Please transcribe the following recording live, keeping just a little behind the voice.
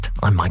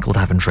I'm Michael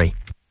Daventry.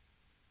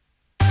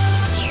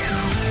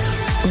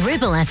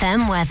 Ribble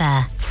FM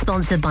weather,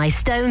 sponsored by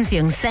Stones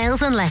Young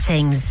Sales and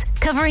Lettings,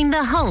 covering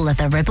the whole of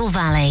the Ribble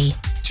Valley.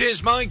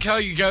 Cheers, Mike. How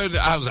you going?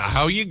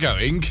 How you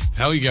going?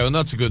 How you going?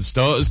 That's a good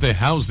start, isn't it?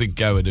 How's it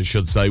going, I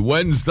should say.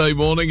 Wednesday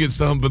morning, it's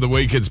the hump of the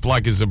week. It's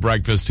Black as a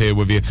Breakfast here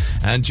with you.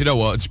 And you know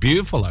what? It's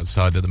beautiful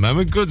outside at the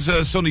moment. Good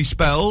sunny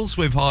spells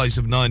with highs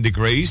of 9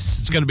 degrees.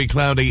 It's going to be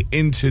cloudy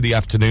into the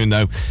afternoon,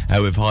 though,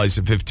 with highs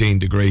of 15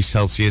 degrees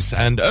Celsius.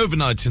 And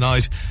overnight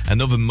tonight,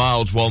 another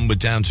mild one with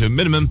down to a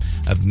minimum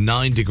of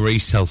 9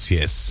 degrees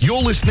Celsius.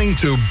 You're listening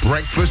to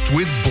Breakfast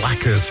with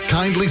Blackers,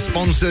 kindly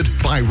sponsored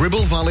by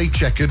Ribble Valley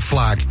Checkered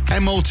Flag.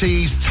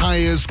 MOTs,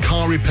 tyres,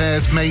 car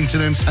repairs,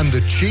 maintenance, and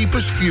the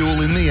cheapest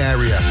fuel in the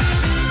area.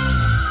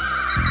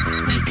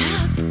 Wake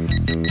up.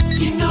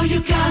 You know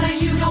you gotta,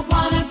 you don't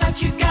wanna,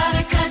 but you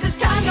gotta, 'cause it's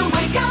time to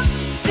wake up.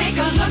 Take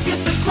a look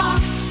at the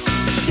clock.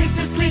 Shake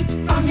the sleep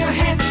from your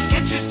head.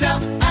 Get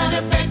yourself out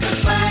of bed,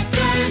 'cause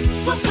Blackers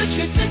will put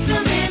your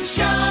system in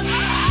shock.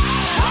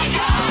 Wake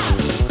up!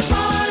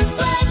 Ron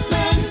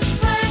Blackman,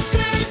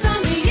 Blackers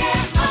on the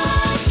air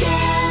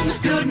again.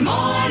 Good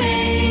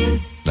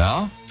morning.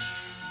 Now,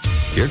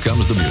 here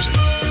comes the music.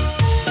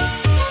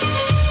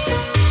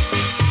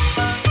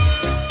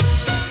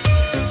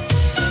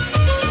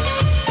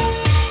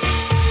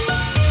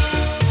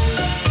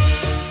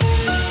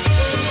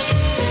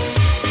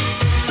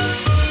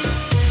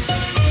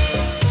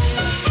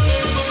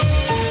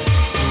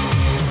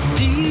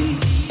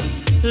 Deep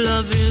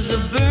love is a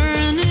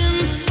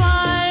burning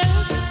fire.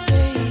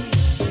 Stay,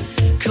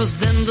 'cause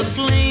then the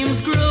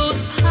flames grow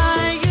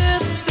higher,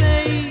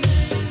 babe.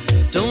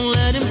 Don't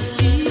let him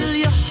steal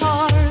your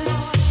heart.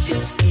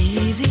 It's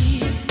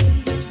easy,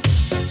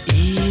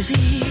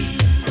 easy.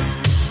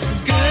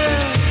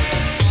 Girl,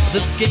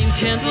 this game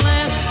can't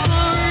last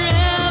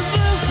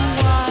forever.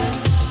 Why?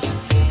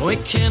 We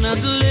cannot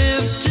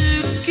live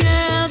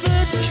together.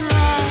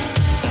 Try.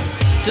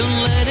 Don't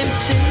let him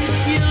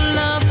take your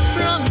love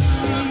from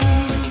me.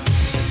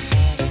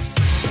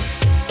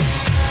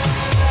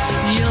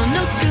 You're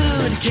no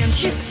good, can't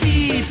you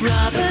see,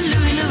 brother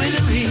Louie, Louie,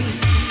 Louie?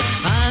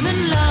 I'm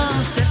in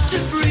love, set to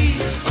free.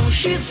 Oh,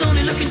 she's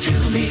only looking to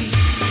me.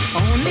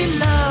 Only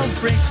love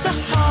breaks a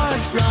heart,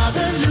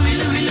 brother Louie,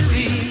 Louie,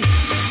 Louie.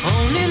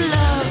 Only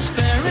love's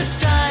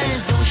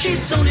paradise. Oh,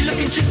 she's only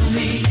looking to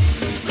me.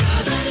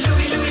 Brother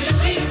Louie, Louie,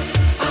 Louie.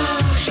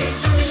 Oh,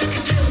 she's only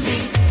looking to me.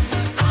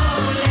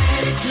 Oh,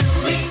 let it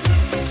Louie.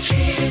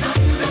 She's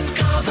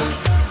undercover.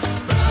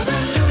 Brother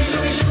Louie,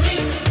 Louie,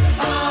 Louie.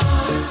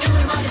 Oh,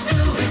 doing what he's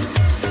doing.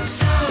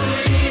 So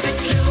leave it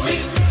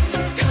Louie,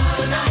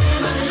 'cause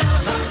I'm a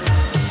lover.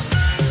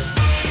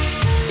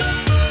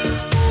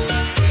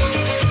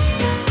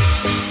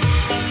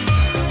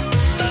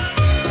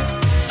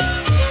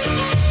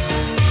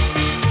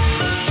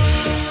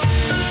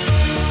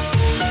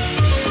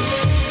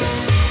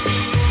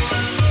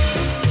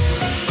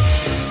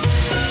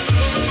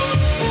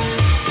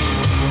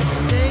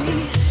 Stay,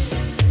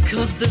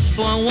 'cause this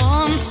boy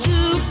wants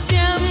to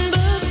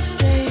gamble.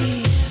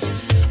 Stay,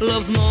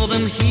 loves more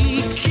than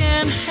he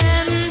can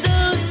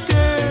handle,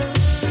 girl.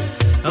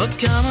 Oh,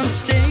 come and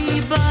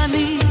stay by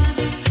me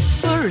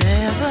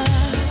forever,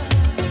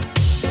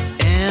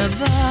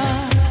 ever.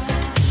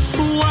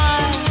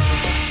 Why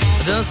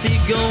does he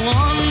go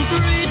on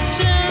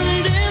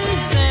pretending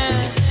that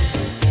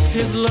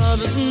his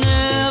love is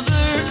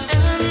never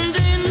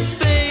ending,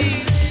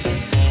 babe?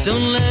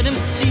 Don't let him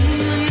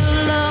steal your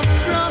love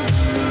from me.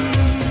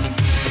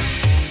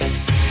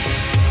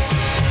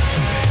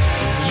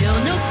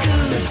 You're no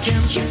good,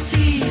 can't you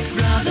see,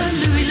 brother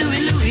Louie,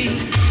 Louie, Louie?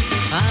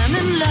 I'm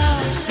in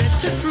love, set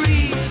to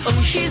free.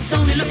 Oh, she's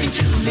only looking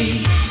to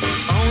me.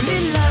 Only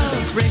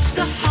love breaks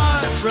the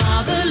heart,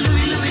 brother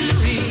Louie, Louie,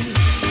 Louie.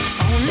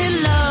 Only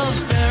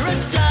love's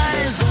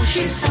paradise. Oh,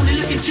 she's only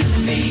looking to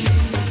me.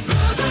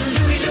 Brother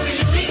Louie, Louie,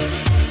 Louie.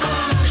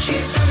 Oh,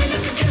 she's only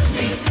looking to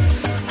me.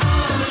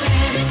 Oh,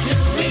 let it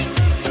Louie.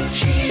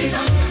 She's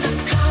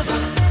undercover.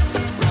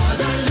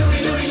 Brother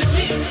Louie, Louie,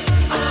 Louie.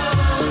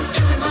 Oh,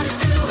 doing what he's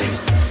doing.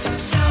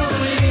 So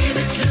leave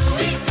it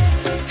Louie,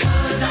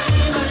 'cause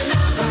I'm a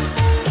lover.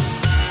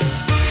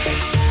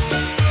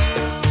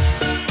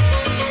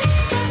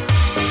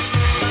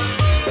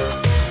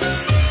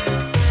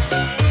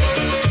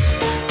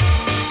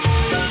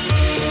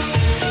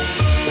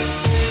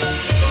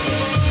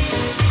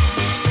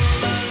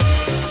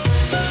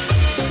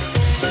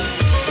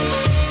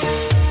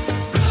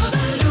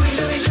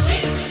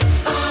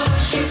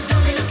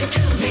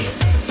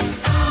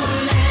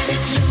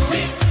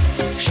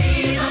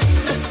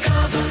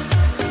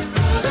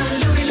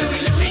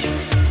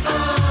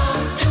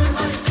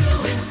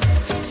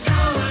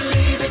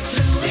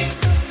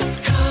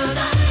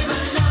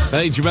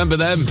 Hey, do you remember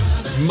them?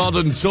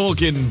 Modern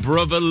Talking,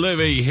 Brother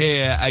Louie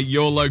here at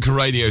your local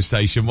radio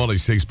station,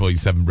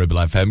 106.7 Ribble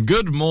FM.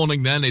 Good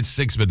morning then, it's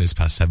 6 minutes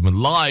past 7.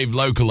 Live,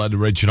 local and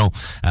original,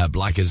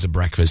 Black as a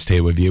Breakfast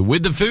here with you.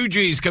 With the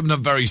Fugees coming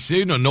up very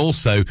soon, and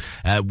also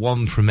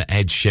one from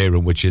Ed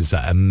Sheeran, which is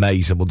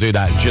amazing. We'll do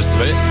that in just a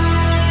bit.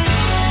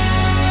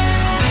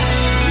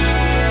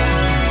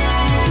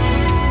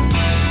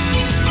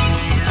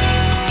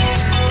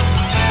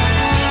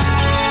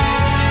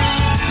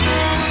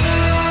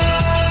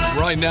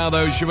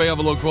 though, should we have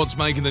a look what's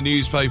making the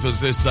newspapers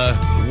this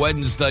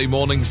Wednesday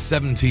morning,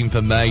 17th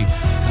of May?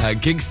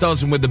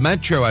 Kickstarting with the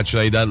Metro,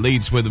 actually, that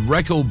leads with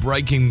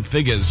record-breaking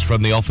figures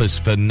from the Office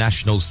for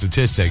National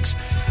Statistics,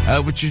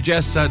 which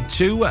suggests that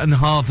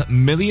 2.5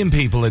 million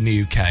people in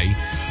the UK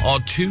are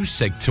too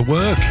sick to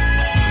work.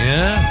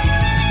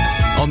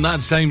 Yeah. On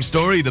that same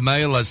story, the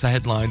Mail has the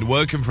headline,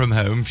 "Working from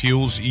Home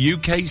Fuels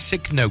UK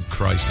Sick Note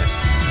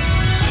Crisis."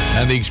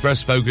 And the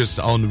Express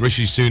focused on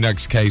Rishi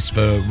Sunak's case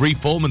for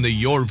reforming the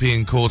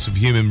European Court of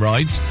Human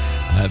Rights,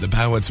 the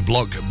power to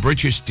block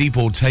British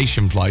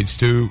deportation flights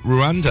to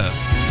Rwanda.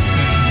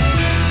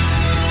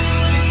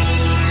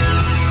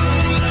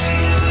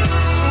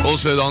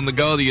 Also on The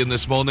Guardian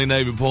this morning,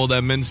 they report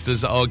that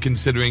ministers are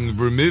considering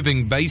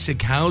removing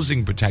basic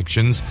housing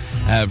protections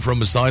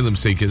from asylum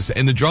seekers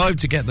in a drive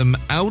to get them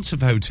out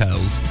of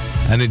hotels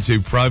and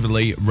into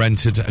privately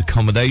rented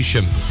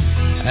accommodation.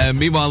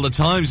 Meanwhile, The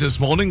Times this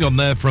morning, on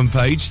their front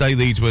page, they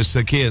lead with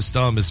Sir Keir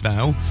Starmer's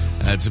vow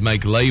to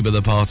make Labour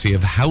the party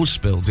of house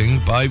building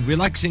by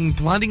relaxing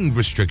planning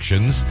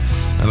restrictions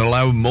and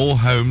allowing more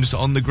homes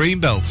on the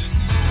Greenbelt.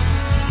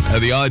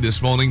 The Eye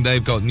this morning,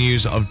 they've got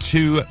news of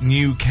 2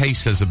 new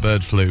cases of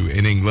bird flu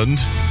in England.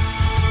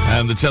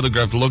 And The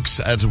Telegraph looks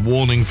at a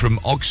warning from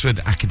Oxford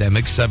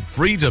academics that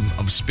freedom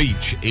of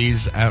speech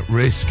is at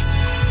risk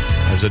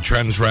as a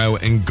trans row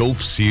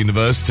engulfs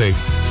university.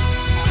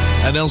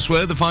 And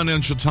elsewhere, the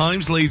Financial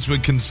Times leads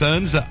with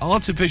concerns that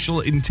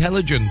artificial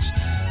intelligence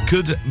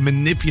could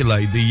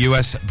manipulate the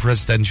US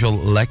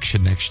presidential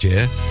election next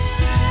year.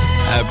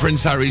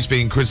 Prince Harry's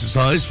being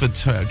criticised for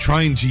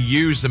trying to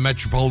use the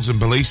Metropolitan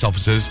Police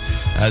officers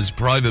as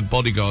private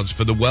bodyguards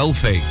for the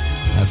wealthy.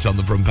 That's on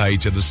the front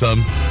page of The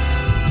Sun.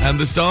 And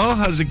The Star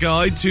has a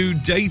guide to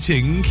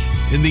dating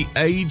in the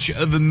age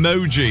of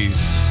emojis.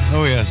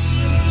 Oh, yes.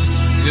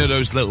 You know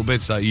those little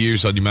bits that you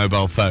use on your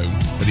mobile phone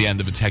at the end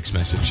of a text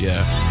message?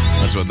 Yeah,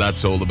 that's what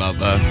that's all about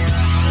there.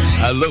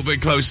 A little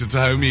bit closer to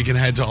home, you can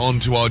head on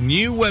to our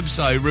new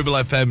website,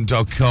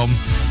 ribblefm.com,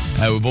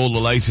 with all the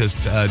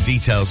latest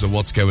details of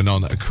what's going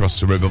on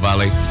across the Ribble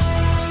Valley.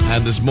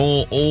 And there's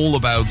more all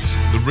about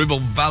the Ribble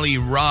Valley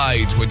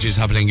Ride, which is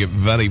happening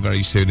very,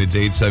 very soon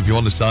indeed. So if you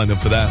want to sign up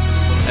for that,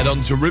 head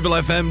on to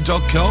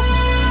ribblefm.com.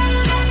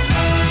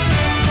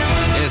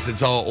 Yes,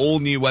 it's our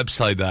all-new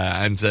website there,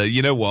 and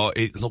you know what?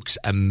 It looks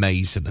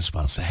amazing as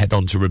well, so head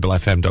on to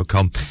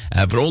ribblefm.com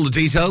for all the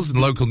details and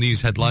local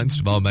news headlines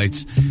from our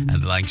mates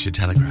and the Lancashire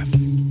Telegraph.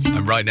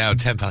 And right now,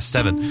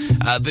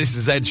 7:10, this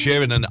is Ed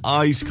Sheeran and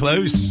Eyes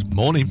Closed.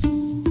 Morning.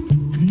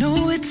 I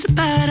know it's a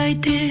bad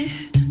idea,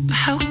 but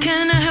how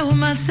can I help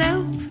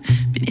myself?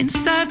 Been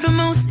inside for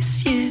most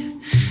this year,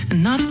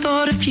 and I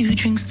thought a few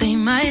drinks, they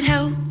might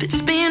help. It's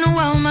been a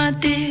while, my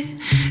dear,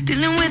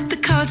 dealing with the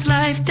cards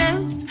life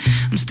dealt.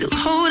 I'm still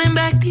holding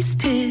back these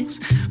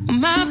tears, well,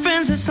 my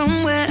friends are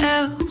somewhere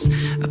else.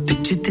 I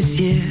pictured this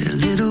year a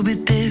little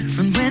bit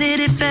different when it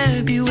hit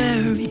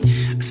February.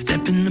 A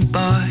step in the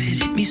bar,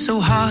 it hit me so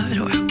hard,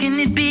 oh, how can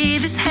it be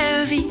this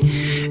heavy?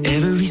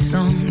 Every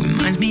song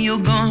reminds me you're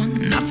gone,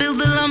 and I feel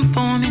the lump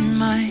form in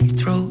my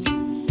throat.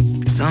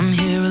 'Cause I'm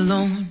here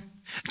alone,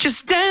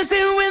 just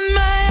dancing with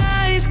my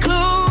eyes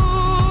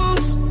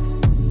closed.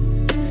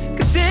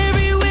 'Cause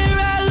everywhere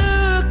I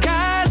look,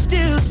 I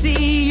still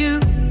see you.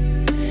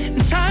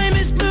 Time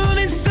is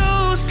moving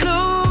so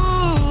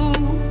slow,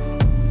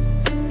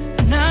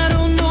 and I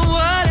don't know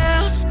what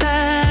else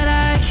that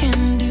I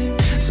can do.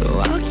 So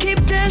I'll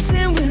keep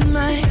dancing with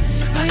my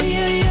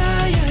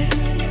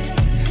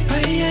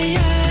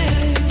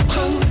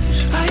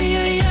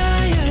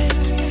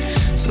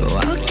So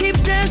I'll keep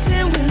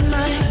dancing with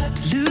my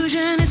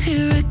delusion is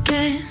here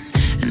again,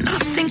 and I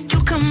think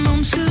you'll come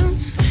home soon.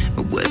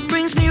 But what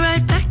brings me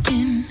right back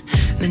in?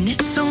 Then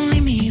it's only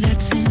me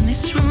that's in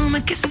this room. I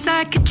guess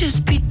I could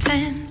just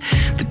pretend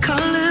the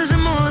colors are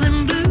more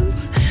than blue,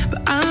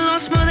 but I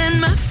lost more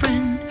than my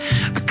friend.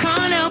 I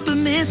can't help but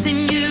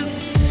missing you.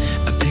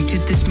 I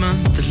pictured this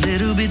month a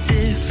little bit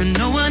different.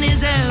 No one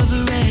is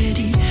ever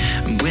ready,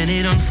 and when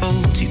it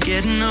unfolds, you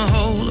get in a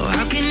hole. Oh,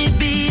 how can it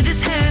be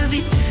this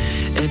heavy?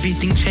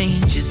 Everything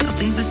changes,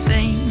 nothing's the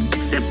same,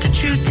 except the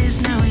truth is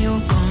now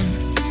you're gone,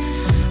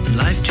 and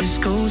life just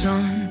goes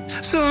on.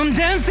 So I'm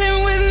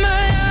dancing with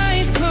my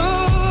eyes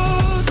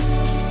closed.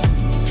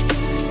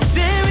 'Cause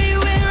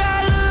everywhere I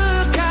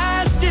look,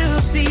 I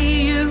still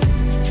see you.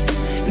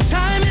 And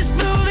time is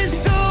moving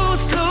so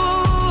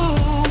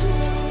slow,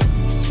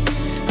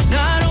 and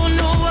I don't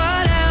know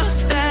what else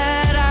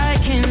that I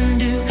can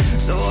do.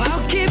 So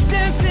I'll keep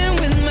dancing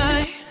with my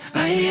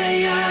eyes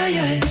closed.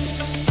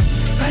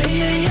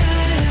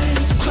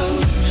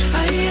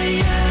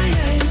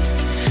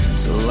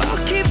 So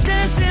I'll keep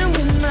dancing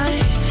with my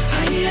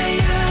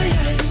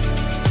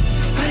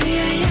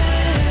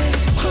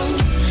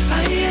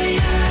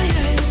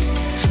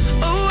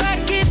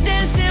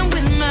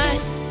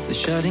They're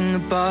shutting the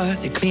bar,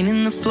 they're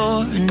cleaning the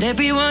floor, and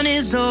everyone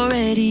is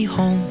already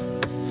home.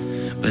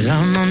 But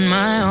I'm on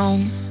my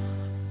own,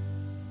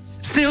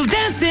 still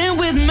dancing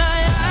with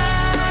my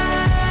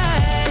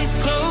eyes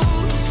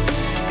closed.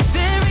 'Cause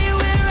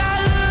everywhere I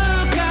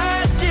look, I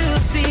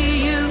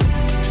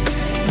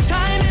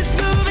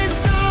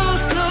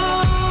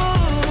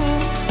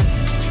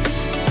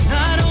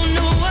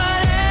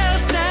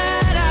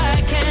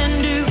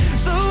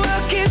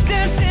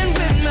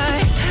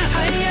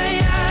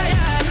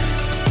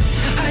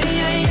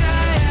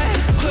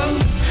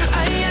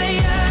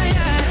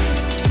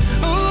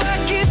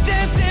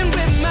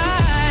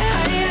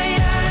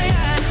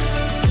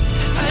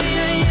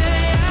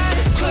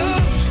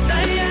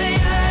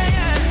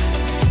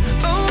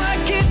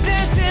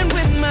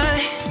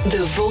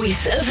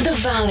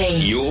Valley.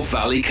 Your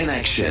Valley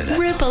Connection.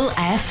 Ribble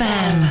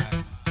FM.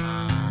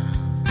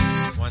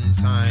 One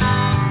time.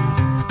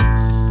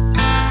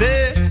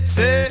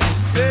 Say.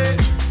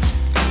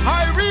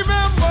 I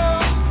remember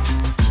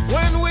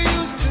when we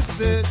used to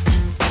sit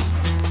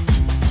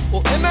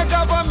in a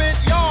government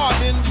yard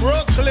in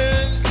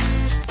Brooklyn.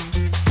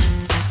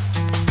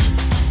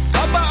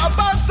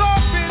 About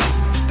solving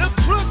the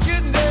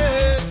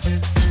crookedness.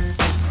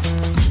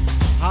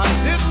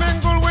 As it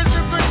mingle with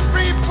the good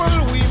people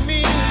we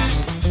meet.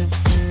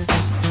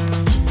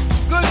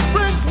 Good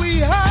friends we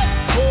had,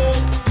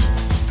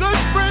 good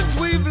friends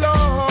we've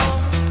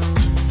lost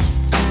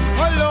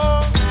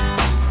along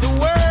the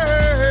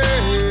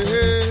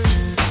way.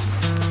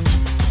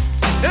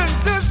 In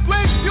this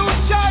great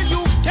future,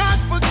 you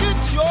can't forget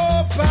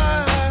your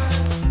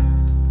past.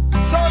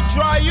 So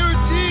dry your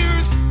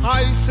tears,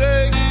 I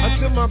say,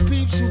 until my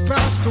peeps who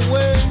passed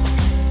away.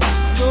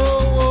 No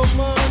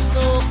woman,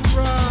 no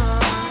cry.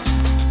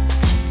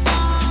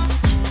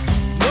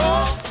 No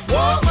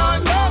woman,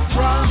 no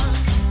cry.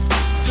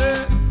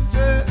 Say.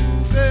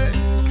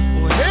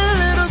 Oh, hey,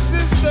 little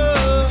sister,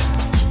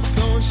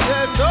 don't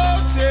shed no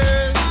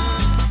tears.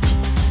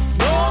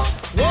 No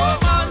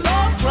woman, no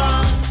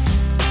cry.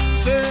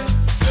 Say.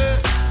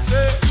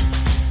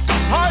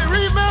 I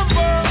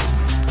remember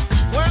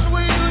when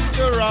we used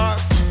to rock.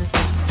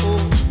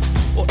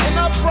 In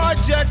a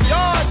project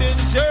yard in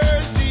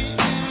Jersey.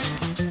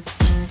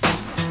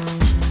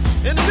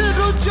 And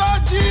little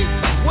Georgie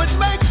would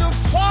make the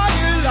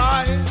fire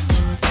light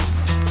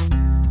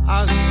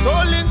as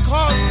stolen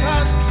cars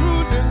passed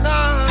through the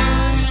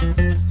night.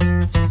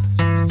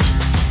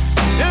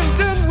 And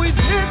then we'd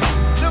hit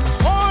the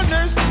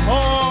corner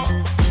store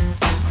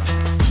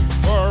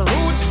for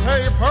roots,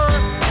 paper,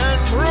 and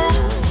brew.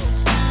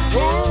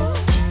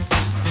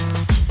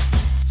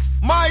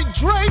 My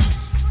drinks,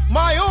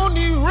 my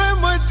only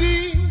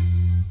remedy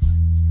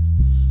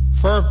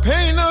for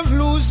pain of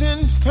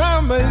losing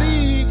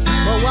family.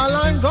 But while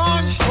I'm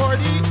gone,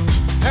 shorty,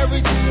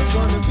 everything is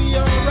gonna be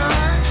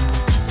alright.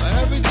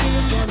 Everything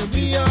is gonna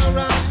be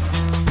alright.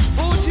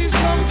 Fuji's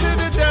come to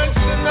the dance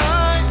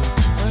tonight.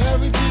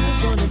 Everything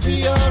is gonna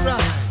be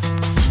alright.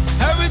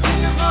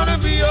 Everything is gonna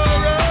be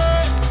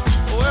alright.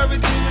 Oh,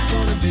 everything is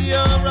gonna be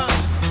alright.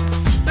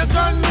 The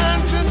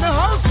gunman's in the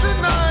house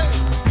tonight,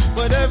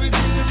 but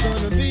everything is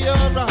gonna be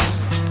alright.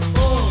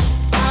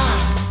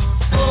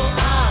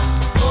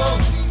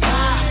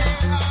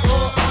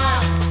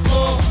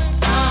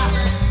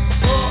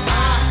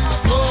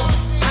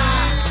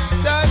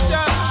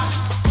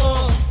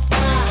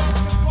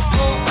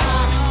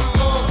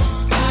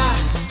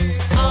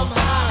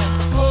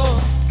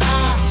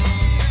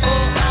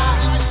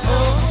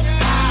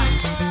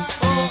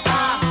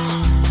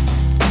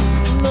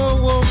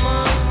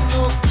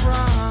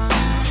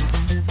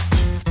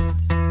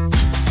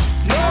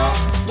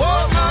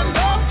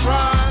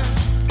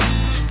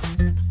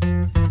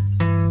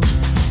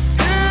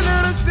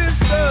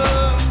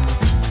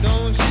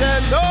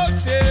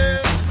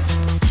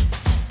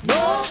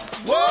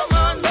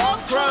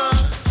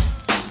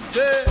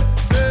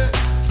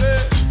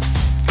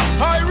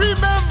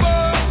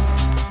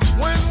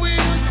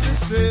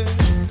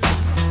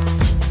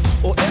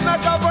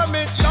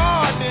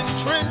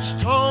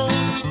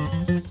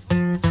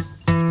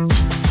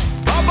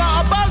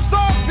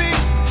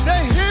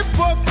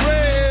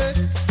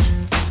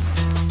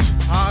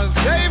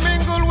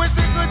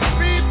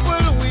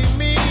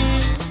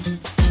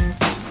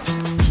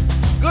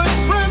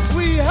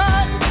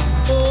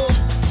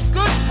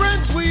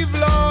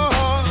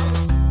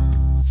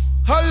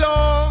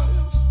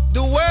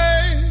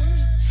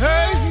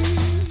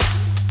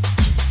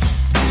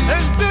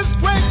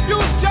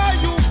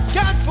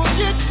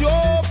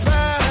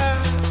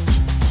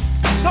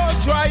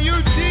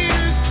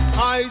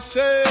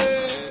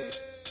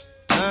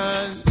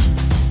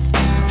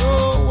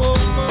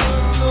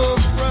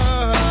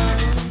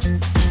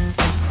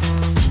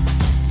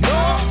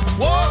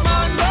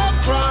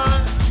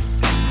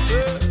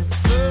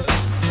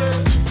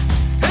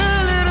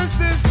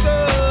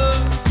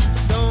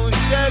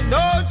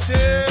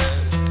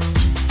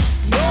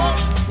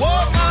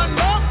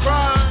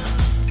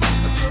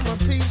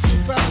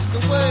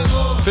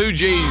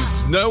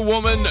 Fugees, No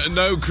Woman,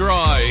 No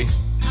Cry.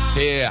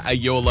 Here at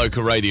your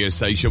local radio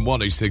station,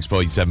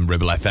 106.7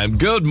 Ribble FM.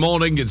 Good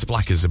morning, it's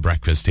Black as a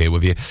Breakfast here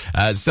with you.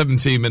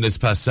 17 minutes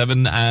past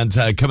 7, and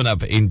coming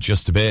up in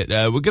just a bit,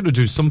 we're going to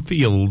do some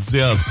fields,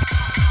 yes.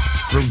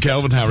 From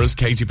Calvin Harris,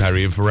 Katy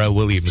Perry and Pharrell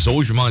Williams.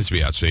 Always reminds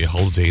me, actually, a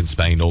holiday in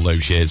Spain all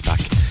those years back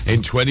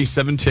in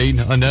 2017.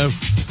 I know.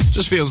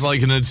 Just feels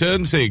like an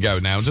eternity ago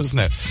now, doesn't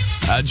it?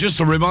 Just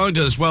a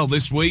reminder as well,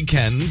 this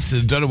weekend,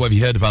 don't know whether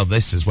you heard about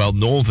this as well,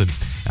 Northern,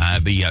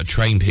 the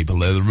train people,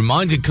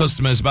 reminded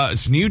customers about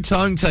its new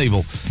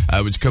timetable,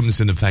 which comes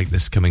in effect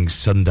this coming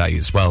Sunday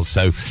as well.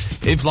 So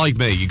if, like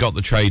me, you got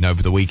the train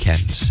over the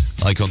weekend,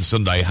 like on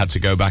Sunday, I had to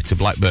go back to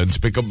Blackburn to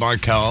pick up my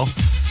car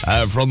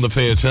from the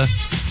theatre,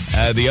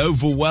 the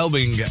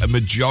overwhelming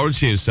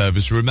majority of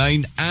service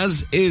remain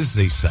as is,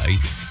 they say.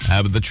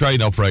 But the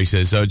train operator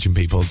is urging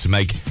people to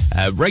make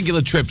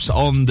regular trips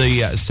on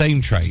the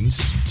same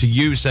trains to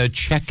use their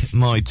Check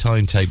My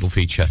Timetable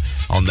feature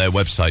on their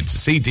website to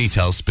see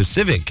details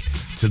specific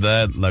to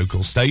their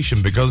local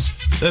station, because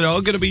there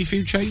are going to be a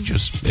few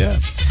changes. Yeah.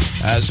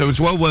 So it's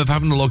well worth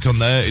having a look on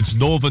there. It's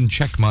Northern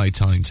Check My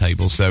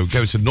Timetable. So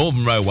go to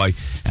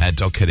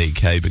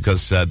northernrailway.co.uk,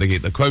 because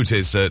the quote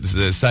is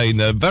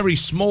saying a very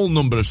small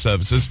number of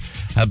services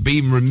have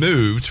been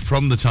removed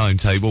from the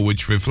timetable,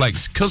 which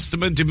reflects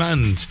customer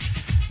demand.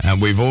 And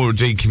we've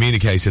already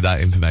communicated that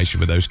information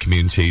with those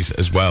communities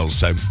as well.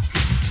 So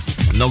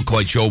I'm not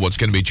quite sure what's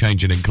going to be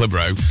changing in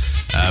Clitheroe,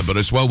 but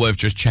it's well worth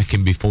just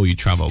checking before you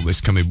travel this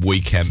coming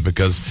weekend,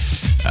 because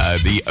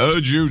they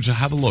urge you to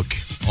have a look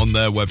on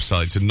their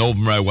website at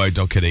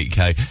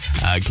northernrailway.co.uk.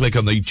 Click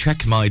on the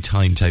Check My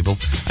Timetable,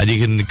 and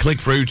you can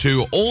click through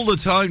to all the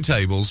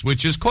timetables,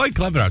 which is quite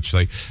clever,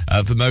 actually,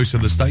 for most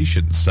of the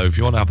stations. So if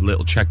you want to have a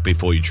little check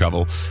before you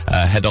travel,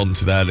 head on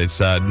to that. It's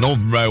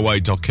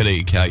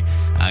northernrailway.co.uk,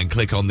 and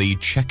click on the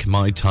Check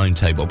My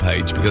Timetable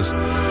page, because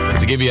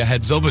to give you a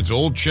heads up, it's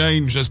all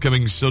changed this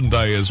coming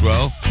Sunday as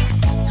well.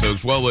 So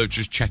it's well worth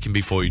just checking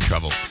before you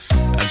travel.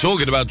 And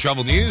talking about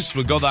travel news,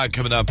 we've got that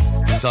coming up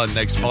inside the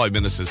next 5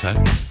 minutes or so.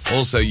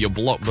 Also, your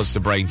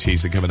blockbuster brain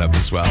teaser coming up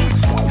as well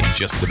in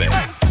just a bit.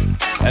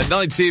 At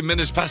 19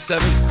 minutes past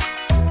 7.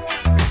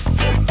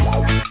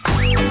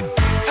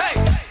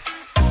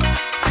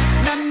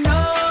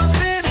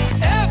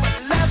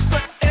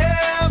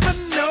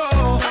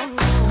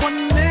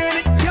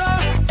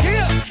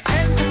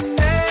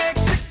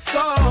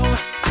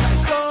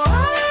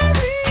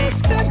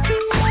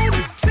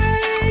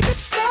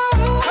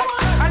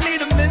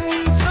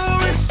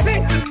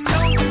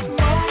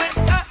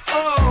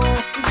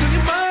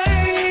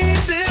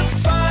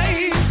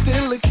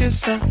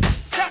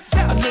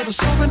 A little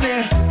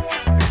souvenir.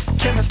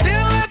 Can I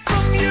steal it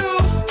from you?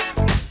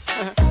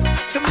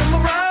 To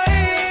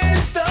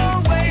memorize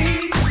the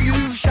way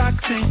you shock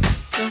me,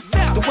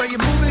 the way you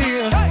move it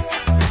here.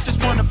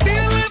 Just wanna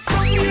feel it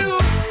from you.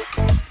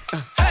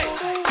 Hey,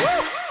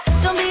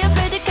 don't be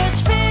afraid to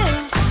catch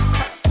feels.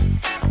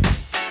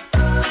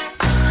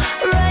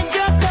 Ride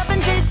your cup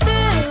and chase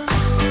thrills.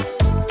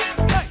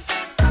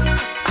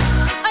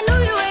 I know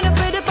you ain't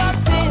afraid to pop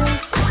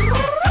pills.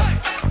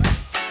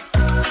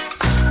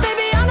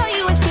 Baby, I know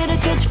you ain't scared to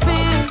catch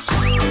feels.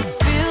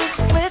 Feels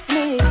with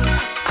me.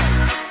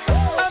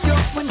 I'm your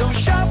window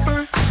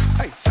shopper.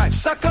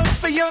 Sucker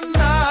for your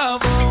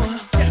novel.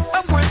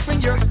 I'm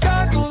wearing your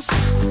goggles.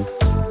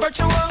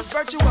 Virtual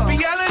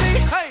reality.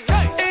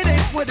 It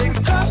ain't what it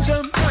cost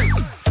you.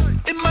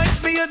 It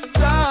might be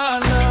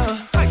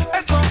 $1,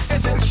 as long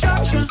as it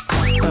shocks you.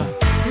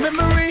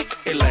 Memory,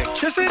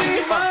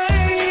 electricity.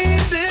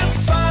 Mind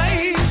if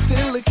I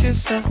steal a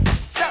kiss? A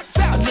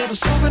little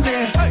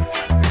souvenir.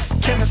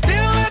 Can I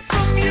steal it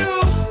from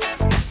you?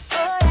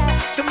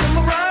 To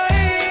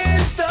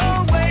memorize the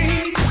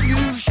way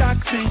you shock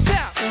me,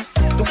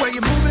 the way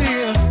you move it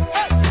here.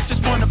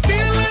 Just wanna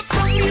feel it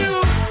from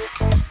you.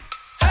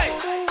 Hey,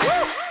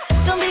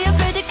 Don't be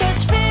afraid to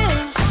catch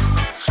feels.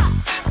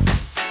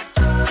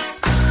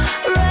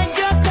 Ride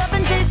your cup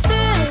and chase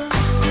thrills.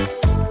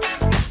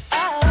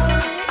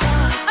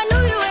 I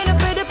know you ain't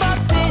afraid to pop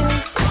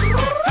pills.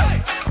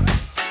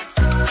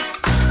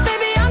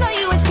 Baby, I know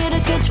you ain't scared to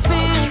catch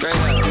feels.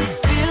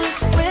 Feels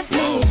with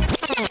me.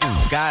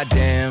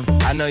 Goddamn,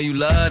 I know you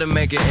love to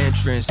make an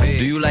entrance.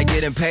 Do you like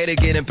getting paid or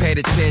getting paid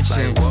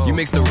attention? You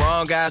mix the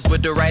wrong guys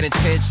with the right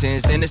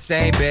intentions. In the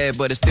same bed,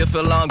 but it still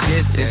feel long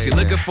distance. You're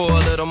looking for a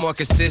little more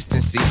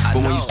consistency.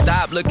 But when you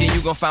stop looking,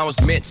 you gon' find what's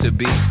meant to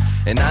be.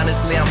 And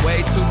honestly, I'm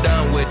way too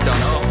done with them.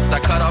 I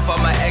cut off all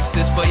my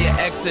exes for your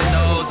X and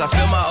O's. I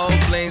feel my old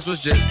flings was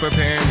just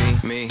preparing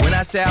me. When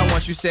I say I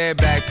want you, say it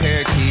back,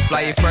 parakeet.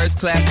 Fly your first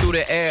class through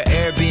the air,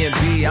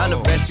 Airbnb. I'm the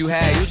best you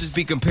had, you just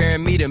be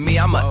comparing me to me.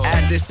 I'ma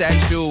add this at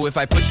you. If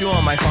I put you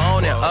on my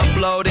phone and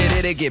upload it,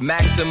 it'll get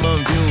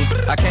maximum views.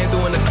 I came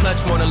through in the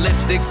clutch, more than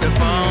lipsticks and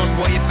phones.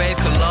 Wore your fave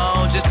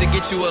cologne just to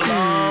get you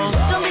alone.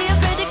 Don't be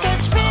afraid to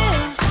catch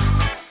feels.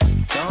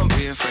 Don't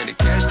be afraid to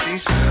catch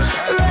these feels.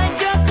 Ride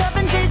your cup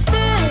and chase thrills.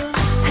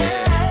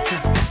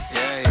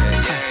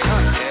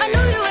 I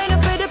know you ain't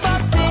afraid to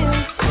pop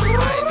pills.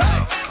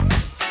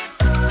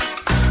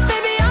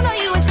 Baby, I know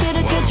you ain't scared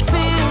to catch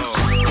feels.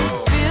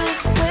 Feels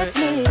with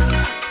me.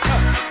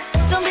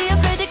 Don't be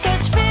afraid to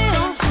catch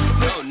feels.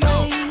 No.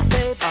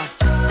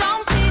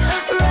 Don't be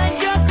afraid. Ride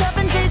your cup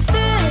and chase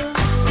thrills.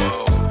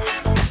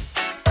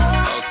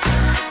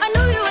 I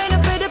know you ain't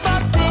afraid to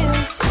pop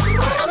pills.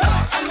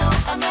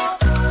 I know.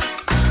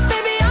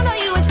 Baby, I know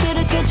you ain't scared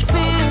to catch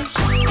feels.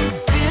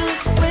 Feels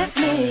with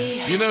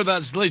me. You know,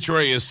 that's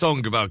literally a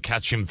song about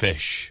catching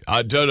fish.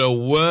 I don't know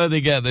where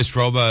they get this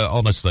from,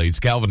 honestly. It's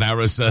Calvin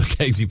Harris,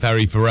 Katy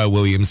Perry, Pharrell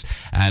Williams,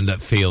 and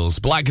Feels.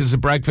 Black as a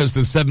Breakfast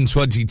at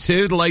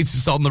 7:22. The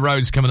latest on the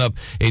roads coming up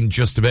in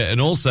just a bit. And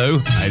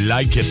also, I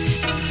like it.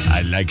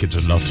 I like it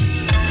a lot.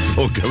 It's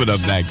all coming up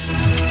next.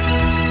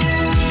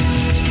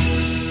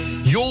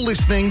 You're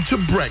listening to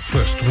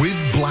Breakfast with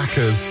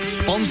Blackers,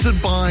 sponsored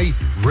by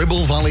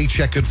Ribble Valley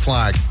Checkered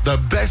Flag,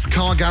 the best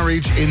car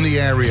garage in the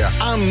area,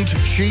 and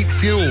cheap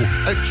fuel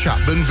at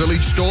Chapman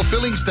Village Store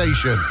Filling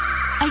Station.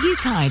 Are you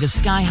tired of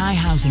sky-high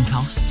housing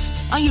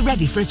costs? Are you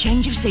ready for a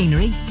change of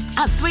scenery?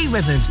 At Three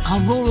Rivers, our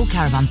rural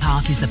caravan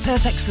park is the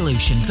perfect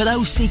solution for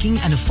those seeking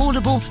an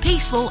affordable,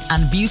 peaceful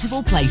and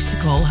beautiful place to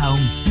call home.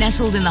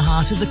 Nestled in the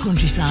heart of the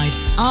countryside,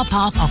 our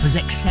park offers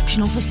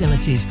exceptional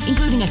facilities,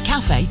 including a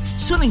cafe,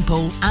 swimming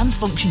pool and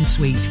function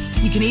suite.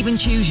 You can even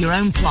choose your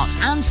own plot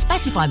and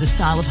specify the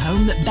style of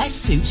home that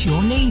best suits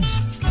your needs.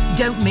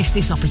 Don't miss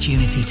this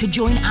opportunity to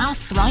join our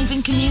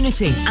thriving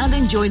community and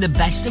enjoy the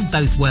best of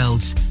both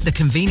worlds, the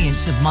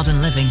convenience of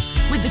modern living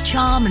with the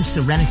charm and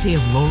serenity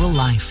of rural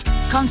life.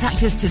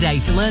 Contact us today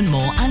to learn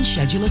more and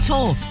schedule a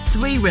tour.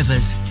 Three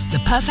Rivers,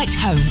 the perfect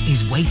home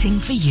is waiting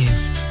for you.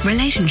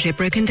 Relationship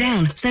broken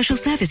down, social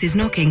services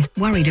knocking,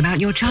 worried about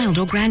your child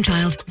or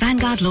grandchild.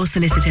 Vanguard Law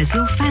Solicitors,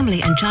 your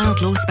family and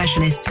child law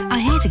specialists, are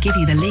here to give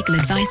you the legal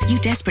advice you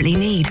desperately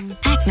need.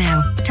 Act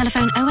now.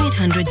 Telephone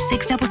 0800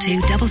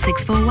 622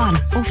 6641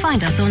 or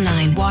find us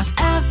online.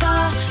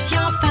 Whatever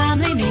your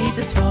family needs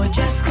us for,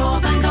 just call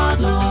Vanguard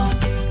Law.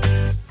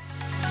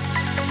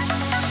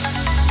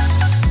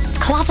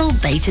 Clavel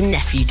Bait and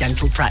Nephew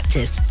Dental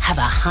Practice have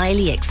a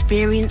highly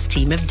experienced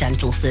team of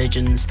dental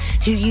surgeons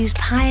who use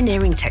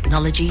pioneering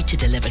technology to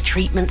deliver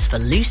treatments for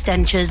loose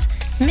dentures,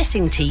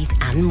 missing teeth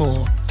and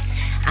more.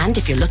 And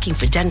if you're looking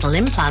for dental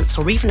implants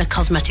or even a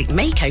cosmetic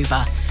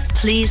makeover,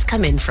 please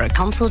come in for a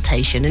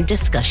consultation and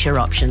discuss your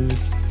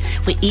options.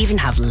 We even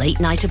have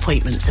late night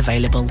appointments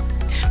available.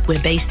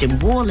 We're based in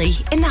Worley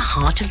in the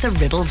heart of the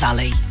Ribble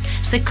Valley.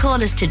 So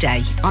call us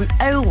today on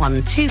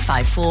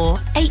 01254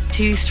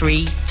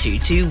 823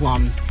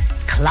 221.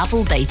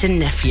 Clavel Bait and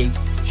Nephew,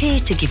 here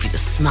to give you the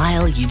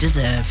smile you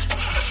deserve.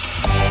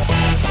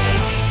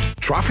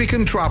 Traffic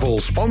and Travel,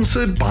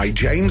 sponsored by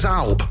James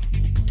Alb.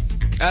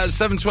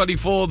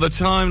 7:24 the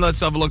time. Let's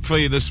have a look for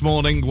you this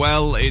morning.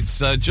 Well,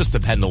 it's just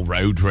a Pendle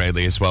Road,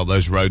 really, as well.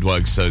 Those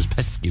roadworks, those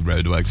pesky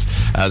roadworks,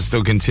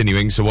 still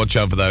continuing, so watch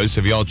out for those.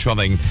 If you're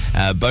travelling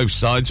both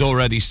sides,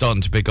 already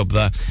starting to pick up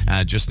there,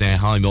 just near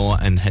Highmore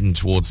and heading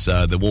towards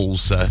the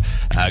Walls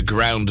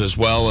ground as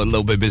well. A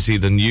little bit busier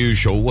than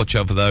usual. Watch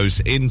out for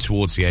those in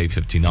towards the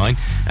A59.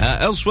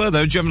 Elsewhere,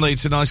 though, generally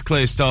it's a nice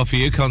clear start for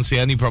you. Can't see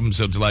any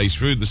problems or delays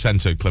through the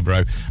centre of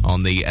Clitheroe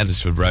on the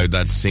Edisford Road.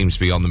 That seems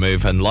to be on the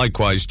move. And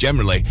likewise,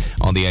 generally,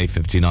 on the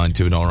A59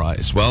 doing all right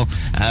as well.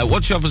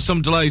 Watch out for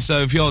some delays,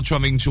 so if you're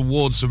travelling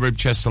towards the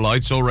Ribchester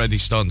Lights, already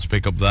starting to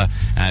pick up there,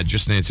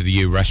 just near to the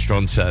U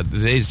restaurant. There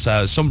is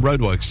some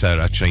roadworks there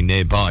actually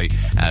nearby,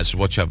 so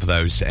watch out for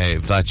those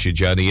if that's your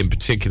journey, in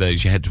particular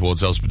as you head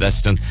towards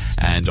Osbodeston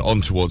and on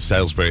towards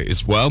Salisbury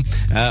as well.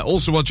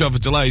 Also watch out for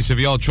delays if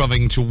you're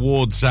travelling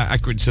towards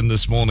Accrington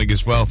this morning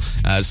as well,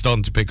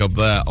 starting to pick up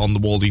there on the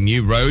Walding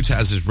New Road,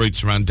 as is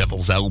routes around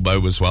Devil's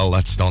Elbow as well.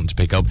 That's starting to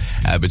pick up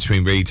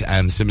between Reed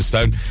and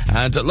Simmerstone.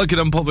 And looking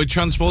on public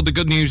transport, the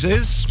good news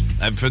is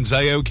everything's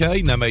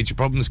A-OK, no major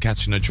problems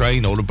catching a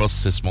train or a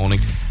bus this morning,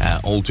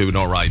 all doing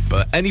all right.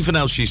 But anything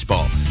else you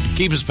spot,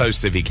 keep us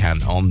posted if you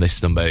can on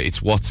this number.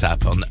 It's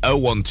WhatsApp on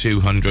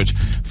 01200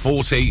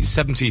 40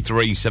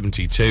 73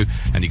 72,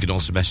 and you can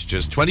also message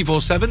us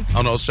 24/7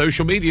 on our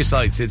social media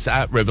sites. It's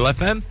at Ribble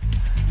FM.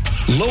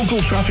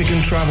 Local Traffic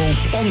and Travel,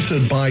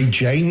 sponsored by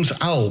James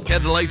Alb.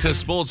 Get the latest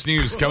sports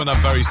news coming up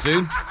very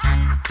soon.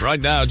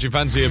 Right now, do you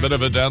fancy a bit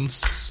of a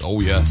dance?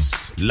 Oh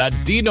yes,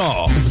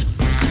 Ladino,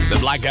 the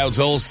Blackout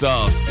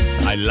All-Stars.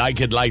 I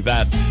like it like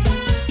that.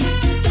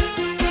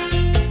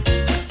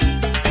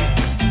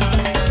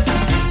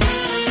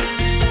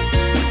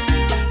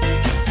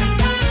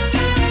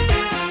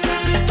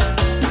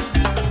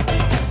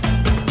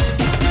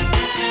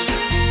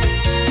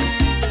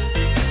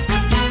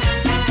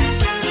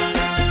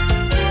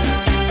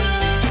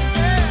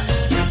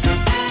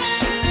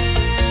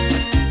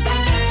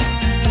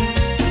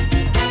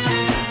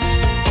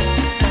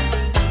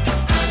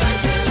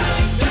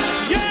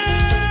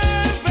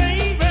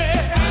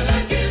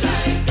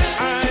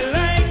 I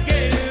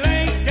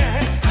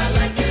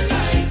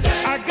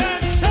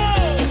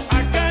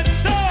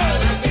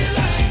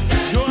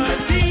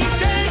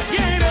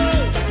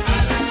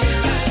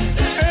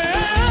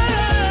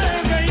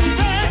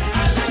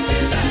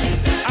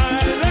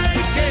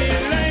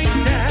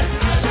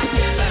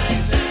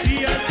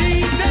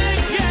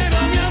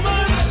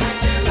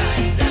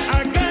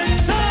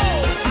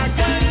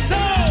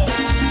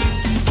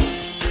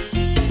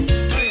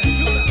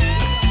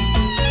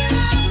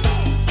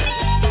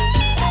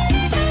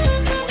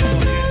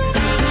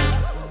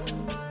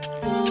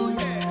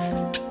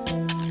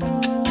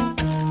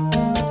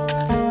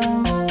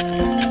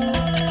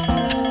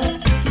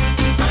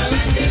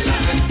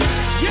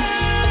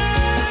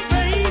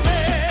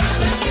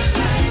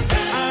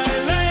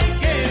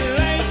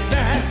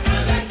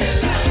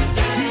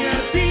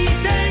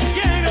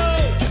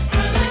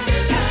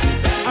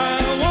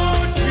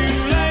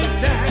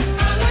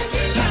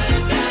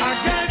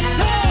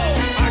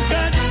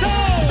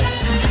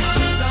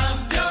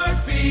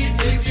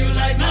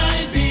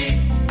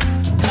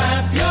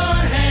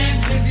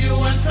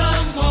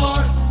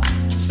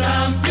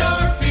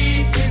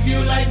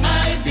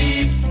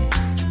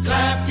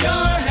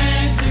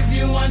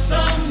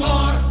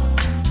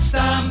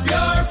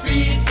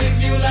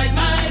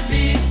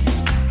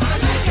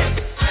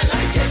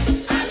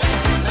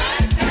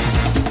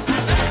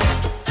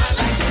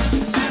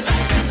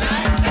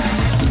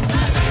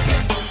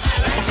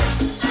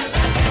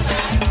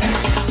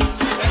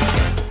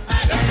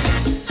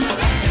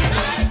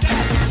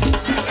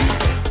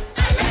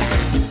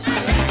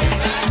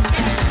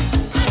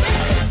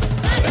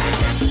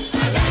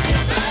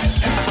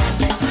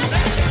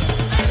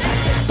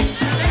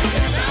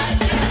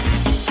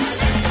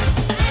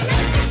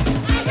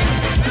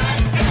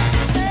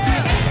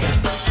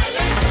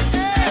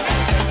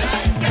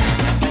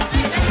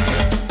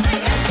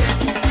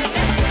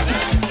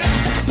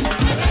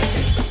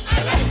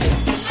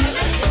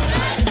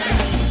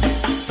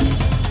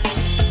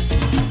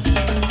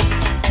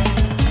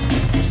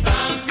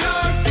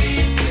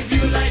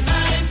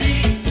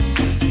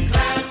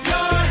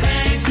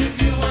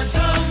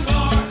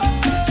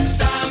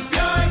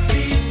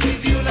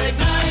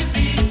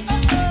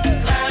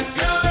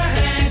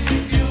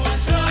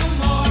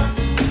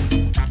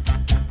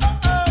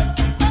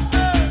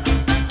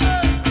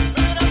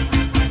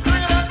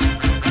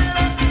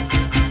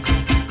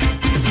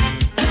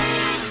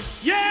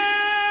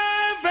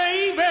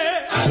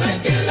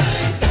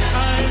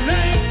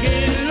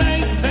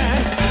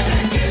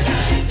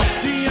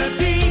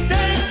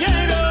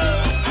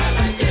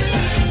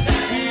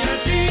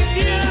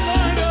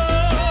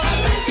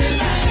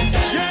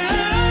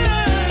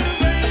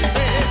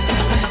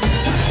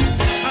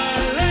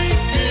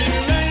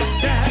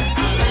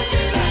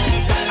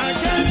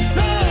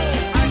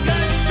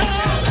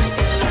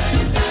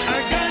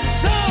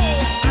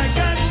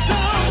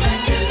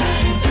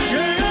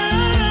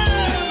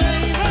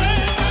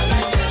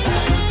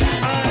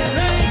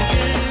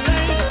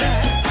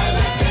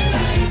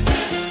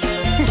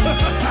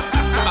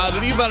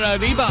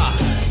Arriba, Arriba.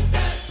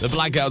 The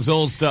Blackouts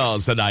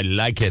All-Stars, and I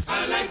like it.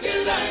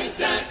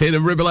 Here, the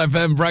Ribble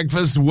FM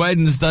Breakfast,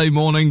 Wednesday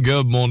morning.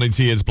 Good morning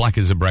to you. It's Black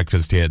as a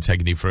Breakfast here,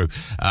 taking you through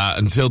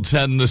until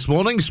 10 this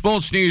morning.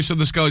 Sports news from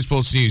the Sky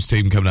Sports News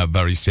team coming up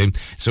very soon.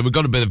 So we've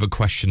got a bit of a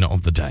question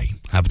of the day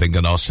happening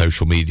on our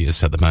social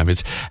medias at the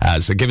moment.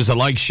 So give us a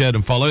like, share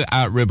and follow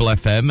at Ribble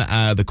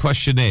FM. The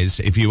question is,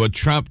 if you were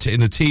trapped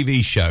in a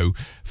TV show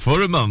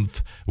for a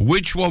month,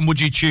 which one would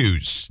you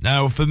choose?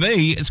 Now, for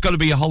me, it's got to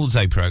be a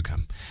holiday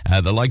programme.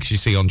 The likes you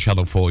see on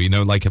Channel 4, you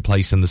know, like A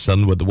Place in the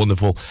Sun with the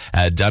wonderful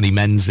Danny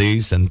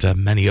Menzies and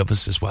many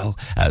others as well.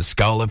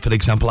 Scarlett, for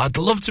example. I'd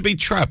love to be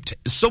trapped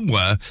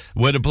somewhere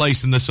where A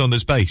Place in the Sun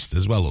is based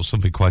as well, or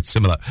something quite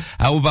similar.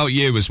 How about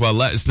you as well?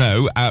 Let us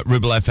know at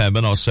Ribble FM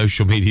and our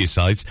social media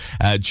sites.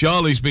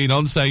 Charlie's been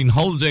on saying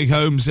holiday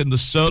homes in the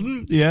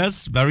sun.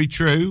 Yes, very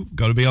true.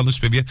 Got to be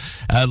honest with you.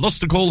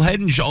 Lost to Call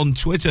Henge on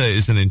Twitter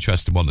is an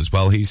interesting one as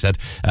well. He said,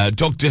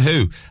 Doctor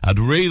Who. I'd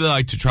really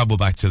like to travel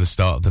back to the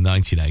start of the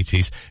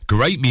 1980s.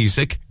 Great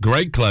music,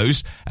 great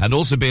clothes, and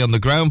also be on the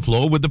ground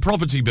floor with the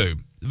property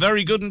boom.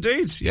 Very good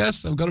indeed.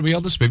 Yes, I've got to be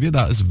honest with you.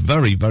 That is a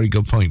very, very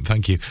good point.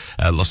 Thank you.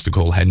 Lost to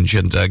Call Henge,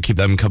 and keep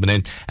them coming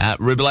in at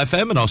Ribble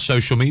FM and our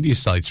social media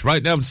sites.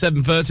 Right now at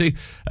 7:30,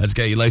 let's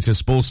get your latest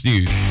sports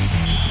news.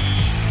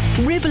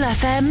 Ribble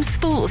FM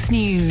Sports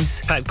News.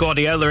 Pep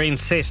Guardiola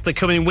insists the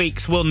coming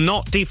weeks will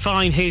not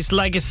define his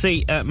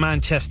legacy at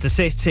Manchester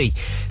City.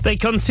 They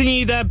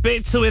continue their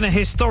bid to win a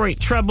historic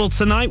treble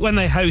tonight when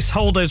they host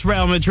holders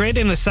Real Madrid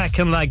in the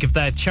second leg of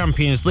their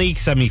Champions League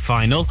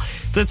semi-final.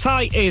 The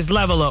tie is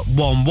level at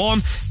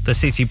 1-1. The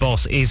City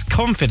boss is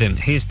confident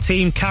his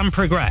team can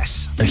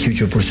progress. A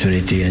huge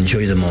opportunity.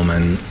 Enjoy the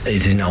moment.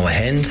 It's in our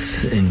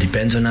hands. It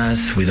depends on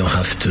us. We don't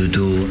have to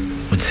do,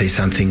 would say,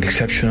 something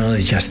exceptional.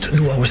 It's just to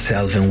do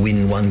ourselves and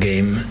win one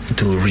game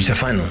to reach a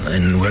final.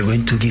 And we're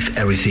going to give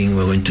everything.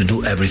 We're going to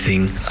do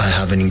everything. I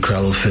have an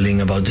incredible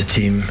feeling about the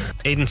team.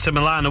 Inter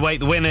Milan await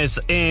the winners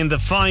in the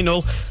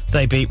final.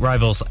 They beat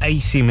rivals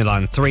AC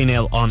Milan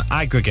 3-0 on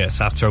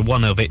aggregate after a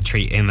 1-0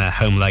 victory in their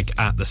home leg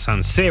at the San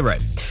Siro.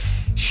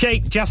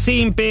 Sheikh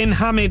Jassim bin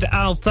Hamad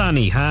Al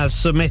Thani has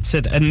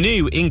submitted a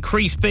new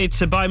increased bid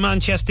to buy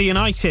Manchester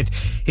United.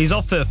 His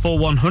offer for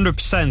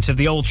 100% of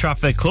the Old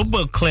Trafford club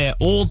will clear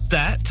all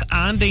debt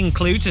and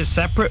includes a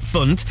separate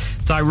fund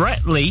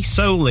directly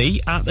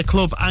solely at the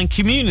club and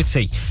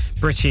community.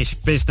 British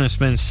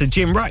businessman Sir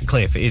Jim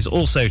Ratcliffe is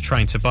also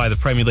trying to buy the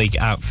Premier League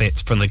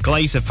outfit from the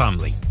Glazer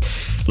family.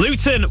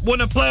 Luton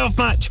won a playoff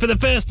match for the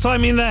first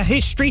time in their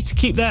history to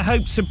keep their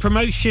hopes of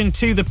promotion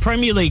to the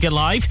Premier League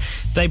alive.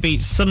 They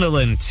beat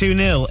Sunderland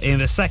 2-0 in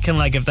the second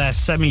leg of their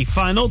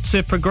semi-final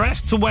to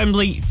progress to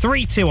Wembley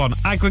 3-2 on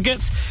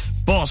aggregate.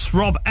 Boss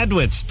Rob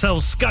Edwards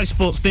tells Sky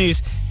Sports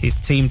News his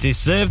team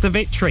deserved the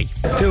victory.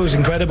 It feels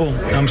incredible.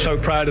 I'm so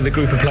proud of the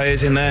group of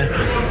players in there.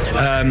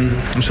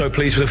 I'm so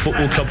pleased with the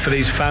football club, for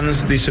these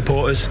fans, these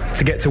supporters.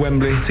 To get to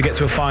Wembley, to get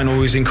to a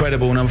final is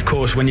incredible. And of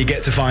course, when you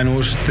get to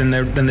finals, then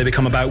they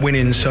become about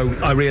winning. So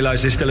I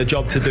realise there's still a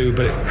job to do,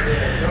 but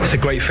it's a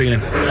great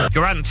feeling.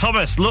 Geraint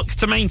Thomas looks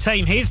to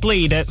maintain his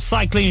lead at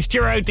Cycling's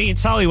Giro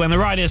d'Italia when the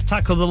riders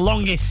tackle the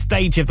longest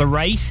stage of the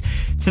race.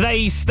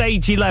 Today's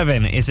stage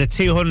 11 is a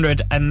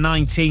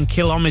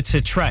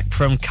 219-kilometre trek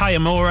from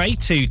Chiamore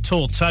to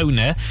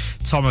Tortona.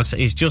 Thomas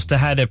is just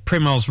ahead of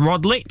Primoz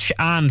Roglic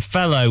and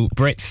fellow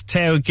Brit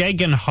Teo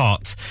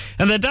Gegenhardt.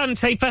 And the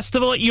Dante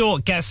Festival at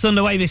York gets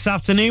underway this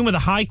afternoon with a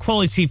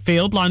high-quality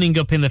field lining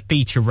up in the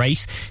feature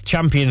race.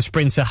 Champion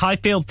sprinter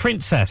Highfield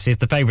Princess is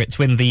the favourite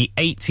to win the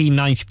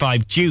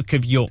 1895 Duke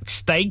of York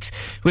Stakes,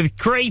 with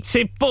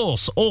Creative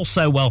Force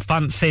also well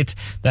fancied.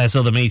 There's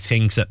other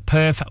meetings at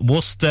Perth,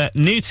 Worcester,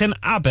 Newton,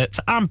 Abbott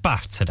and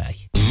Bath today.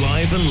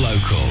 Live and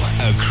local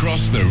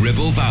across the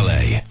Ribble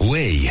Valley.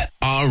 We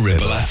are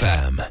Ribble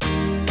FM.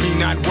 Me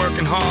not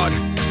working hard.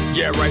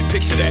 Yeah, right,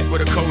 picture that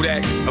with a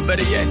Kodak. Or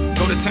better yet,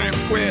 go to Times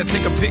Square,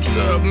 take a picture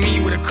of me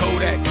with a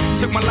Kodak.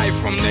 Took my life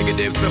from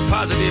negative to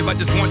positive, I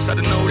just want y'all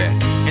to know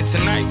that. And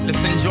tonight,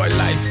 let's enjoy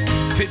life.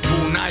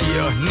 Pitbull,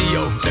 Naya,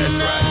 Neo, that's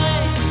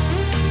right.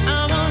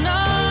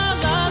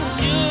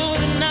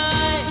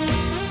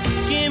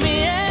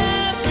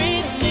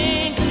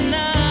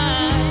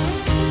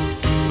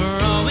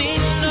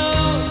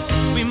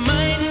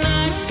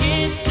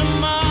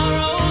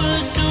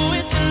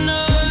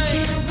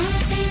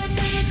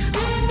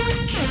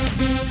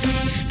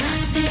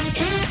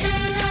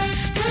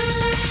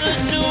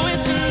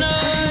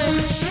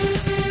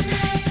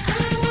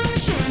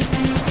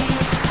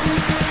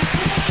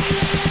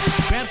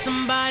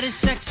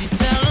 Sexy,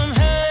 tell them,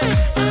 hey,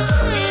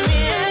 give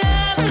me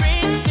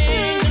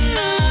everything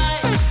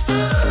tonight.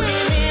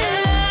 Give me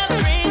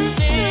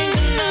everything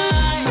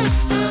tonight.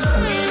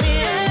 Give me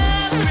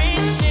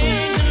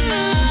everything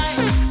tonight.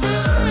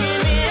 Give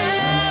me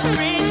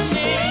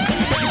everything.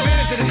 Take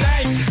advantage of the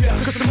night,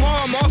 cause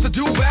tomorrow I'm off to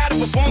do battle,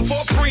 perform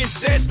for a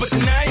princess. But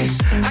tonight,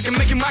 I can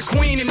make you my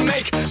queen and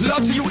make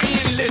Love to you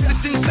endless.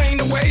 It's insane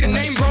the way the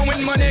name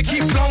growing, money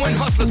keep flowing.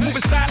 Hustlers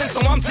moving silent,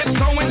 so I'm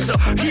tiptoeing. So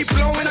keep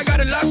blowing, I got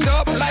it locked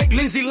up like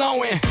Lindsay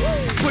Lohan.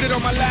 Put it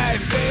on my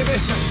life, baby.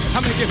 I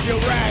make it feel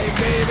right,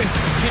 baby.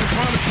 Can't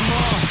promise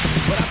tomorrow,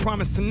 but I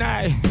promise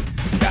tonight.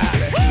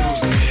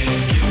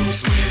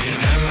 Excuse me,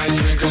 and I might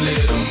drink a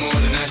little more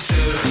than I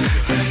should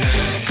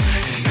tonight.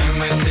 And I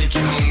might take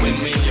you home with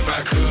me if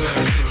I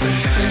could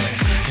tonight.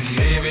 And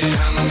baby,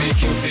 I'ma make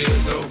you feel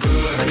so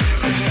good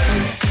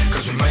tonight.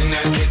 Cause we might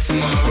not get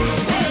tomorrow.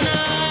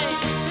 Tonight,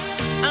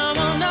 I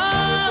want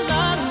all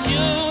of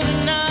you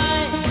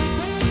tonight.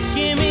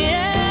 Give me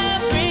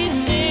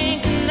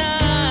everything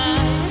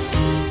tonight.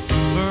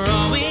 For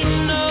all we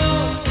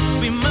know,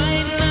 we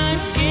might not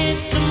get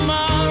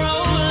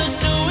tomorrow. Let's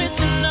do it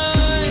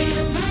tonight.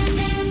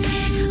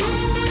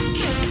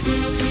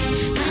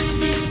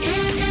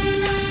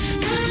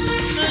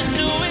 Let's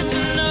do it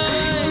tonight.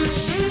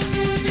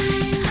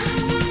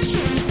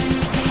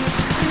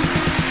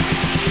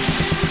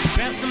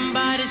 Grab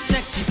somebody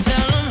sexy,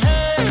 tell them,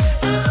 hey,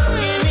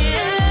 give me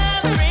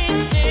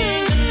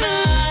everything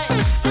tonight.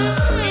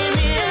 Give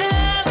me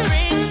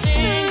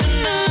everything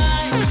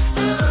tonight.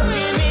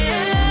 Give me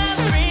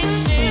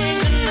everything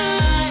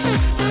tonight.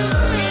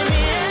 Give me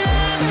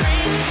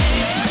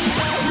everything.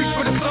 Reach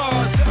for the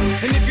stars,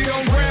 and if you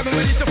don't grab them, at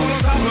least you fall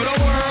on top of the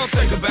world.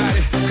 Think about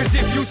it, cause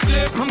if you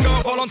slip, I'm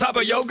gonna fall on top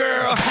of your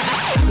girl.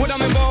 What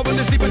I'm involved with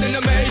is deeper than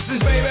the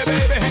Masons, baby,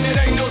 and it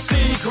ain't no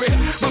secret.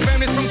 My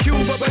family's from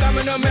Cuba, but I'm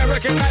an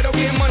American. I don't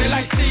get money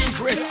like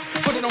secrets.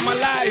 Put it on my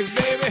life,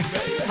 baby.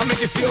 I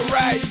make it feel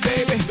right,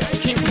 baby.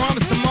 Can't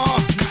promise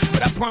tomorrow,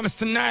 but I promise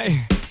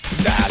tonight,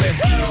 darling.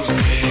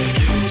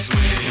 Excuse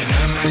me, and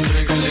I might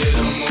drink a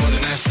little more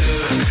than I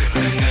should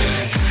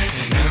tonight.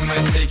 And I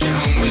might take you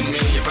home with me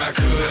if I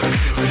could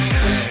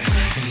tonight.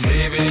 And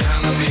baby,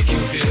 I'ma make you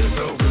feel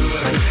so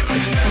good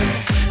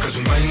tonight. Cause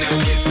we might not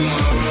get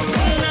tomorrow.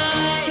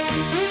 Tonight,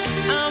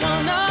 I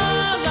want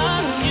all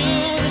of you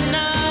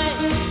tonight.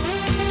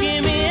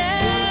 Give me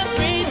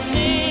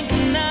everything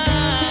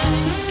tonight.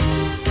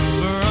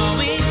 For all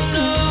we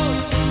know,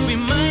 we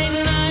might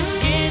not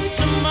get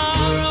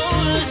tomorrow.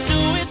 Let's do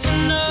it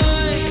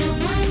tonight.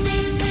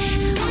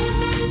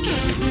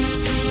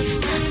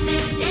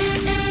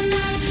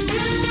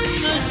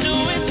 Let's do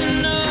it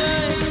tonight.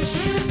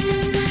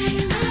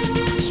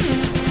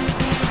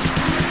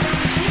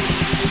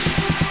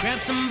 Grab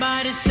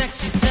somebody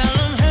sexy, tell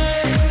them,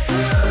 hey,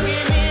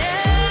 give me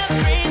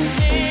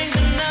everything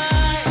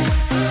tonight.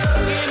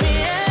 Give me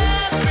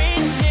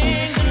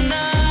everything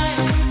tonight.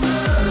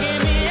 Give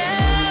me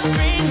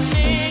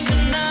everything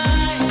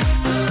tonight.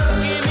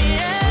 Give me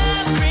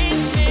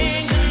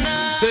everything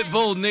tonight.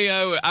 Pitbull,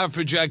 Neo,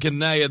 Afrojack and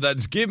Naya,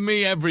 that's Give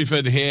Me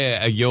Everything here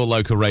at your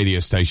local radio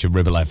station,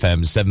 Ribble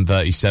FM,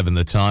 7:37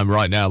 the time.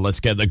 Right now,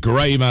 let's get the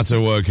grey matter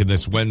working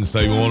this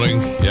Wednesday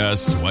morning.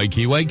 Yes,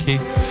 wakey, wakey.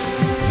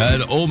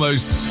 And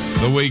almost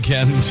the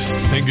weekend.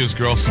 Fingers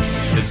crossed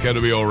it's going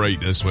to be all right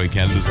this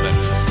weekend, isn't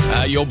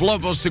it? Your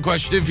blockbuster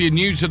question, if you're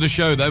new to the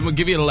show, then we'll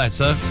give you a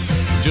letter.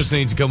 Just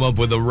need to come up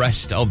with the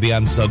rest of the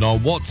answer on our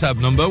WhatsApp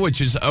number,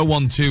 which is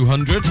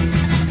 01200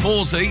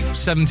 40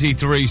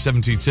 73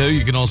 72.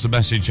 You can also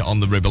message on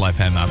the Ribble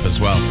FM app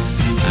as well.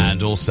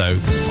 And also,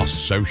 our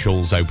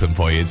socials open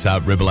for you. It's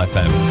at Ribble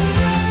FM.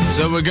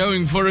 So we're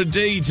going for a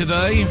D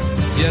today.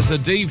 Yes, a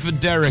D for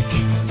Derek.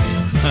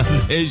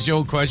 Here's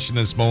your question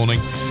this morning.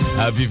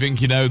 If you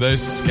think you know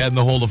this, get in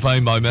the Hall of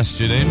Fame by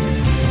messaging in.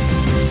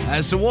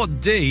 So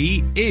what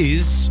D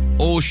is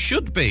or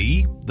should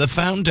be the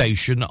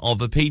foundation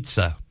of a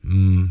pizza?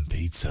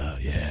 Pizza,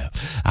 yeah.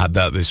 Had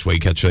that this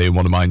week, actually, in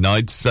one of my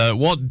nights.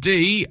 What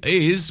D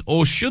is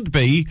or should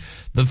be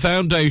the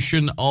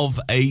foundation of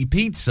a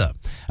pizza?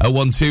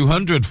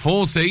 01200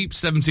 40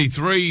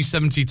 73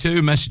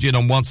 72. Messaging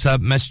on WhatsApp,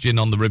 messaging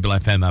on the Ribble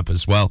FM app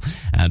as well,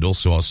 and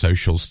also our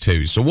socials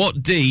too. So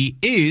what D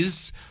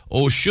is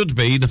or should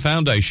be the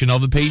foundation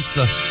of a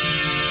pizza?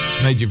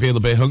 Made you feel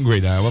a bit hungry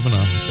now, haven't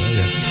I? Tell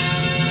you.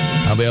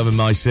 I'll be having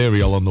my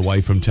cereal on the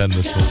way from 10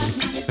 this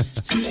morning.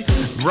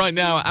 Right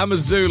now,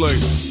 Amazulu.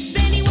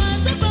 Then he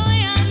was a boy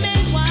I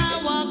met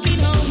while walking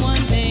home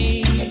one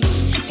day.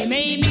 He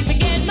made me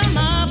forget my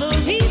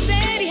marbles. He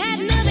said he had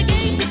another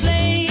game to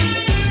play.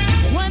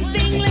 One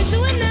thing led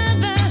to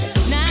another.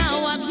 Now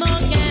what more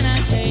can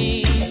I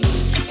say?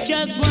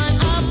 Just one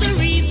of the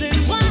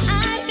reasons why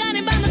I've got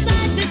him by my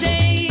side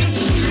today.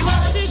 He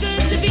was too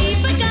good to be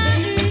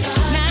forgotten.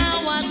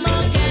 Now what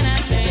more can I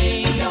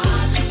say?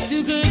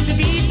 Too good to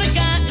be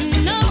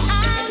forgotten. No,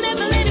 I'll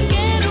never let him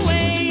get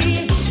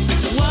away.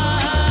 One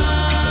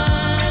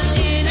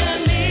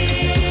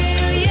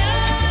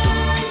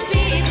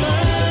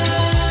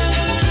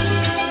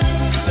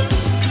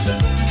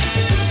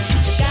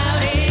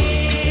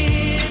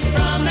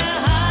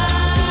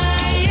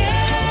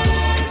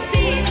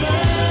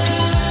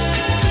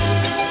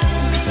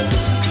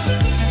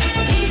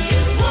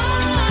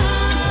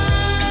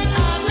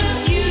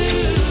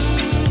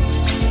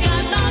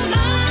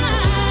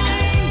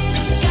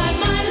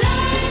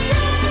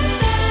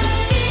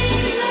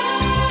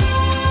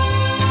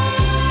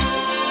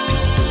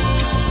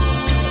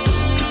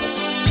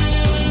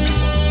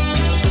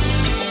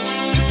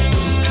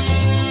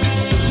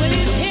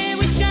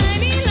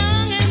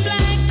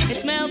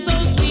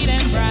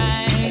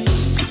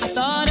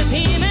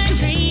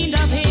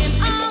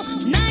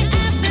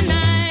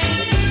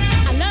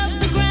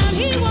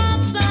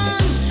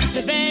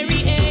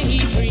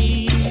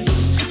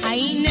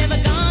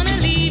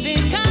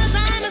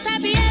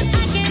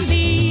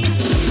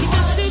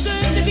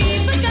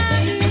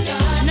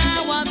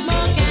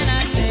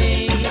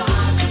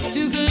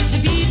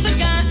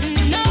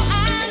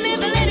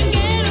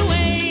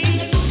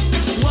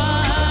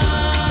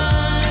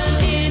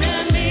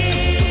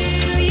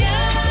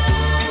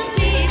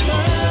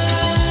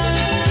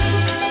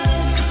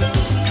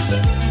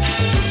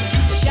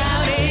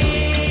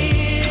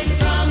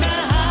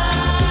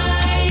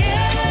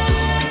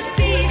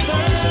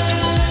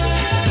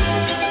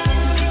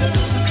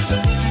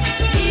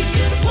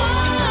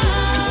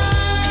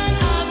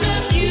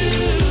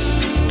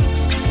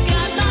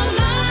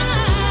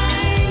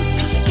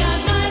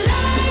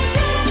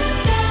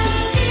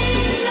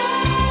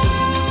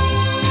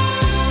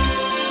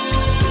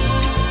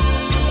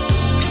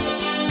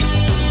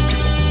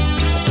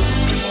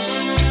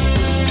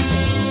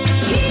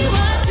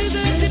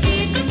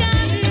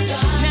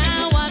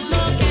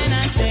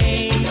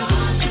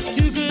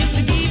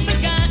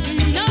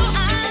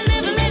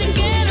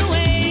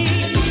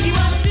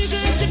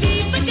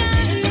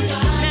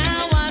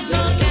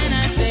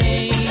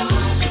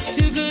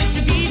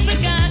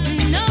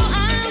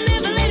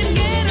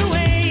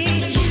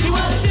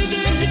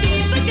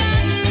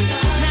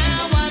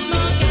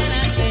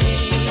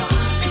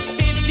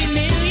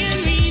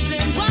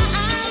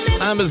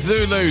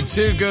Amazulu,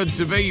 Too Good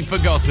to Be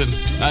Forgotten.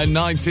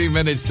 19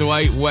 minutes to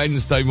 8,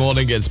 Wednesday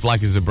morning. It's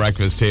Black as a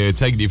Breakfast here,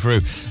 taking you through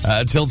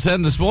till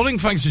 10 this morning.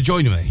 Thanks for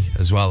joining me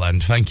as well,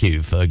 and thank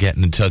you for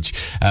getting in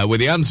touch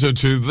with the answer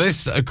to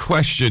this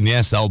question.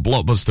 Yes, our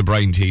blockbuster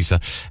brain teaser.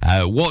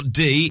 What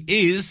D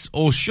is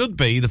or should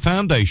be the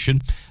foundation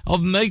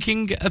of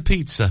making a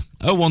pizza?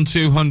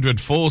 01200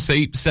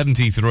 40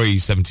 73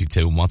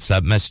 72 and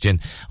WhatsApp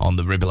messaging on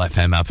the Ribble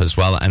FM app as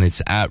well, and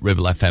it's at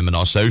Ribble FM and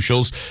our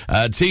socials.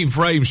 Team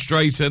Frame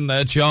straight in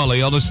there,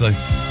 Charlie, honestly.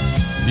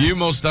 You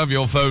must have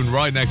your phone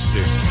right next to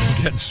you.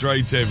 Get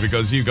straight in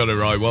because you got it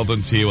right. Well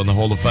done to you on the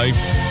Hall of Fame.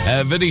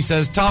 Vinny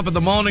says, top of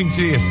the morning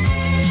to you.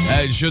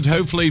 It should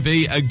hopefully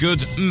be a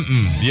good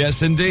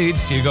Yes, indeed.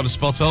 So you got a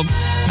spot on.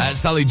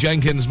 Sally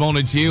Jenkins,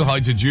 morning to you.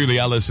 Hi to Julie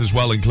Ellis as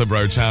well in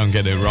Clitheroe Town.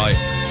 Get it right.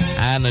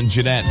 Anne and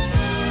Jeanette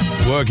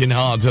working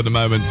hard at the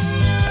moment.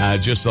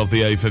 Just off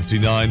the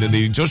A59 and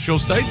the Industrial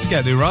Estates.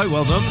 Getting it right.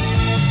 Well done.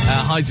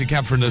 Hi to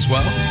Catherine as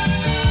well.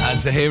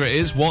 So here it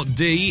is. What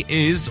D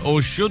is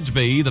or should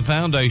be the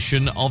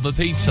foundation of a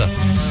pizza?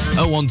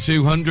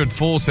 01200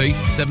 40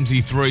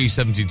 73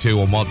 72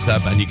 on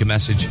WhatsApp, and you can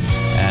message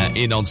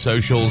in on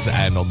socials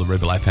and on the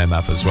Ribble FM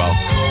app as well.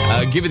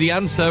 Give you the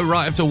answer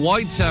right after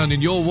White Town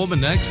in Your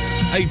Woman next.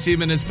 18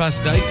 minutes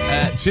past 8.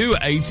 To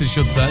 8, I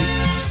should say.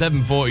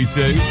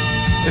 7:42.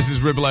 This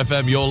is Ribble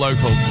FM, your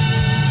local.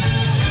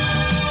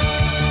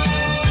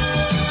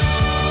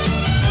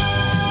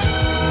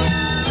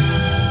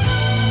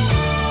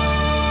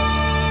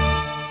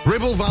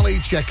 Ribble Valley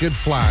Checkered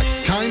Flag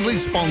kindly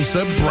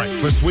sponsor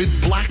Breakfast with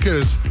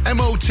Blackers.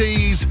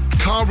 MOTs,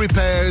 car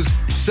repairs,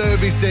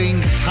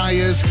 servicing,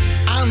 tyres,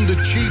 and the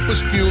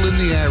cheapest fuel in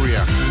the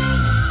area.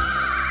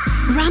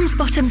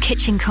 Ramsbottom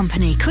Kitchen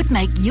Company could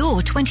make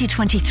your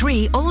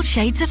 2023 all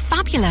shades of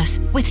fabulous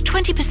with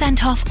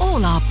 20% off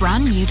all our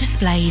brand new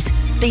displays.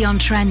 Be on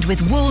trend with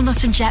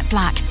walnut and jet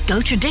black.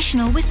 Go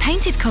traditional with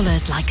painted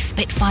colours like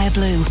Spitfire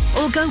Blue.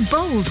 Or go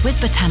bold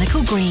with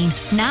botanical green.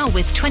 Now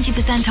with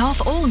 20%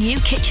 off all new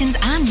kitchens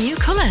and new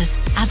colours.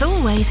 As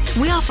always,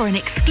 we offer an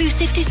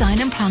exclusive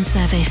design and plan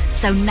service.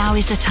 So now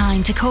is the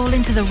time to call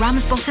into the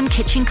Ramsbottom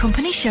Kitchen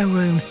Company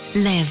showroom.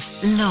 Live,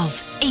 love,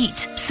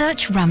 eat.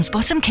 Search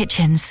Ramsbottom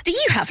Kitchens. Do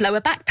you have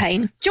lower back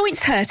pain,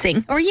 joints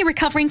hurting, or are you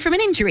recovering from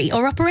an injury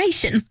or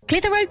operation?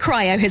 Clitheroe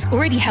Cryo has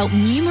already helped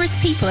numerous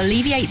people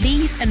alleviate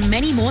these and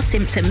many more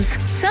symptoms.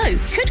 So,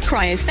 could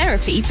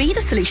cryotherapy be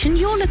the solution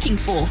you're looking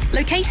for?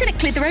 Located at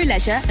Clitheroe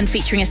Leisure and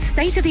featuring a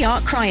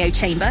state-of-the-art cryo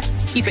chamber,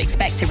 you can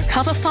expect to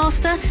recover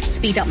faster,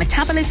 speed up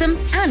metabolism,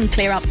 and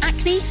clear up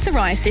acne,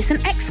 psoriasis,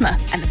 and eczema.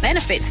 And the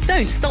benefits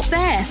don't stop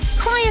there.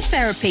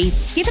 Cryotherapy.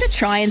 Give it a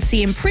try and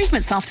see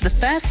improvements after the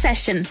first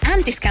session,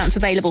 and discounts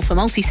available for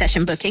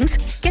multi-session bookings.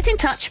 Get in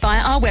touch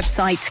via our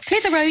website,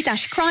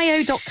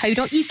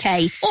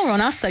 clitheroe-cryo.co.uk, or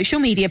on our social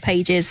media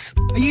pages.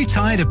 Are you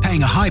tired of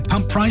paying a high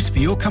pump price for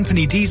your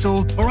company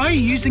diesel? Or are you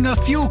using a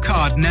fuel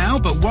card now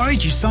but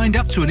worried you signed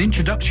up to an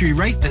introductory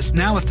rate that's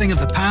now a thing of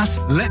the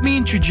past? Let me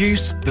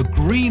introduce the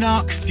Green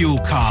Arc Fuel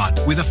Card.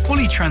 With a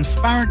fully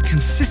transparent,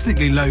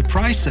 consistently low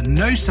price and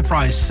no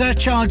surprise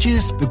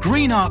surcharges, the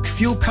Green Arc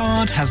Fuel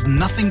Card has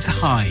nothing to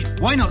hide.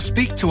 Why not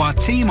speak to our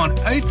team on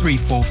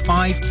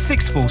 0345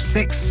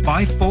 646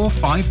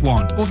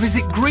 5451 or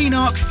visit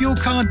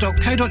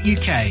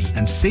greenarcfuelcard.co.uk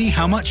and see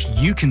how much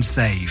you can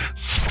save.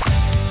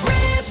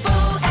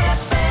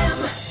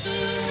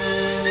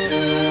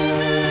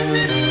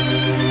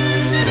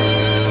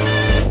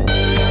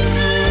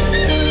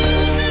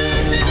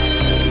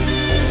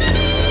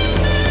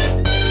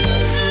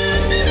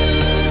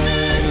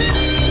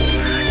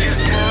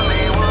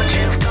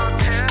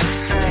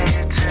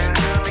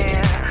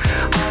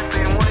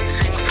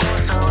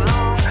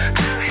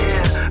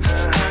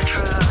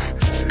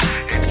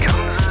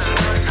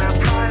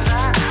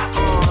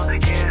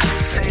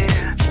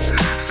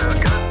 So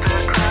got the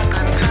crowd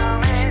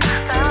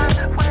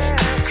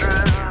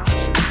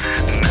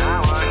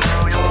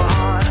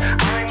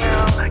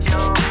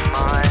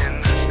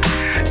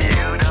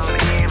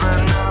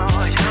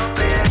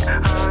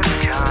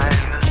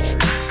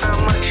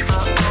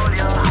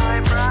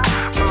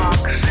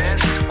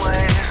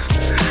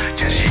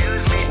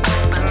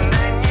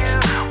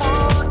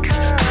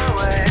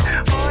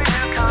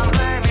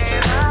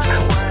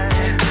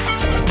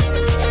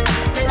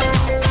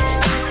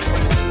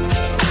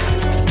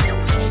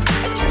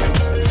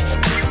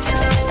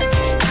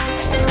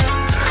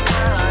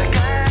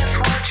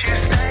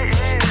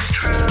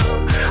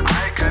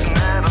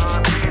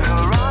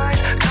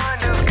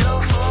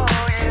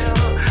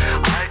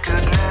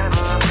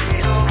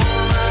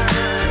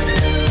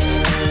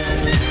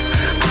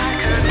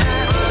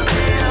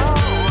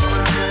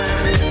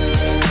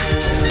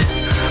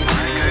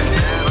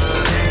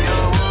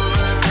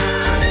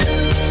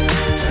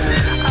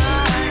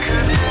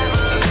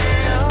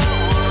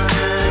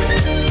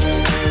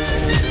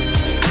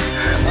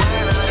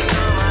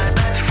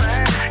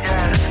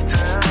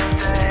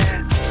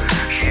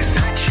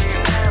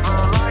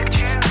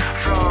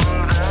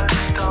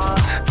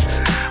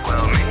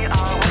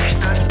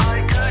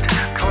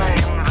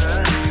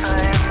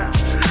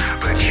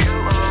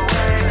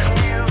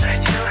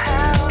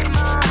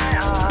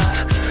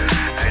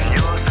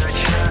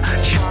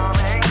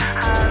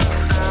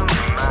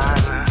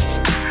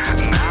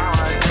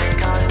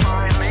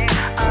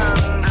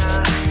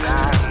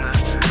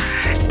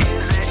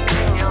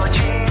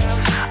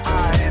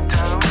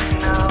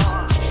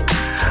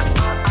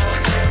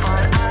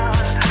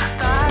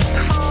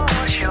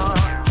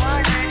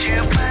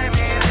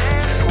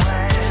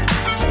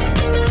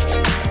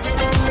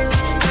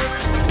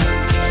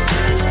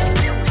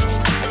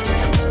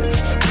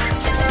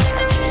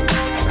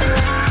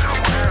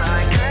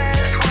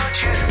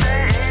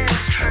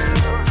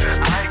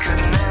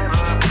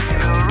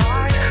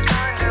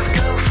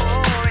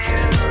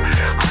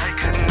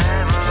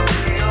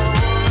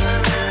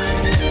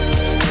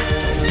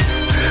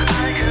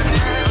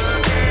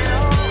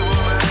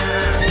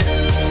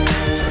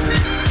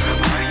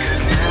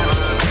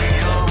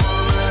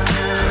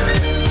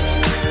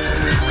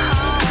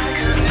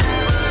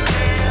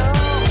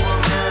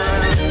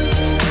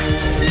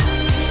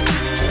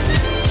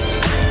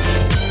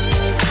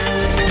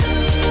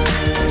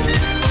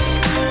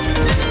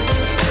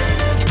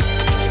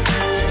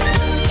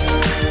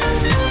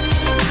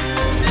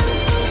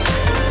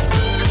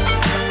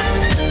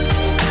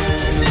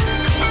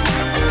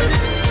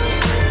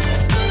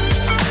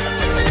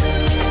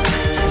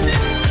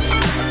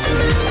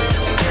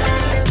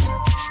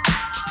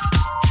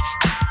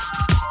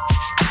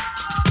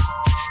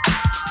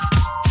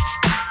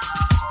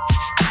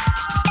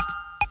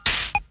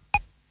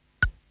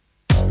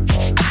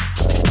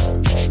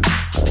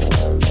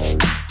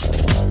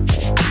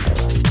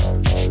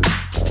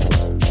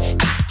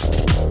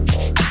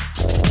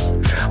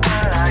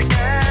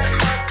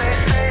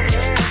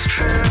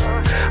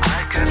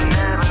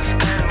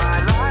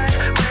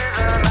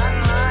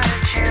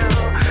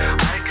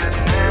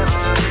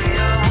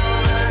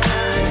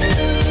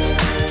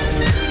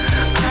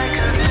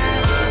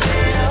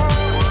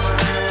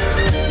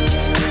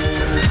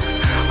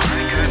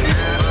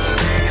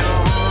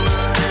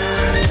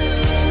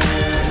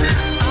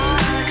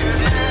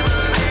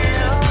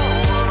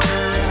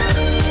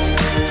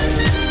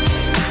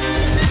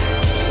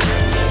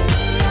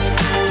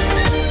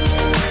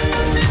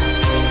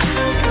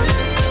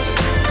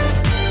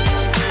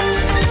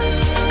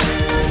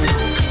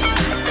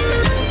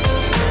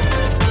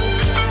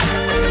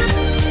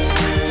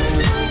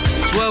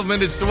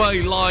minutes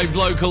away, live,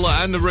 local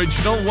and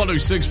original.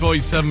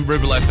 106.7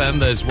 Ribble FM.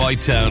 There's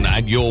White Town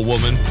and Your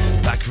Woman.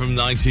 Back from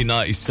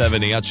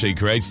 1997. He actually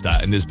creates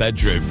that in his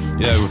bedroom.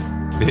 You know,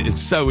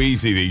 it's so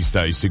easy these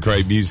days to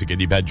create music in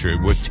your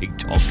bedroom with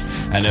TikTok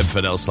and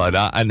everything else like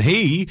that. And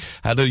he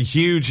had a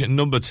huge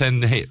number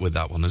 10 hit with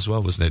that one as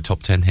well, wasn't it?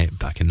 Top 10 hit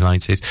back in the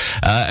 90s.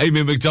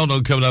 Amy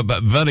McDonald coming up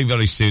very,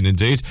 very soon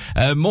indeed.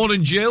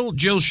 Morning, Jill.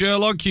 Jill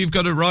Sherlock, you've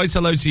got it right.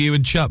 Hello to you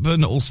in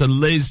Chapman. Also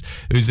Liz,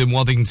 who's in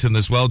Waddington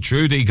as well.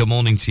 Trudy, good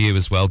morning to you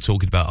as well.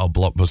 Talking about our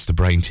blockbuster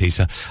brain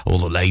teaser. All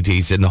the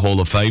ladies in the Hall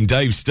of Fame.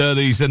 Dave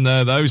Sturdy's in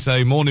there though,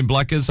 saying morning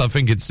Blackers. I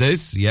think it's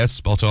this. Yes,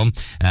 spot on.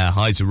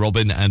 Hi to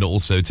Robin and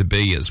also to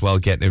B as well,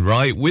 getting it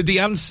right with the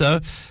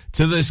answer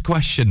to this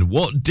question.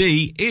 What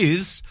D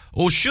is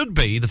or should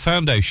be the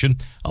foundation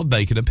of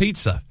making a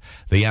pizza?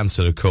 The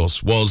answer, of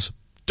course, was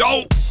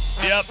dough.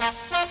 Yep.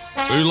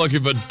 We're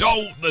looking for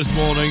dough this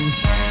morning.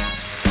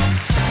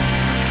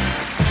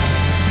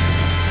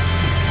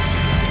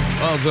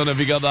 Well done if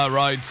you got that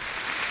right.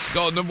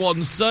 Got number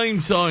one same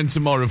time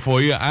tomorrow for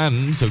you,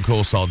 and of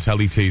course our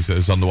telly teaser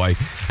is on the way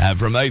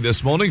from 8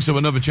 this morning, so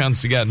another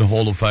chance to get in the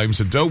Hall of Fame,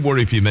 so don't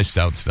worry if you missed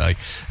out today.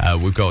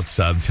 We've got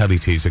the telly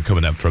teaser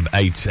coming up from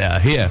 8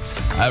 here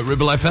at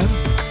Ribble FM.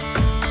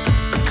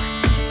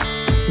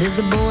 There's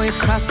a boy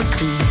across the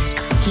street,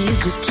 he's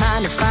just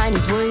trying to find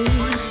his way,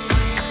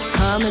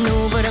 coming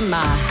over to my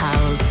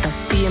house, I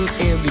see him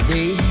every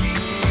day.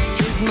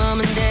 His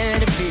mom and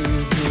dad are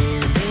busy,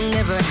 they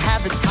never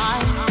have the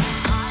time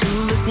to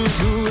listen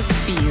to his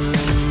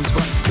feelings,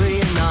 what's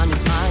playing on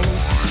his mind.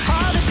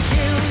 All the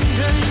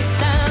children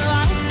stand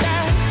like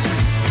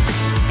statues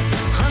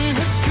on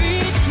the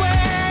street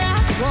where I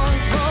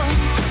was born.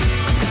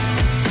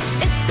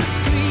 It's a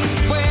street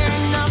where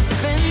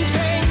nothing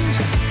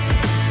changes,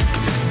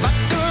 but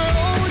the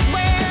road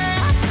where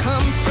I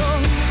come from.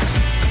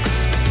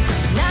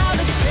 Now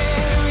the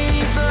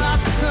cherry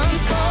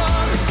blossoms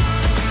fall,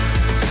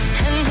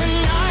 and the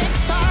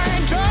nights are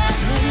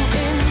drawing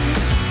in.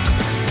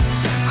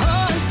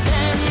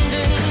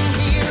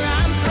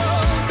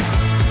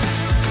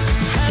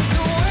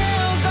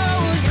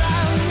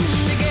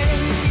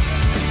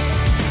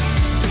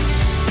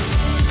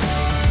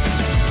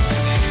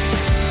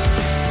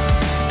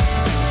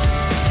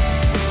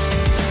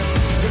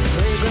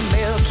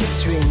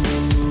 Keeps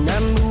ringing, a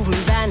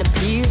moving van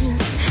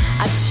appears.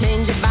 A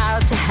change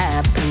about to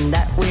happen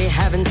that we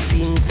haven't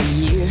seen for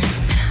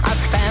years. Our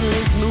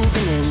family's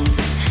moving in,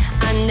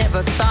 I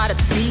never thought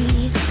I'd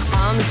see.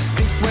 On the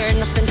street where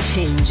nothing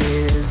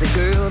changes, a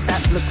girl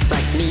that looks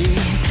like me.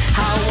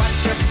 I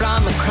watch her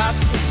from across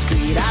the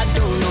street, I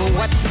don't know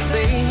what to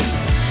say.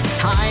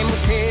 Time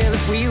will tell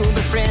if we'll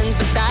be friends,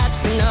 but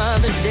that's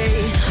another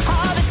day.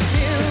 All the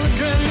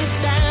children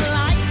stand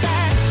like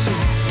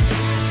statues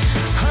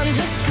on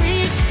the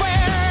street where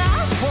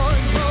I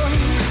was born.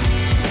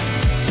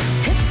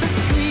 It's a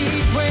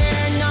street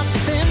where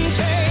nothing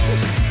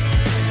changes,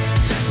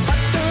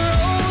 but the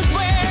road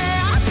where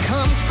I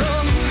come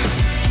from.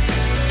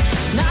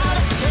 Now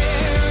the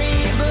cherry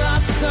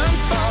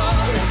blossoms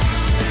fall,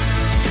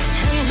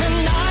 and the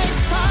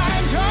nights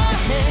are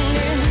drawing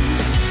in.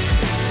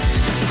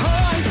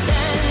 Oh, I'm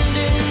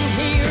standing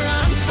here,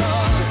 I'm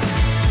frozen,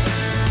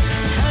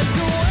 as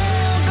the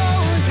world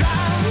goes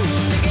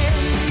round again.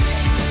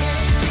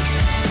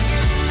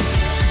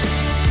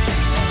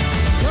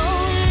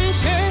 Don't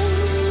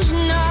change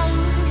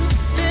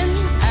nothing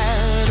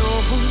at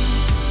all.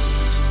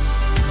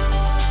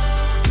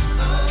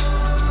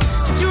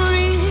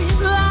 Street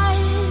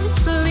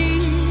lights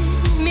lead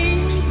me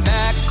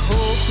back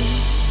home.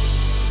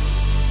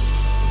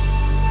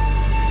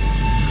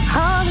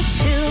 All the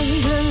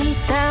children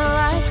stand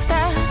like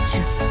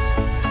statues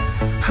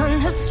on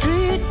the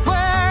street where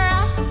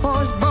I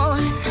was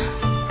born.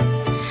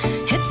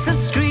 It's a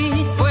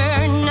street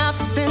where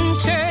nothing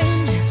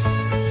changes,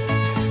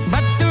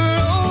 but the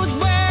road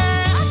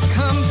where I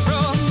come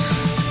from.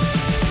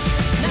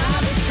 Now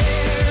the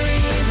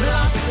cherry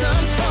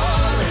blossoms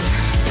falling,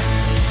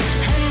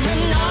 and the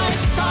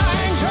nights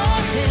are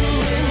drawing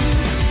in.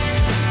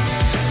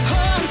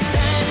 Oh, I'm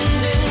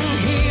standing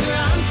here,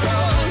 I'm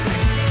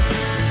frozen,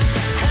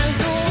 as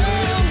the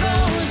world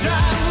goes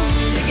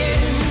round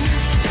again.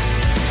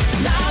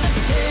 Now the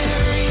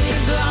cherry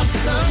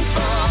blossoms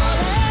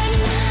falling,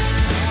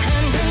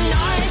 and the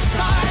nights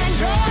are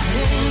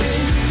drawing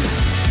in.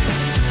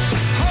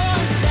 Oh,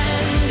 I'm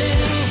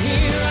standing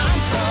here,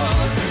 I'm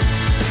frozen,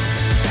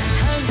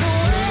 as the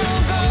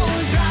world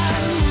goes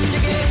round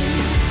again.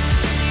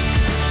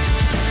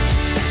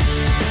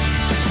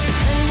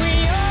 And we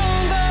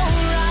all go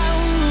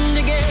round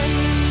again.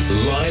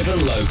 Live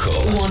and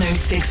local.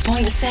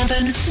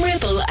 106.7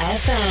 Ribble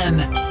FM.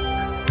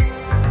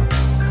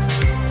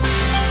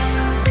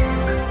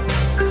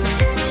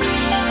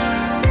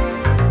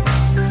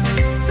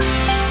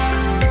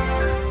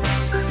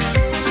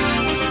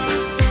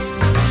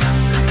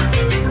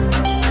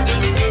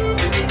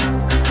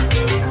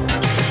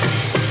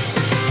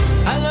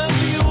 I love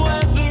you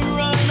whether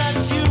or not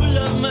you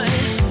love me.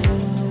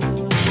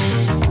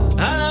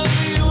 I love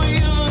you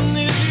even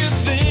if you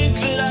think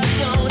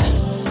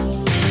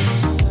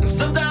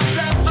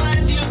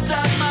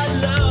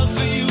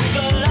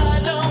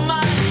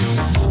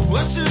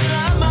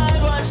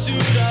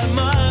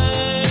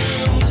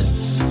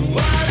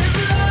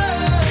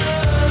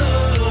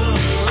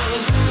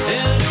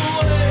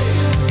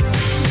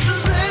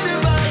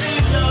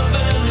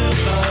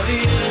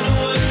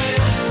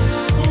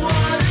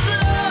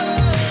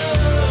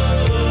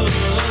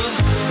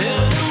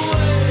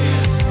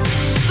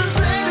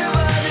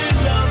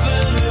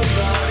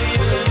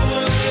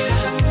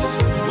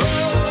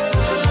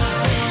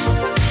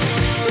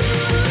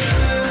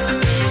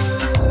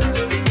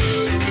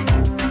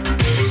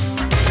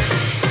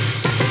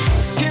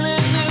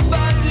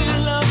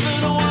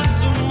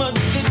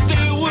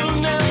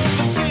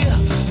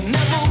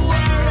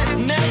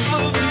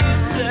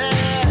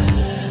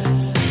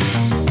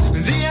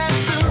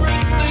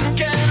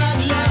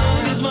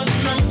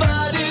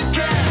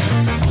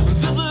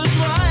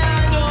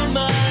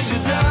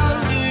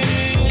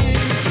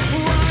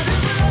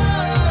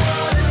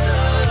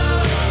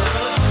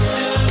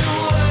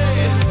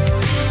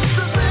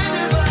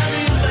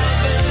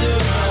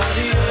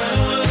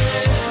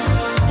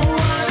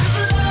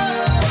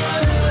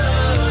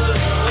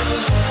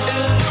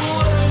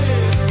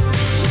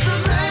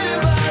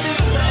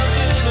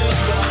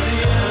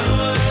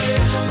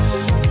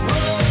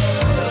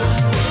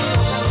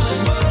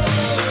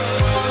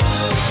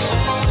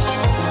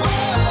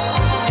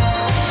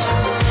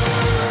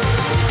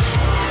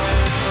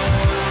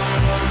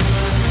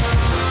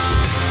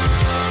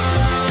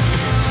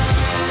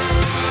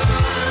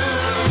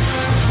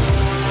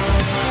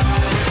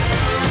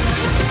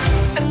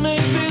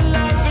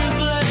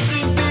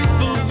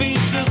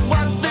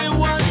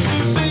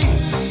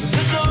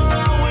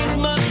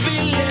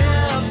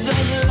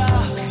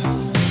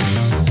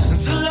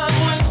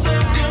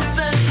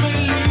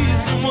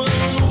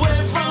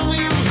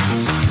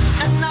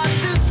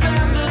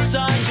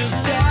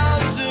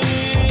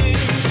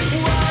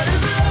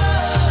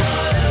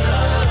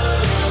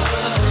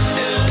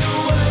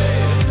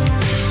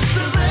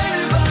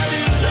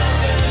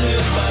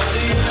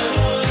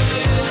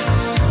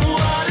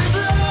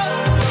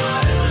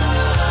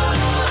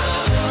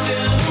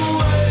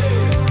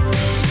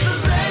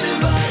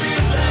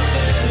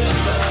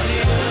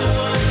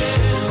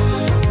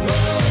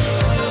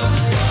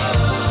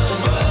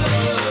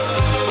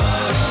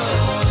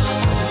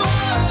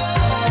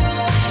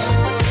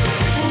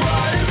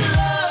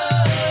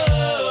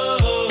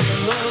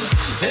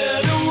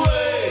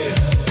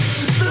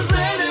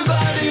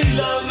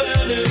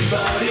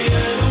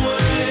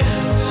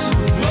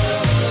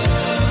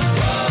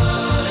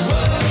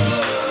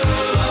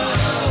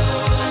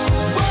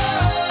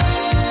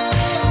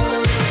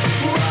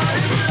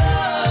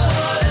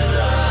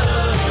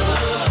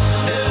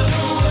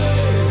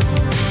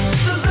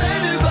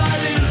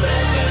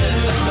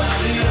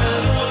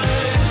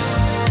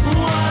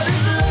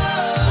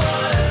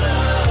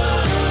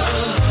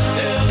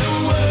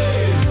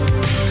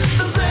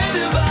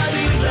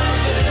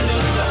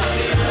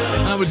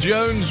Howard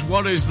Jones,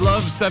 What is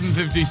Love?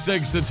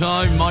 7:56 the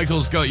time.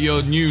 Michael's got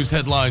your news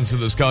headlines to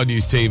the Sky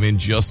News team in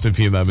just a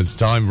few moments'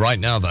 time. Right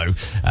now, though,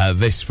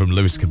 this from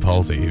Lewis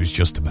Capaldi, who's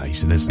just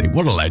amazing, isn't he?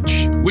 What a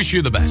ledge. Wish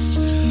you the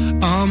best.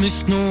 I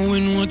miss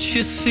knowing what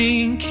you're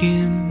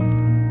thinking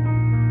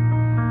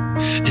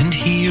and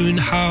hearing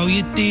how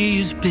your day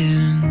has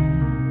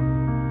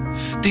been.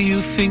 Do you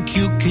think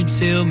you can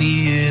tell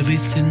me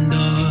everything,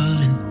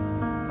 darling,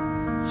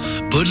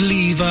 but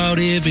leave out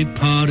every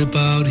part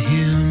about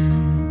him?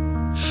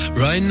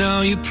 Right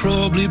now you're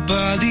probably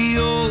by the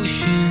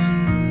ocean,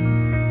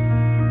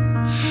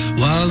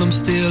 while I'm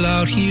still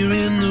out here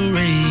in the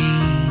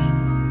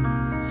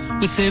rain.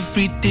 With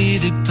every day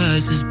that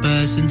passes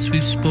by since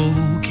we've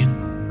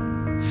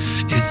spoken,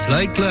 it's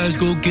like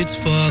Glasgow gets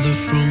farther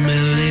from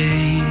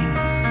LA.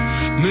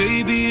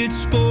 Maybe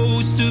it's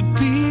supposed to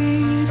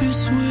be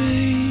this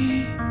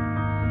way,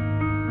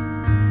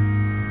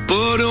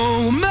 but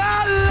oh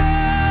my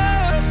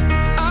love,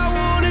 I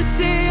wanna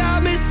say I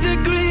miss the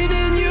green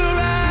in your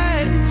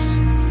eyes.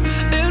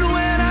 And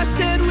when I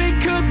said we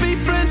could be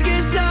friends,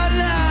 guess I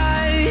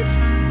lied.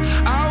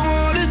 I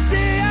wanna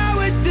say I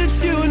wish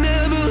that you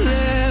never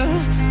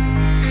left.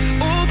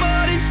 Oh,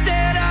 but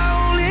instead I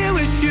only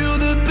wish you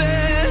the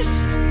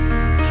best.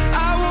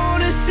 I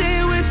wanna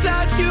say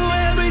without you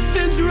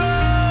everything's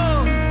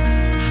wrong,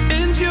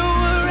 and you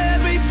were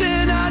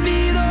everything I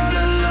need all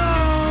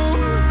along.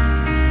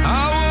 I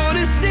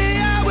wanna say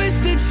I wish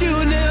that you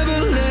never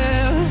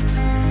left.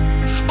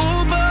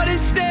 Oh, but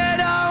instead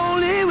I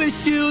only wish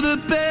you the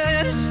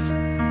best.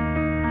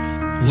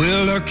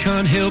 Well, I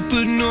can't help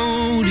but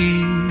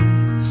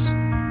notice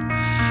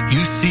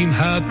you seem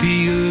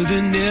happier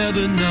than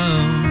ever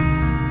now,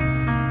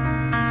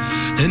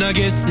 and I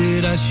guess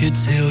that I should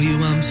tell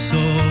you I'm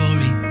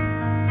sorry.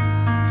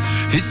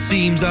 It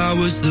seems I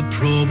was the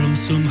problem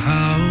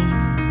somehow.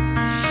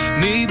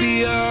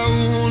 Maybe I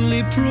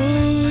only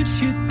brought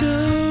you down,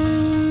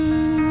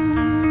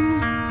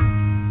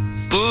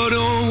 but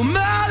oh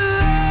my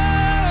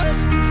love,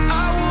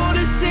 I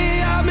wanna say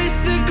I miss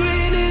the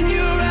green in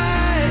your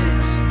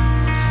eyes.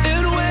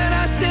 And when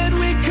I said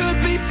we could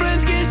be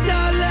friends, guess I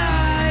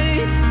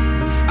lied.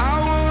 I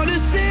wanna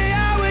say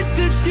I wish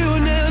that you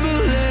never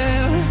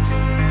left.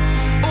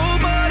 Oh,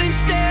 but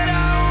instead I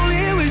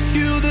only wish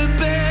you the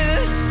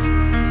best.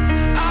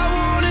 I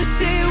wanna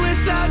say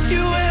without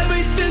you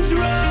everything's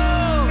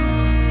wrong,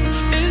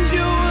 and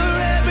you were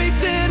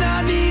everything I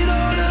need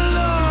all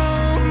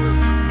along.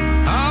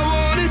 I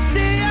wanna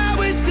say I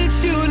wish that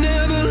you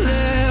never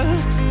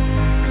left.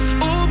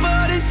 Oh,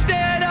 but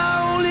instead I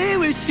only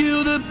wish you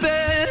the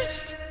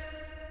best.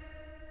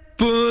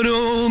 But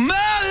oh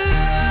my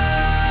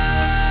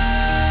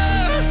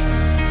love,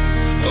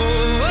 oh,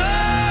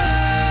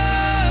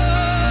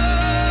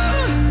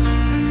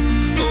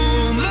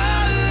 oh my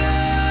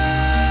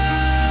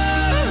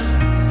love,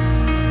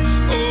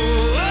 oh.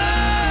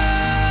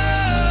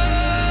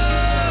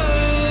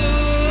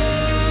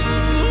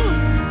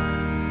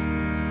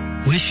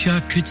 Wish I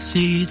could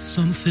say it's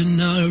something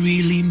I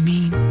really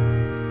mean,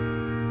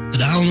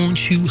 that I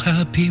want you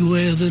happy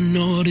whether or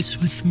not it's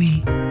with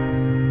me.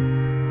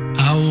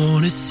 I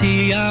wanna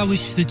say I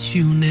wish that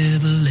you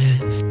never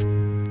left.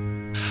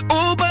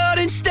 Oh, but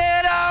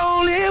instead I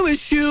only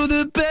wish you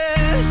the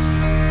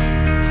best. I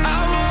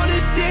wanna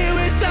say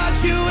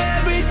without you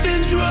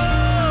everything's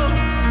wrong,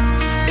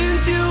 and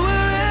you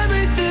were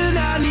everything I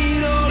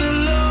need all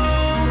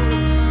along.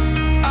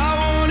 I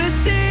wanna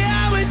say I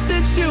wish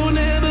that you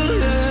never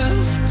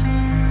left.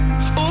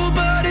 Oh,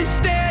 but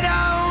instead I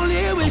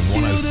only wish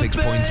you the best.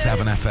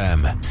 106.7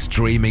 FM,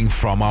 streaming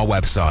from our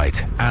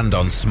website and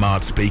on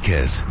smart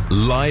speakers,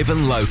 live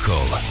and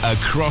local,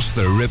 across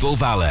the Ribble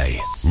Valley.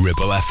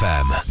 Ribble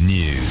FM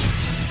News.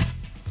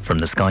 From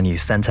the Sky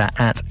News Centre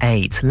at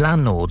 8,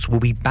 landlords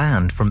will be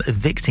banned from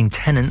evicting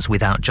tenants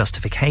without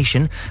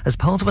justification as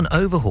part of an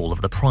overhaul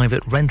of the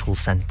private rental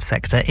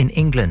sector in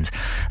England.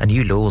 A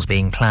new law is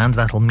being planned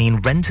that'll mean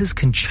renters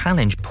can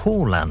challenge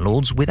poor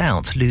landlords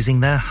without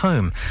losing their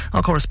home.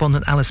 Our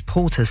correspondent Alice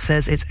Porter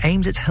says it's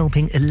aimed at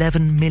helping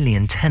 11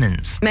 million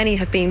tenants. Many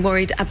have been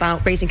worried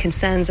about raising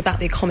concerns about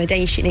the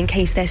accommodation in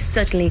case they're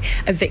suddenly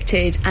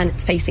evicted and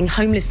facing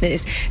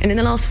homelessness. And in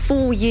the last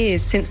 4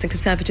 years since the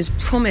Conservatives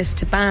promised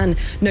to ban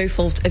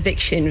no-fault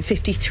eviction,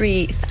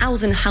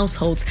 53,000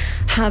 households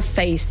have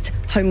faced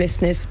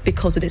homelessness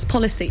because of this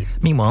policy.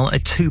 Meanwhile, a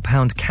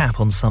 £2 cap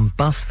on some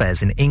bus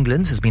fares in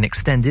England has been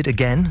extended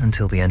again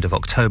until the end of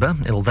October.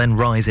 It'll then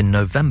rise in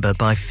November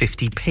by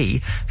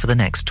 50p for the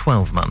next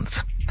 12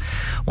 months.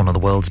 One of the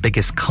world's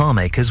biggest car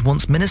makers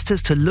wants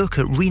ministers to look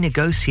at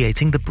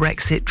renegotiating the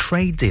Brexit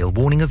trade deal,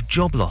 warning of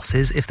job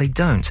losses if they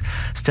don't.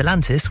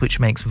 Stellantis, which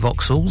makes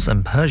Vauxhalls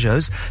and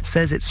Peugeots,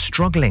 says it's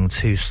struggling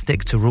to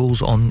stick to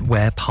rules on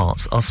where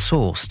parts are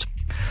sourced.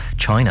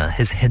 China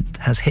has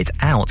hit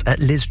out at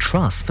Liz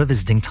Truss for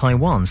visiting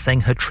Taiwan,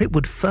 saying her trip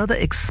would further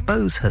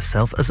expose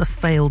herself as a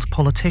failed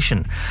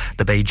politician.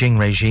 The Beijing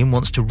regime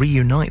wants to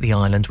reunite the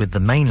island with the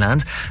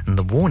mainland, and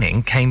the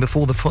warning came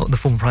before the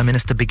former Prime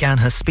Minister began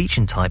her speech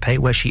in Taipei,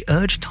 where she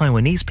urged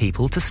Taiwanese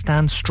people to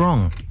stand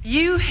strong.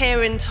 You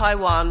here in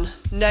Taiwan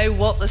know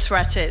what the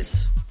threat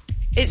is.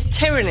 It's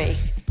tyranny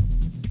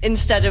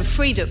instead of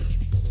freedom.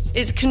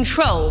 It's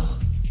control,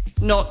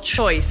 not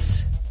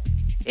choice.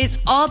 It's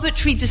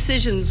arbitrary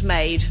decisions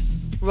made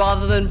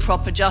rather than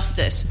proper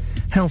justice.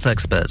 Health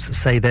experts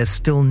say there's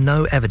still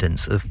no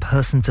evidence of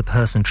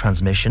person-to-person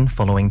transmission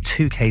following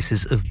 2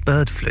 cases of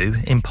bird flu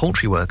in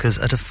poultry workers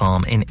at a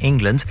farm in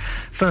England.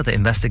 Further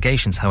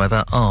investigations,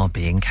 however, are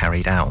being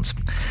carried out.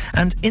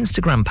 And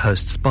Instagram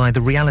posts by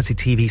the reality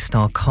TV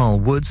star Carl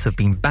Woods have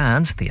been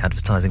banned. The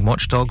advertising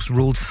watchdogs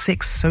ruled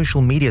 6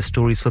 social media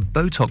stories for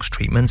Botox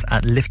treatments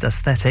at Lift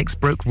Aesthetics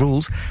broke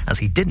rules as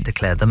he didn't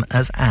declare them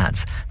as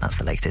ads. That's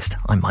the latest.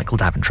 I'm Michael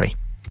Daventry.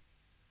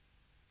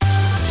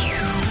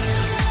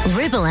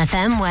 Ribble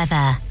FM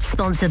weather,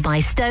 sponsored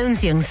by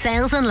Stones Young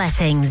Sales and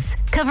Lettings,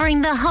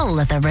 covering the whole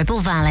of the Ribble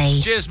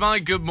Valley. Cheers,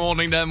 Mike. Good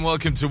morning, then.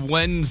 Welcome to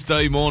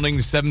Wednesday morning,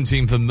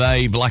 17th of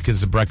May. Black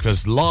as a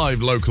breakfast,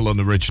 live, local and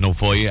original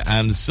for you,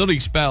 and sunny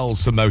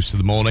spells for most of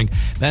the morning.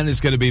 Then it's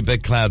going to be a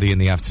bit cloudy in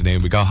the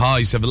afternoon. We got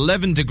highs of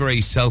 11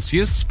 degrees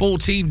Celsius,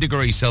 14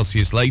 degrees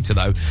Celsius later,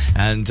 though,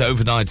 and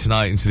overnight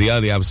tonight into the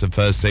early hours of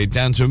Thursday,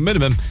 down to a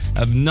minimum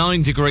of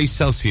 9 degrees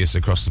Celsius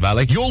across the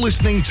valley. You're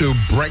listening to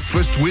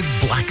Breakfast with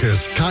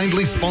Blackers,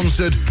 kindly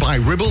sponsored by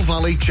Ribble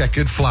Valley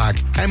Checkered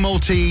Flag.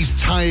 MOTs,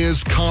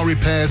 tyres, car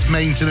repairs,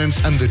 maintenance,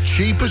 and the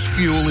cheapest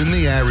fuel in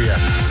the area.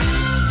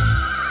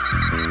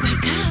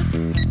 Wake up.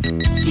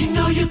 You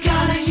know you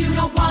gotta, you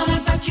don't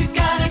wanna, but you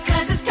gotta,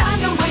 'cause it's time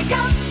to wake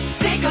up.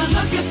 Take a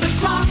look at the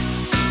clock.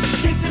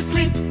 Shake the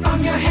sleep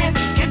from your head.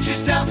 Get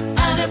yourself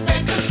out of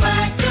bed, 'cause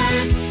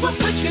Blackers will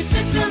put your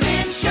system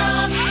in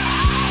shock.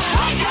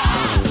 Wake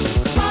up!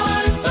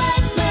 Ron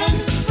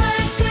Blackman,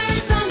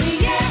 Blackers on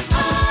the air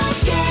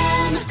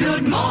again.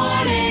 Good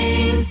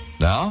morning.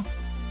 Now,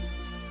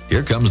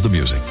 here comes the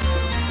music.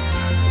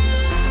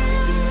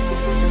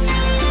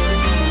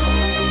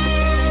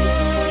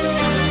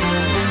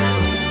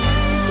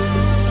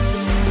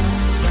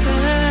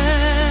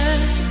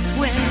 First,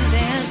 when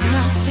there's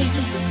nothing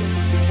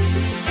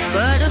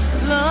but a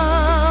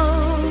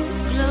slow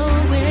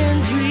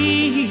glowing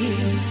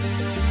dream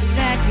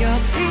that your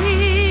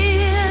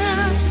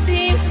fear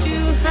seems to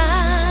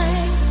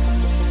hide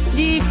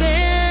deep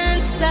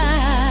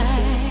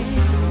inside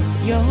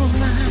your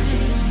mind.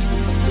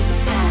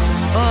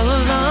 All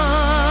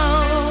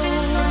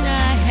alone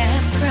I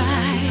have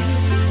cried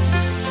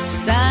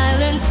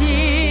silent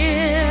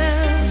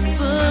tears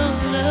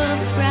full of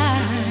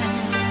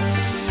pride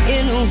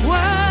in a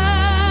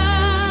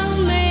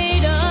world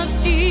made of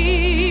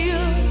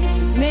steel,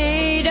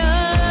 made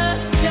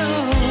of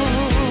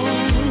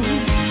stone.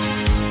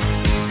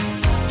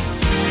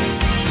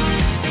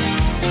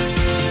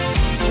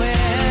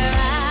 Where I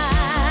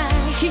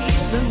hear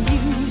the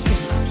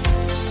music,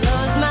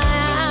 close my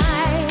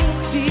eyes,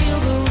 feel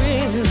the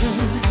rhythm.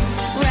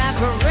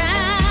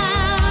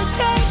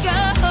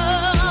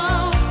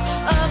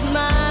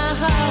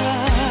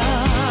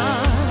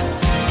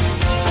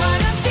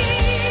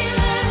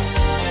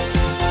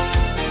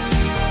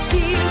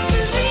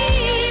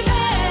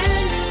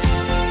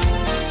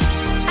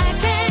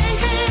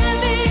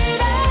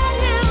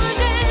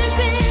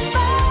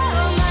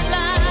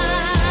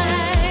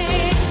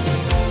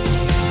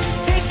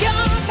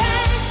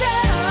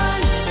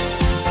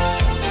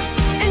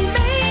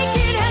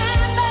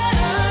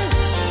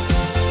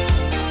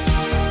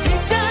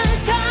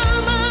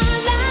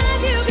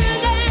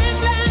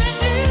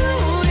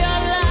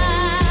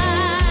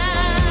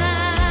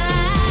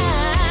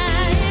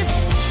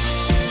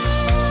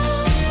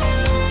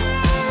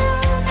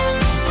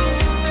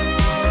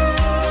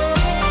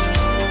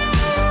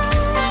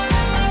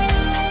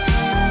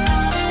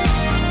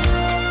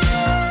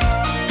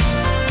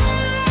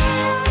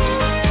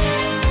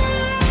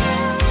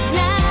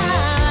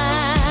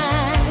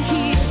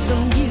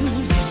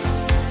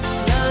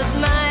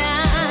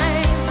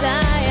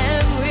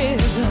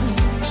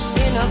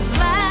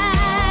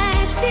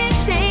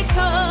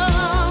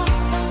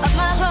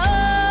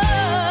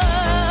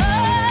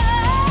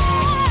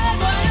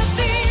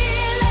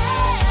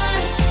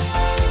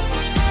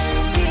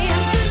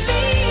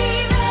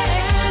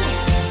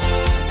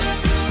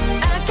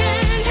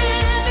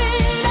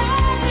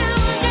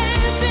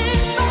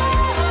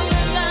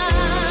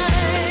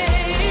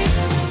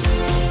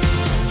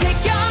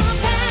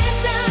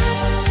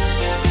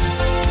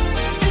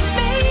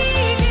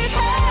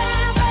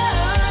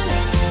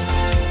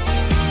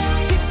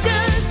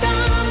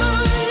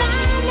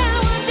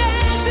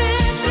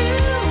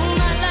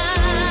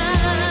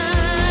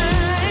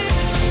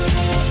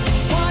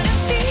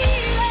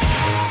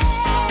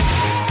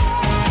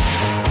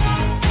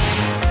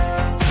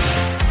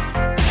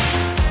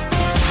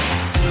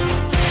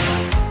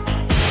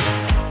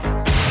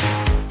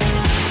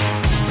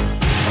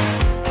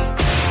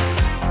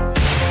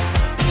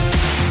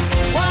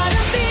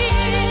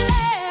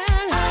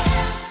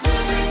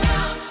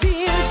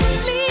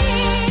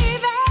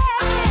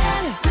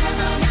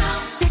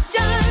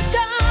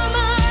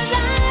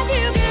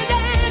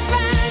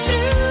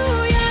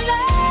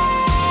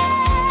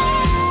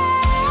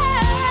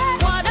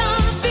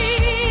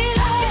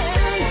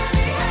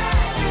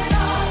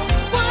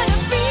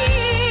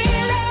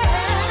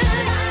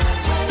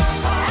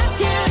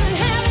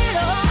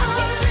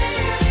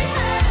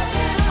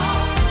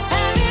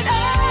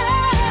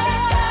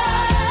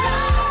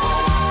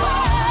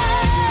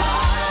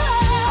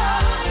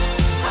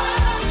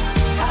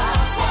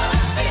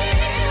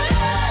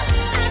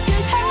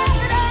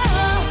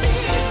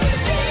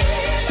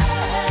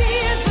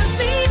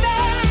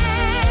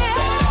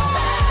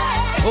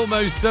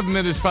 Almost 7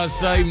 minutes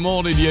past 8.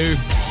 Morning, you.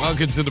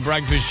 Welcome to the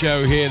Breakfast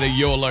Show here at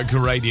your local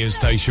radio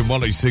station,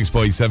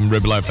 106.7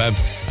 Ribble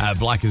FM.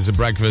 Black as a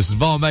breakfast.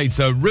 Barmaid,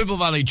 so Ribble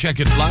Valley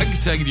Checkered Flag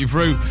taking you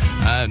through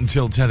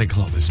until 10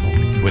 o'clock this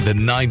morning with the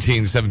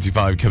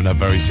 1975 coming up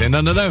very soon.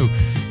 And I know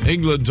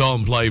England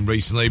aren't playing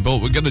recently,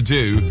 but we're going to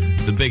do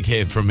the big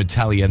hit from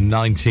Italia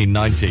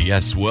 1990.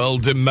 Yes,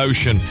 World in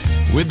Motion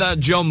with that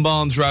John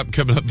Barnes rap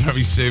coming up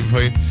very soon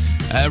for you.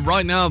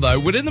 Right now, though,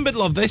 we're in the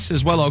middle of this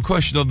as well, our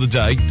question of the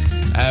day,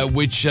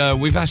 which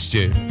we've asked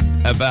you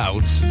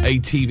about a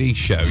TV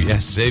show.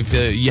 Yes, if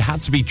you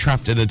had to be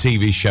trapped in a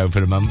TV show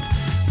for a month,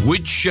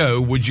 which show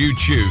would you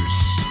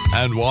choose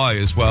and why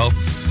as well?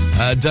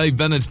 Dave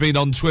Bennett's been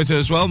on Twitter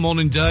as well.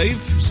 Morning, Dave.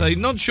 Say,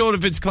 not sure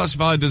if it's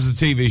classified as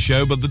a TV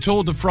show, but the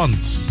Tour de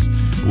France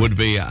would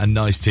be a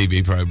nice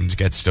TV programme to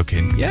get stuck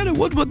in. Yeah, it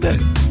would,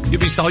 wouldn't it? You'd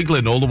be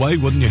cycling all the way,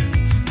 wouldn't you?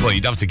 Well,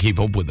 you'd have to keep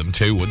up with them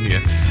too, wouldn't you?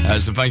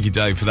 So thank you,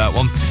 Dave, for that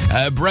one.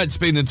 Brett's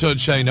been in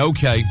touch saying,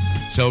 OK,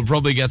 so I'll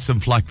probably get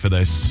some flack for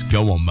this.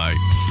 Go on, mate.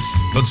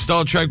 But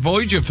Star Trek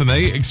Voyager for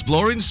me,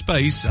 exploring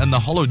space and the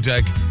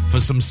holodeck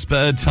for some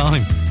spare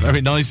time.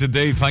 Very nice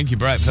indeed. Thank you,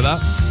 Brett, for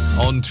that.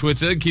 On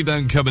Twitter, keep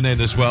them coming in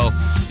as well.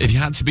 If you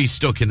had to be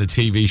stuck in a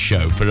TV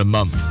show for a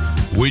month,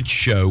 which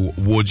show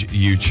would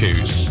you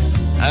choose?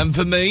 And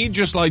for me,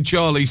 just like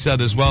Charlie said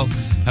as well,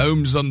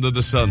 Homes Under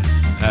the Sun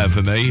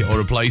for me,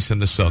 or A Place in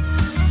the Sun.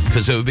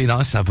 Because it would be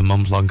nice to have a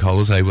month-long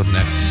holiday, wouldn't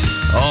it?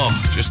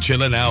 Oh, just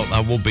chilling out,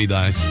 that would be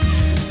nice.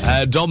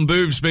 Don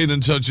Booth's been in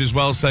touch as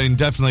well, saying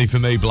definitely for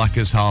me,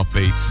 Blackers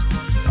Heartbeats.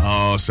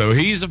 Oh, so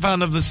he's a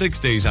fan of the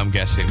 60s, I'm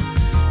guessing.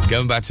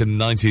 Going back to the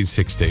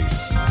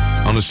 1960s.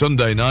 On a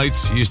Sunday night,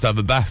 you used to have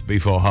a bath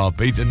before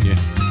Heartbeat, didn't you?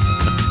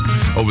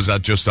 Or was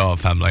that just our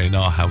family in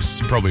our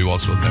house? Probably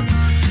was, wasn't it?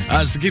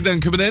 So keep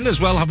them coming in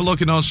as well. Have a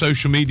look in our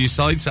social media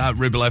sites at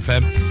Ribble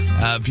FM.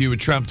 If you were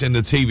trapped in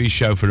a TV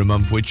show for a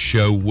month, which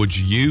show would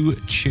you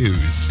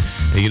choose?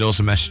 You can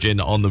also message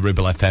in on the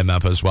Ribble FM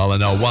app as well.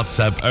 And our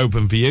WhatsApp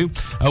open for you.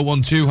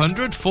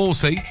 01200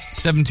 40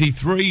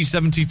 73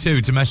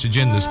 72 to message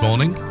in this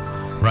morning.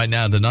 Right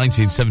now, the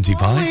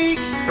 1975.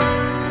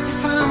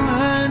 If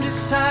I'm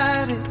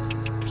undecided,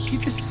 you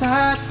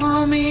decide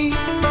for me.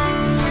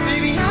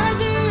 Baby, I'll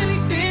do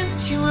anything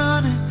that you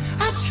wanna.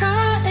 I'll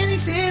try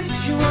anything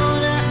that you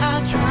wanna.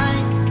 I'll try,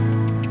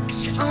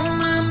 'cause you're on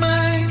my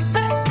mind. Oh,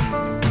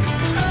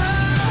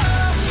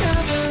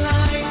 you're the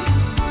light.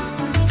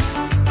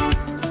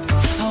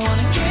 I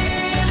wanna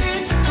get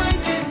it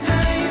right this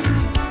time.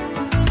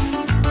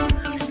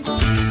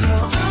 'Cause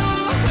you're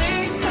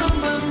always on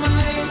my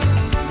mind.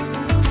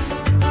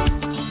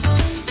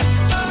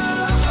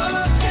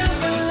 Oh, you're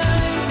the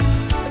light.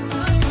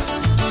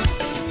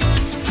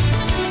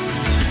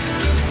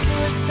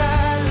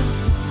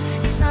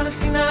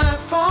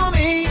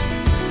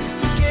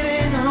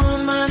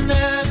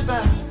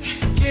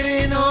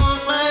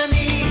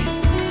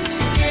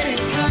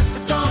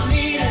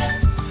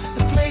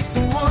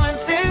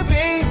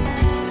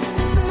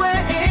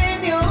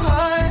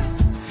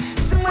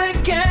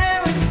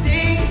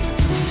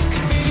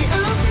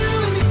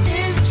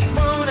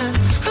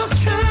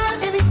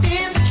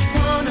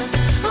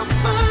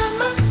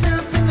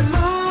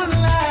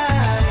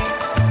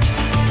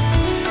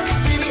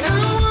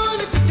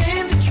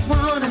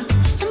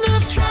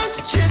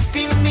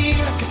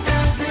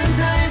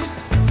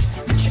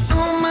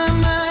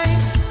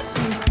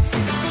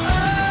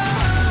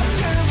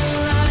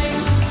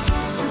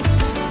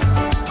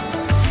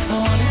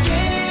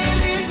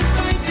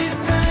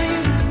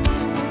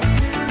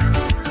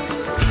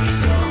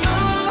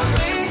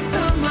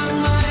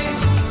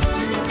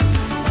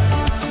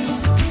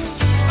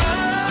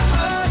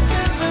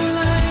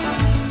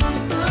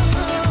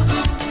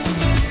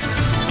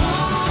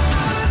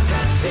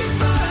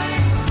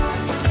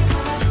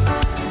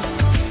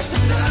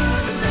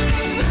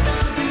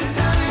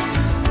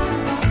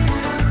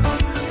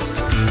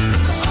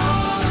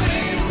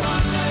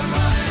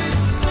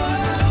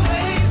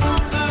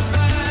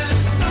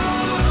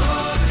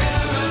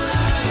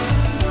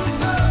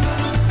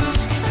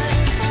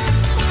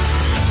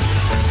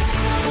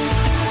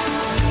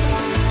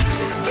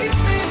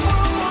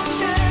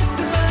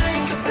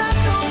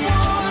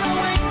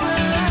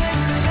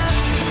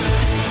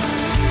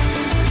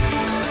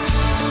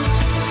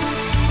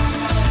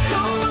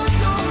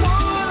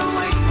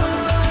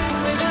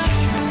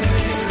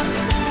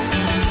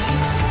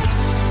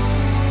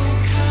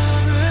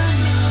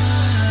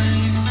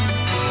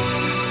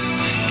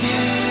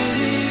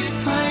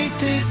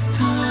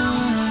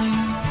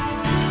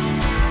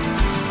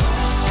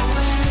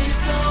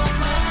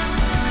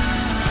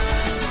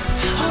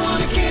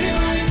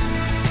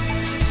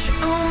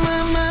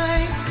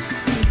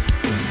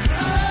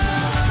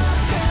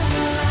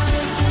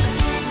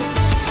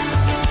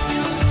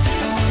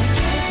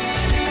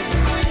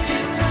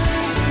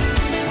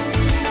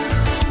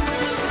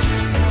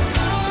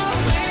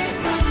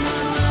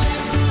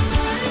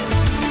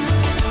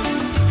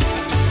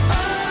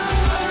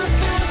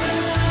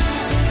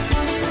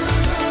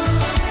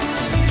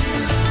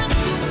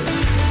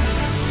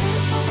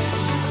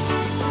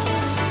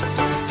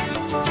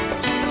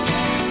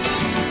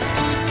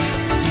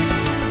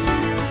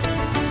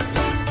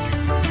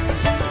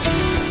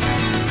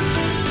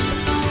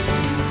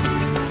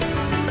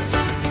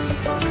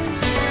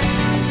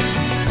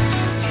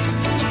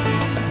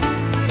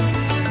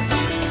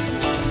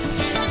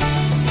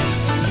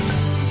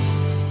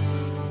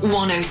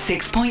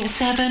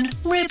 106.7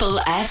 Ribble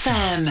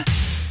FM.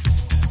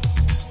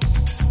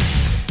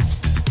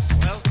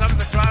 Well, some of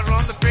the crowd are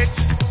on the pitch.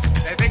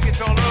 They think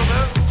it's all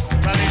over,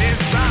 but it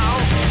is now.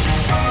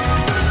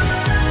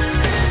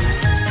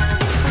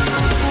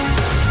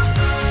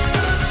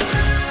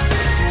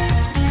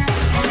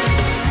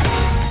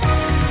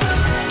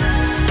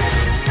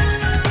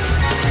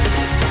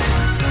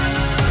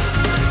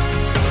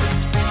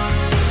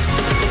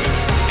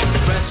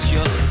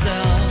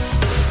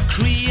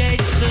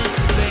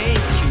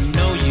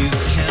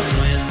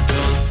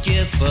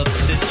 Up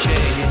the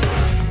chase,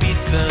 beat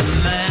the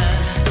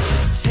man,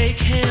 take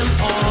him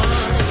on.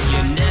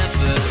 You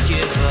never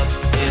give up.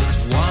 It's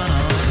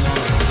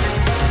one-on-one.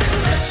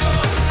 Express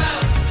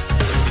yourself.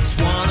 It's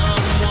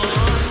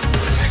one-on-one.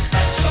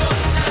 Express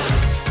yourself.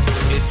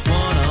 It's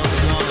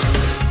one-on-one.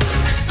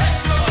 Express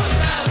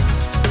yourself.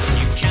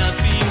 You can't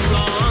be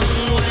wrong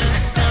when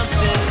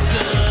something's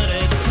good.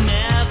 It's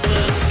never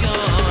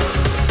gone.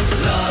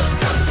 Love's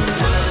got the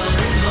world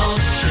in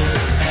motion,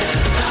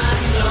 and I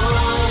know.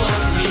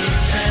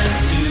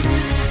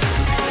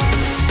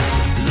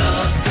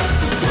 Love's got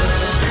the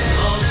world in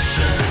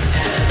motion,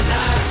 and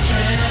I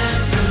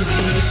can't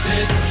believe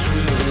it's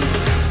true.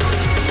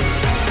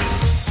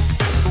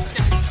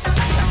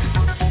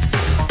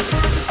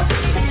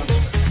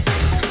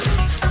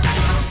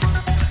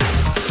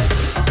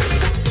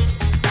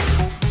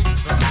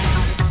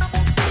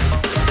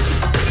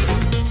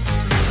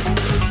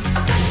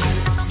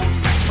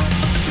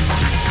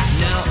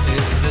 Now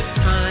is the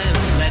time,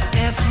 let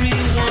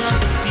everyone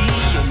see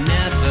you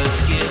never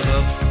give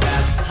up.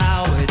 That's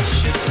how it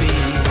should be.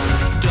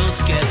 Don't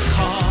get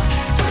caught.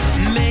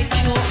 Make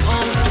your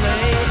own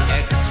play.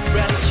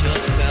 Express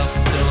yourself.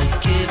 Don't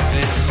give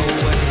it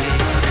away.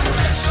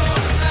 Express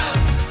yourself.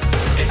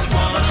 It's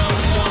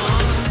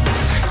one-on-one.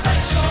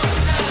 Express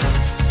yourself.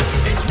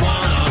 It's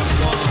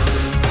one-on-one.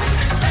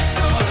 Express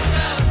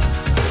yourself.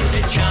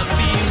 It can't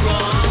be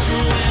wrong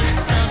when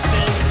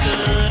something's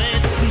good.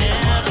 It's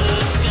never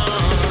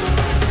gone.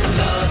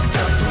 Love's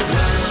got the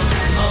world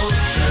in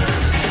motion,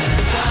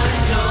 and I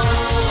know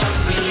what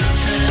we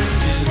can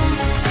do.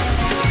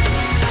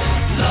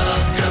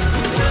 Love's got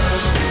the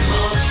world in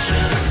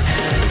motion,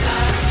 and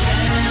I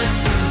can't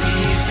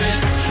believe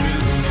it's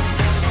true.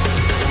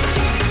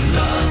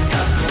 Love's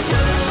got the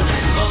world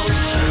in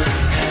motion,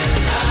 and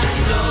I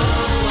know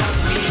what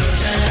we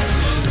can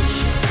do.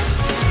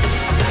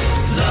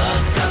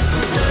 Love's got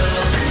the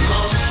world in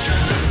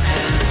motion,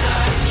 and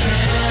I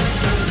can't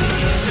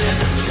believe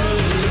it's true.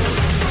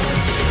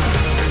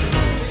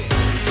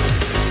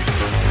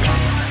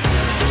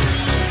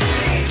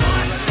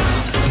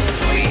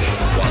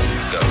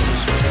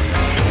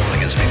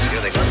 Against Mexico,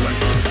 they got one.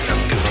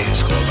 Young Beauty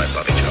is called by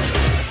Bobby Charlton.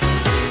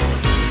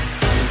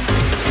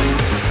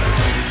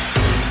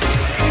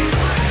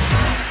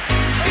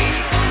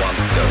 B1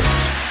 goes.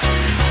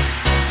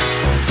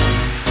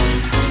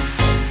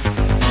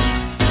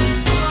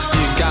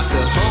 You got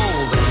to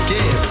hold and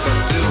give, but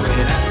do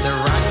it at the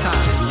right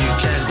time. You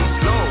can be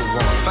slow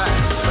or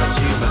fast, but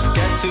you must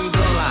get to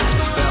the line.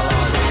 They'll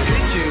always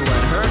hit you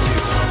and hurt you,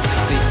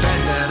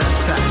 defend and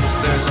attack.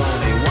 There's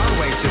only one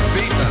way to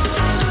beat them.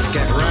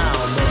 Get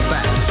round the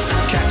back.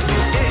 Catch me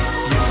if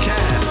you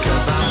can,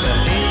 'cause I'm the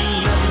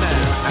England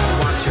man. And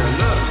what you're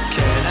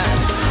looking at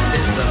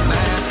is the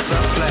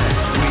master plan.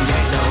 We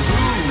ain't no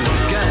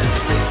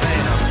hooligans. This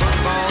ain't a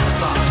football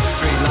song.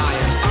 3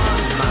 lions on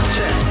my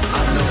chest.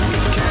 I know we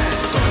can't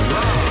go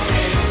wrong.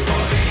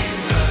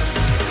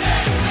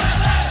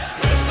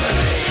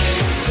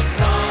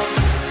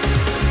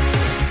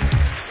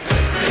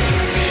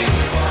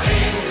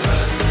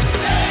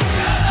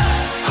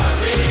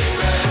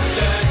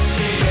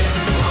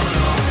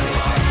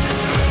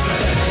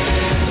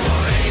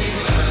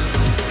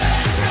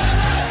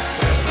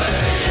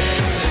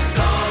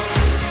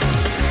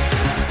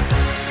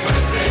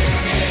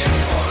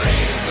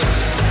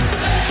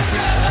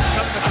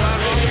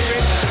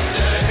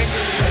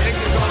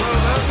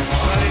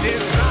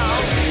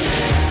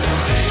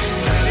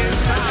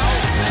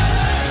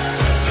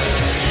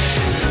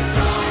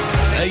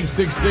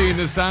 '16,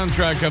 the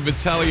soundtrack of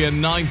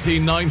Italian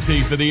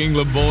 1990 for the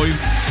England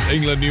boys.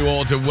 England New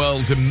Order,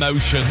 World in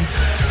Motion.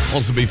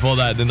 Also before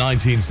that, the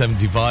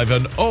 1975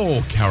 and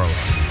Oh Caroline.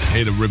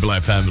 Here at Ribble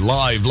FM,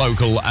 live,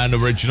 local and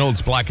original.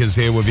 It's Blackers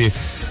here with you,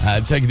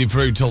 taking you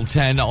through till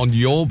 10 on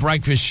your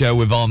breakfast show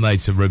with our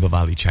mates at Ribble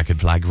Valley Checkered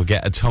Flag. We'll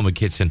get Atomic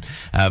Kitten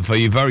for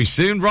you very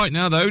soon. Right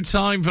now, though,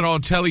 time for our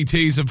telly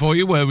teaser for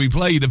you, where we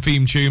play the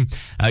theme tune.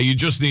 You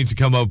just need to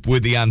come up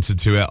with the answer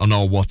to it on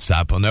our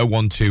WhatsApp on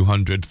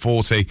 01200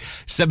 40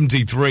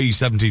 73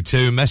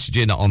 72. Message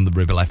in on the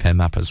Ribble FM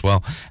app as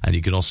well. And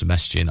you can also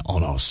message in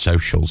on our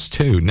socials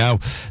too. Now,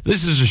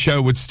 this is a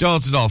show which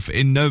started off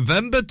in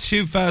November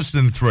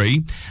 2003.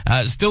 3.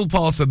 Still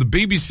part of the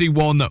BBC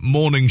One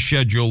morning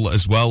schedule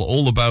as well,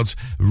 all about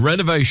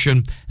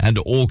renovation and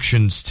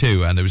auctions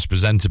too. And it was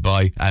presented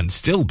by, and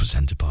still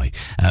presented by,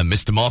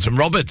 Mr. Martin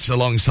Roberts,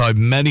 alongside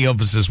many of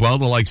us as well,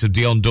 the likes of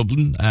Dion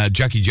Dublin,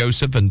 Jackie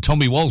Joseph and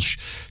Tommy Walsh.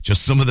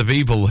 Just some of the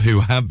people who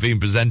have been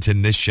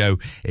presenting this show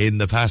in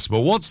the past. But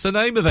what's the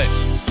name of it?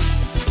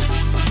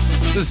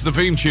 This is the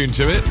theme tune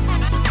to it.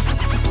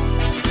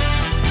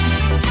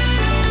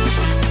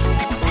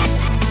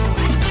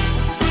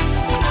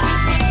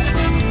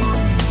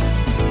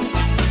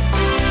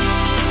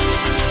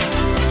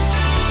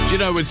 Do you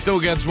know it still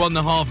gets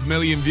 1.5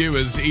 million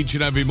viewers each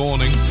and every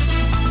morning?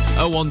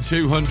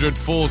 01200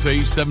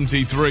 40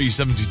 73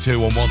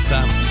 72 on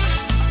WhatsApp.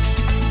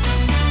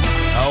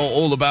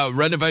 All about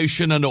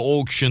renovation and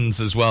auctions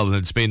as well, and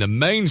it's been a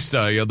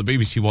mainstay of the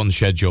BBC One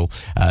schedule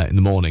in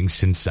the morning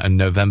since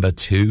November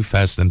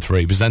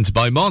 2003. Presented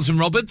by Martin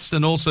Roberts,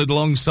 and also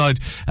alongside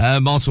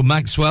Marshall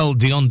Maxwell,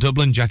 Dion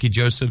Dublin, Jackie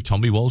Joseph,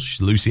 Tommy Walsh,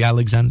 Lucy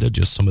Alexander,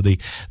 just some of the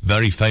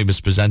very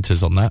famous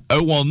presenters on that.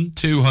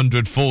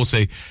 01200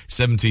 40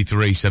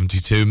 73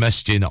 72.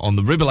 Messaging on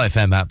the Ribble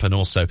FM app and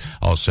also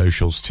our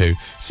socials too.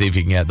 See if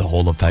you can get the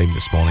Hall of Fame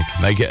this morning.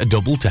 Make it a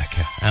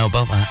double-decker. How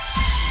about that?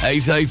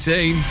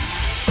 8:18.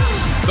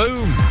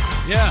 Boom.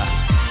 Yeah.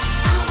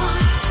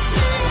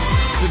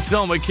 It's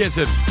Tommy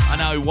Kitten.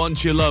 And I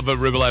Want Your Love at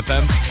Ribble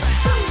FM.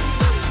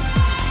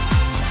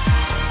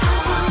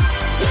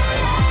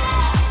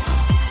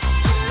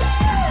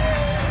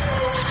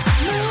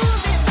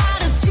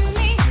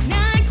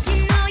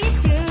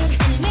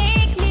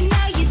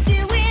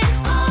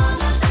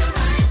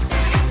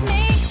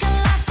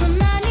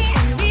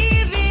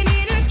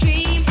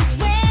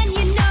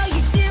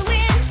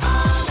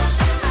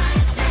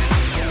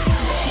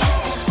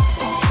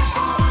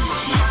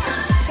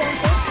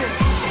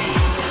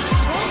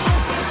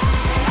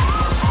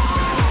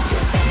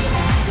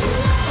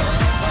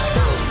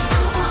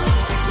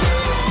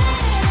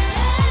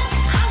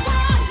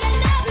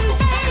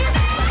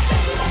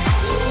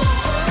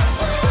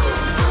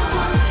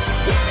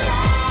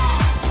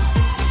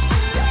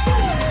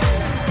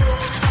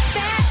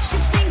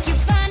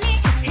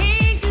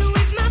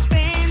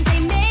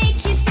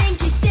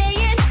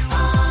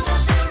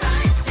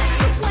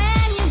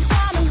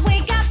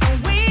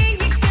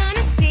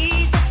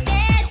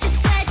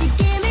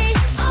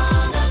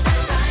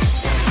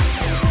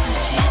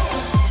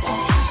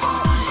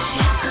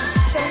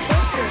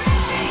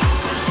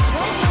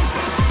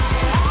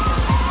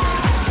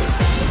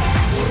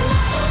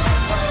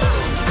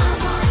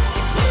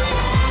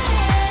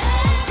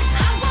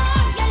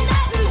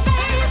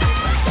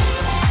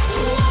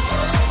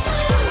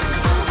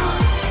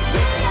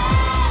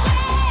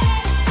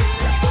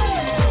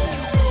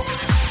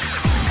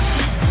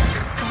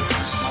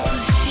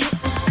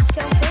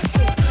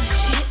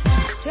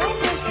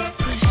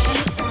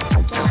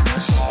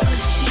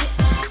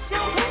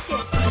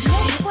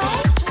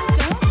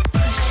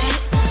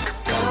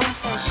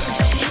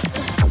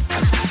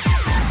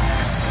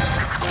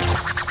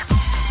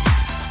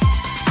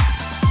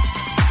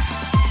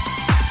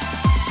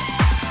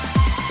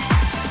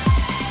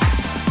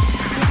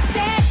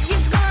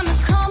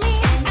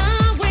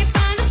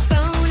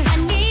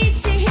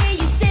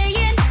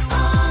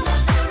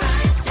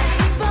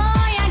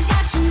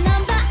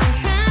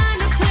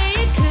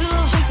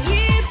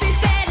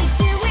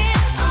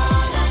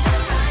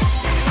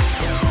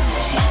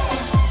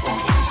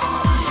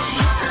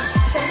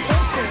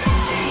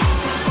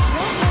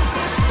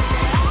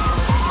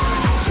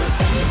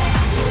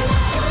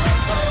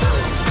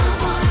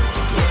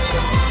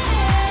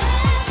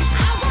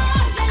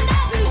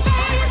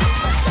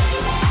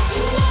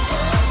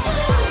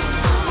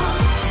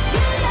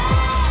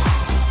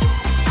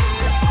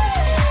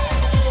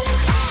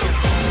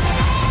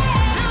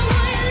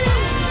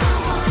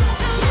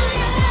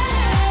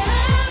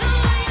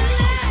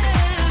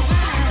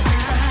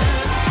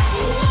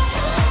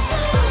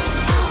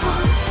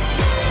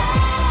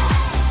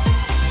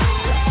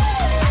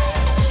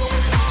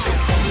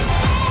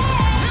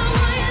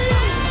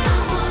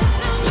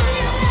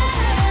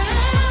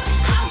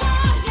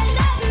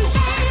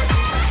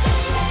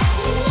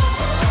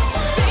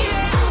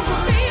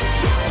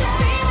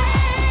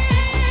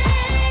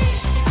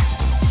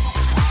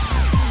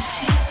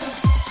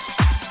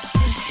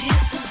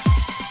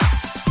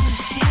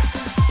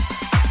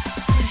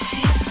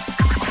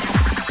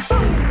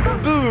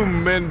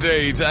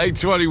 Indeed,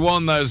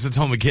 8:21. There's the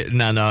Tommy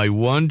Kitten, and I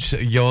Want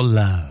Your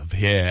Love.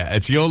 Here,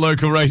 it's your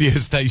local radio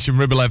station,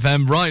 Ribble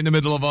FM, right in the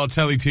middle of our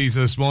telly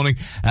teaser this morning.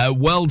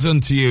 Well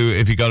done to you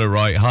if you got it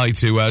right. Hi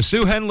to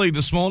Sue Henley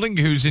this morning,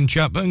 who's in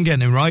Chatburn,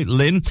 getting it right.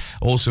 Lynn,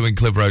 also in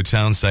Clitheroe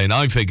Town, saying,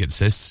 I think it's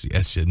sis.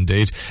 Yes,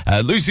 indeed.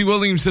 Lucy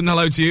Williamson,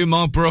 hello to you.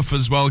 Mark Bruff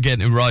as well,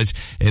 getting it right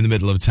in the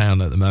middle of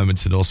town at the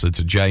moment. And also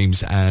to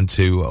James and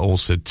to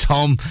also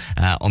Tom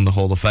on the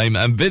Hall of Fame.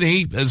 And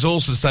Vinny is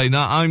also saying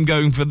that I'm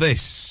going for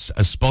this.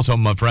 A spot on,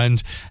 my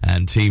friend.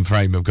 And Team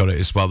Frame have got it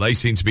as well. They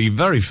seem to be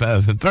very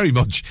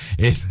very much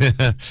in...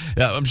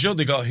 I'm sure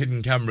they got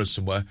hidden cameras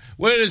somewhere.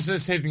 Where is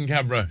this hidden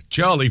camera?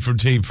 Charlie from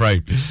Team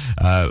Frame.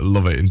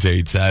 Love it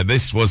indeed.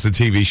 This was the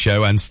TV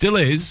show and still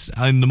is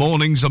in the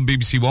mornings on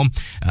BBC One.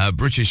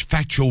 British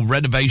factual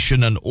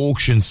renovation and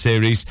auction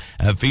series.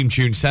 Theme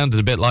tune sounded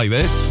a bit like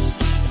this.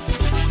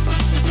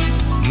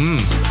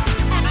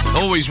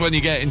 Always when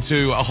you get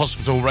into a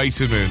hospital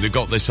rating room, they've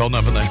got this on,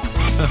 haven't they?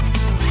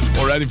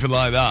 Or anything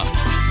like that.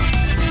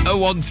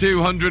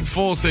 01200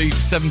 40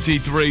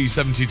 73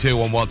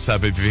 72 on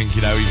WhatsApp if you think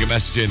you know. You can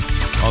message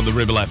in on the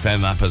Ribble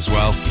FM app as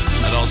well.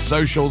 And our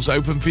socials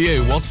open for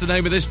you. What's the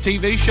name of this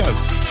TV show?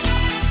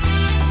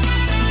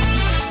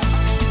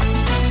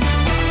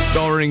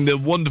 Starring the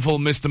wonderful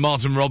Mr.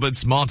 Martin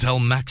Roberts, Martel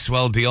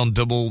Maxwell, Dion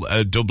Dublin,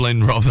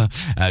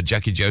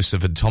 Jackie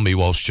Joseph and Tommy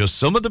Walsh. Just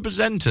some of the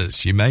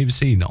presenters you may have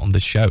seen on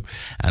the show.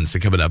 And so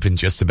coming up in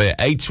just a bit,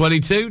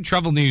 8:22,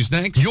 travel news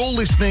next. You're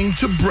listening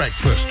to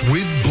Breakfast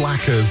with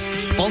Blackers,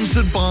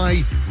 sponsored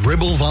by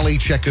Ribble Valley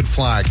Checkered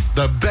Flag,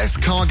 the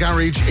best car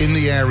garage in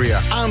the area,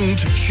 and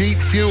Cheap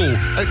Fuel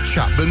at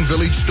Chapman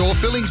Village Store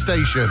Filling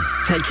Station.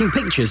 Taking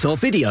pictures or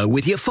video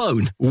with your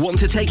phone? Want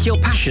to take your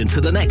passion to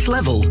the next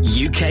level?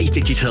 UK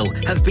Digital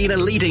have been a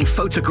leading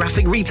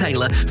photographic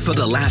retailer for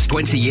the last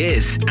 20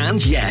 years.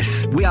 And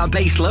yes, we are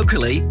based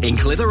locally in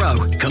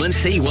Clitheroe. Come and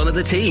see one of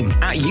the team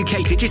at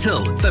UK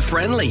Digital for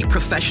friendly,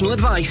 professional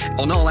advice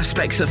on all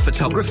aspects of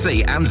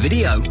photography and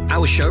video.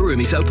 Our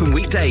showroom is open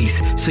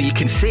weekdays, so you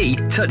can see,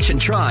 touch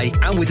and try.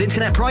 And with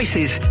internet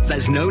prices,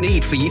 there's no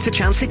need for you to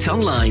chance it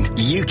online.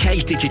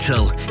 UK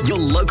Digital, your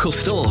local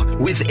store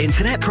with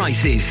internet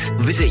prices.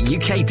 Visit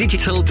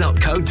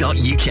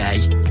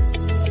ukdigital.co.uk.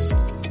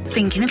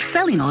 Thinking of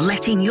selling or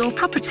letting your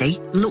property?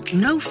 Look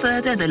no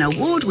further than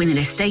award-winning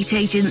estate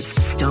agents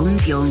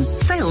Stones Young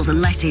Sales and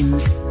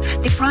Lettings.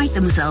 They pride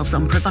themselves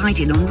on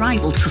providing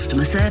unrivaled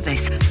customer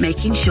service,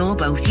 making sure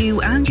both you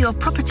and your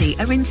property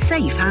are in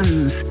safe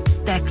hands.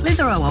 Their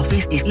Clitheroe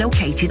office is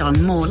located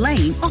on Moor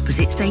Lane,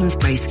 opposite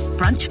Sainsbury's.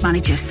 Branch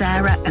manager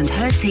Sarah and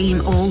her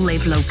team all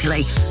live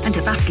locally and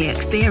are vastly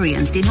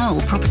experienced in all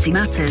property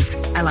matters.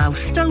 Allow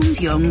Stones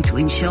Young to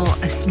ensure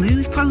a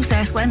smooth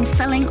process when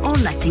selling or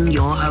letting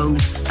your home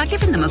by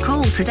giving them a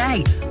call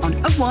today on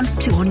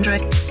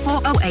 01200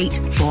 408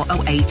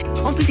 408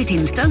 or visiting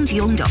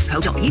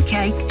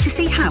stonesyoung.co.uk to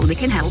see how they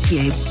can help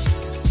you.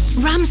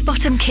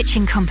 Ramsbottom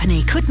Kitchen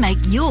Company could make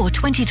your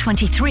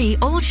 2023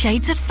 all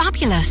shades of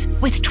fabulous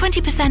with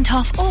 20%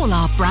 off all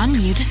our brand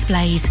new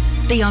displays.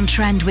 Be on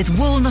trend with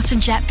walnut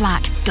and jet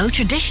black. Go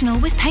traditional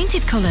with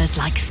painted colours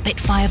like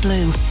Spitfire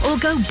Blue. Or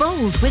go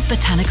bold with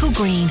botanical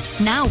green.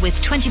 Now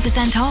with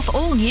 20% off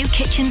all new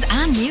kitchens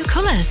and new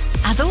colours.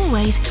 As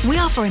always, we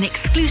offer an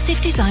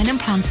exclusive design and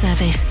plan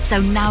service. So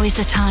now is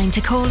the time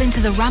to call into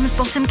the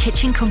Ramsbottom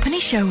Kitchen Company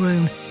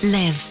showroom.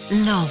 Live,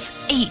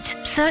 love, eat.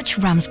 Search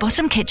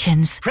Ramsbottom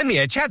Kitchens.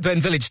 Premier Chadburn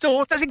Village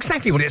Store does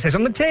exactly what it says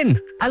on the tin.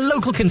 A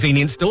local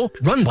convenience store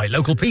run by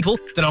local people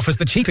that offers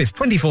the cheapest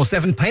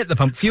 24/7 pay at the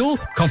pump fuel,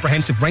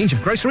 comprehensive range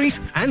of groceries,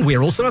 and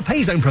we're also a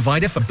pay zone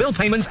provider for bill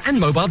payments and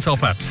mobile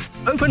top-ups.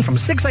 Open from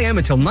 6 a.m.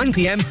 until 9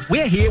 p.m.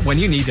 We're here when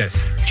you need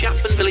us.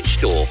 Chapman Village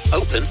Store,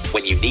 open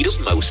when you need us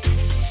most.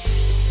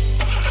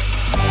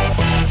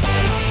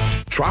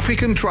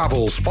 Traffic and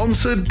Travel,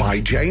 sponsored by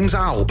James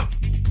Alb.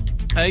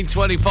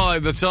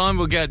 8:25 the time.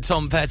 We'll get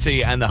Tom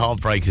Petty and the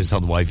Heartbreakers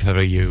on the way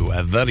for you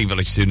very,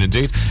 very soon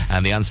indeed.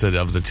 And the answer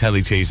of the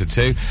telly teaser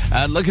too.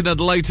 Looking at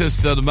the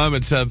latest at the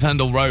moment,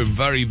 Pendle Road,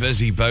 very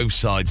busy both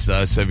sides.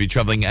 So if you're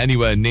travelling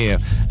anywhere near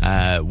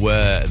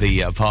where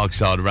the parks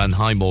are, around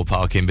Highmore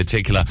Park in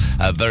particular,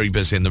 very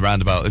busy in the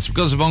roundabout. It's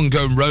because of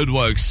ongoing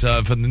roadworks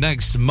for the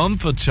next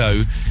month or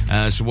two.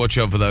 So watch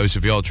out for those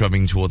if you're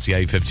travelling towards the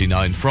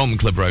A59 from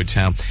Clitheroe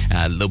Town.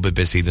 A little bit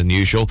busy than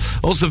usual.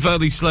 Also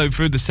fairly slow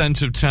through the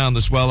centre of town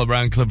as well,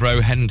 around Clitheroe,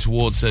 heading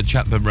towards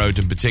Chapman Road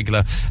in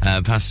particular,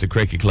 past the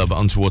cricket club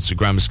on towards the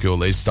grammar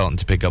school is starting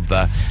to pick up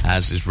there,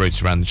 as is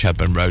routes around the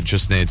Chapman Road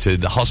just near to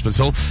the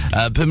hospital.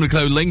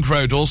 Pimlico Link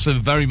Road also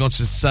very much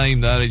the same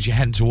there as you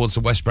head towards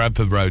the West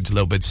Bradford Road, a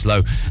little bit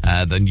slow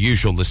than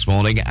usual this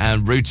morning,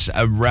 and routes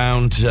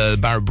around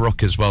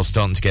Barrowbrook as well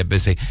starting to get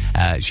busy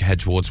as you head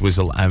towards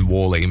Wizzle and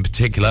Whalley in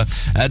particular.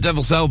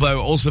 Devil's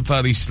Elbow also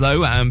fairly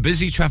slow, and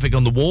busy traffic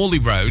on the Whalley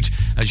Road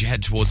as you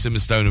head towards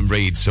Simmerstone and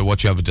Reed, so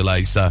watch out for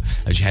delays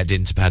as you head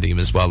into Padiham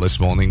as well this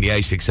morning. The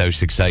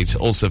A6068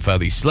 also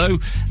fairly slow,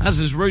 as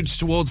is routes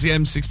towards the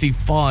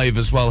M65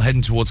 as well,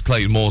 heading towards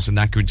Clayton Moors and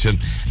Accrington,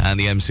 and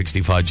the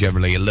M65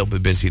 generally a little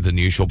bit busier than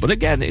usual, but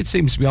again it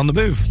seems to be on the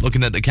move.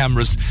 Looking at the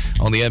cameras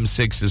on the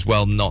M6 as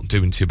well, not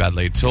doing too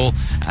badly at all,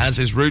 as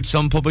is routes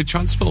on public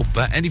transport.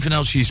 But anything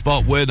else you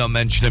spot we're not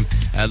mentioning,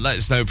 let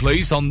us know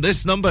please on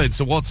this number. It's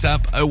a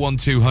WhatsApp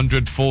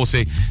 01200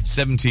 40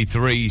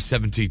 73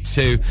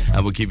 72,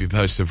 and we'll keep you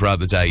posted throughout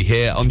the day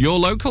here on your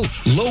local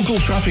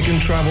Traffic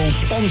and Travel,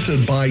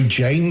 sponsored by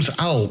James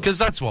Alb. Because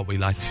that's what we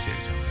like to do,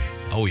 don't we?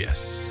 Oh,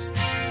 yes.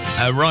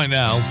 Right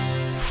now,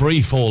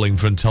 Free Falling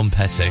from Tom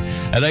Petty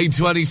at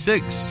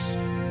 8:26.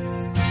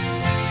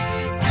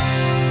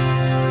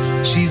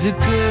 She's a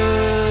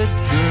good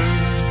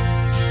girl,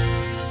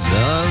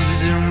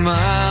 Says her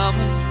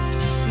mama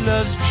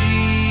loves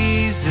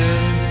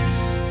Jesus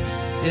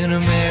in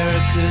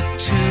America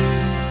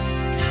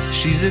too.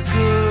 She's a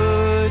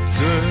good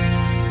girl.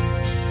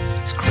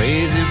 She's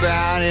crazy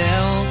about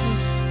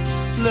Elvis,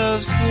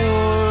 loves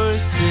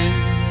horses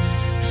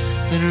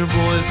and her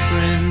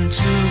boyfriend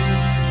too.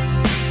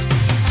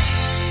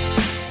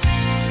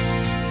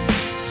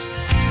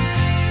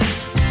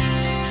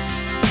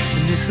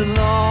 And it's a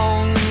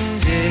long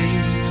day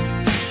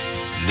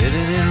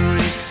living in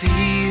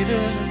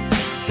Reseda.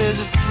 There's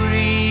a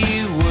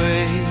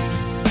freeway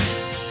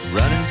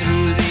running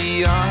through the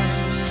yard,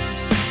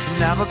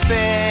 and I'm a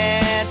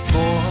bad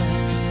boy,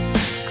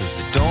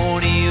 'cause I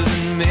don't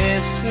even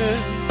miss her.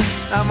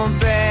 I'm a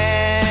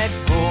bad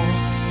boy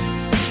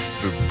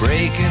for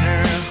breaking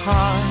her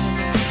heart.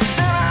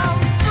 And I'm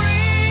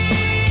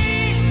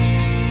free,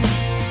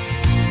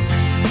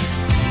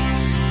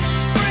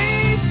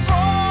 free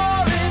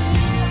falling.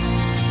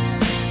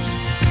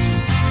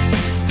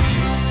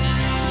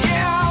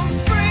 Yeah, I'm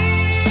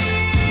free,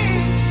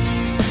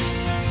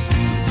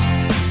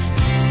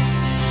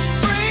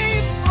 free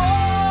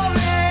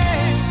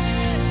falling.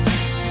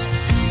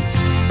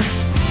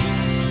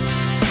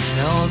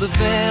 Now the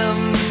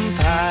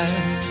vampires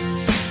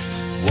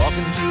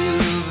walking through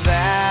the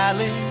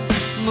valley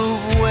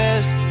move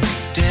west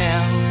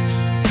down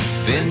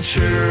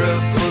Ventura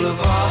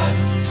Boulevard,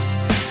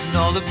 and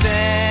all the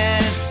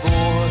bad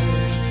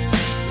boys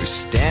are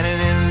standing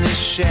in the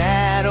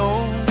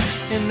shadows,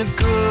 and the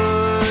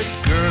good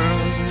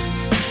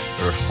girls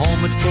are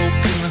home with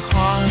broken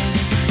hearts.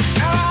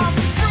 I'm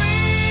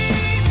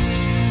free,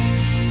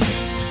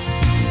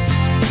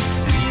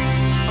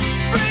 I'm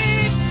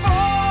free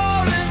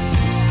falling.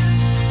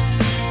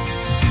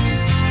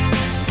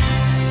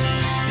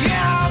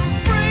 Yeah, I'm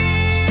free,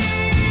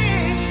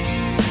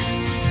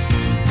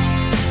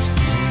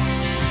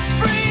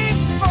 free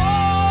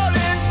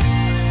falling.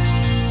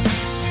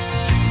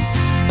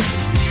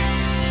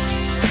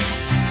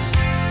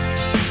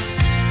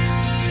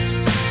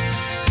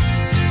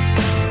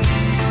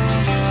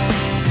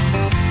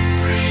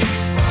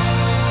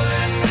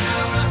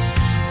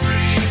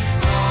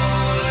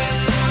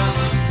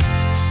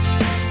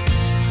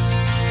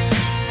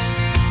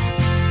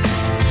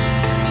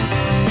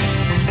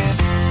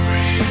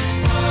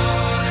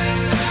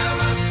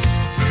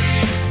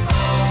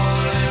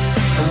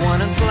 I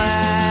wanna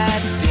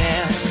glide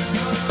down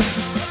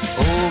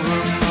over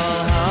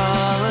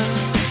Mulholland.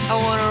 I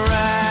wanna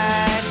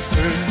ride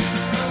her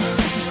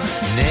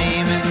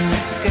name in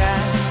the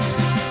sky.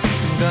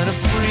 I'm gonna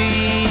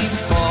free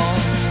fall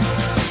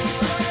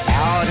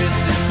out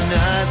into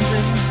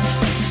nothing.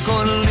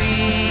 Gonna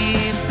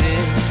leave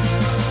this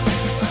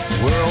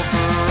world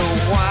for a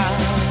while.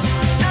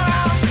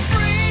 I'm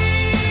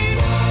free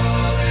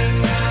falling,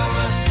 now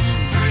I'm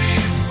free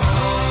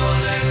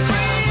falling,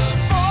 free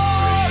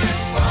falling,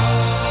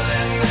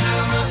 falling,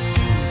 now I'm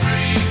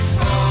free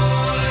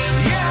falling.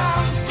 Yeah,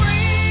 I'm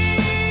free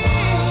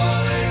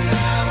falling,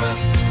 now I'm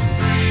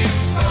free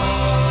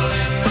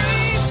falling,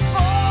 free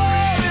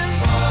falling,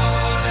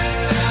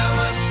 falling, now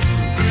I'm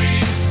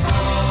free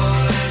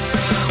falling,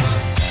 now I'm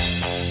free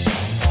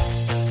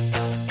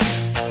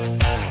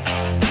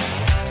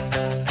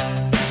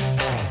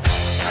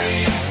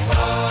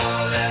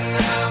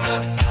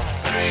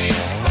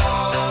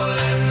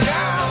falling, now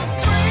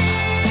I'm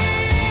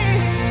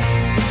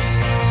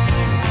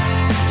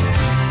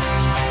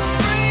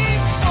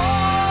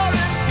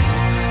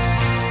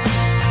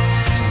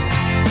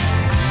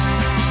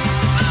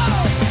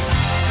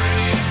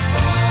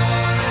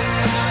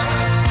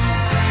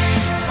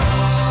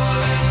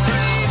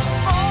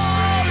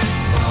free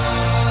falling,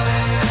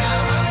 now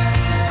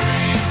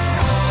I'm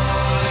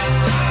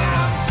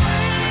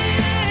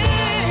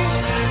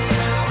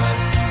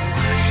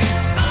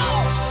free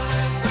falling.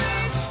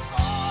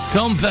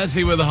 Tom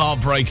Petty with the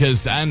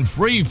Heartbreakers and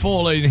Free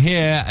Falling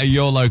here at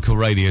your local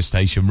radio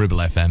station,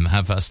 Ribble FM.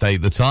 8:30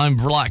 the time.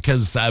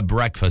 Blackers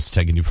Breakfast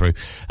taking you through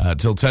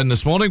till 10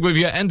 this morning with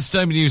your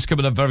entertainment news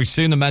coming up very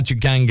soon. The Magic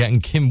Gang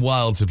getting Kim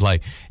Wilde to play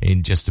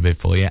in just a bit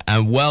for you.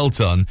 And well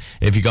done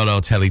if you got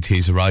our telly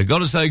teaser right. Got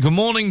to say good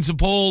morning to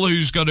Paul,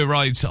 who's got it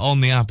right on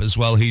the app as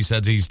well. He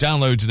said he's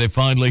downloaded it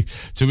finally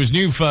to his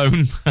new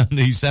phone and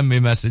he sent me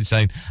a message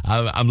saying,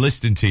 I'm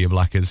listening to you,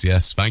 Blackers.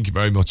 Yes, thank you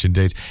very much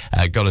indeed.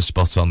 Got a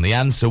spot on. The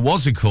answer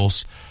was, of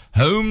course,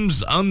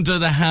 Homes Under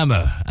the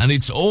Hammer, and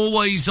it's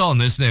always on,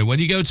 isn't it? When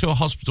you go to a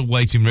hospital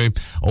waiting room,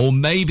 or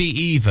maybe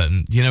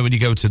even, you know, when you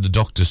go to the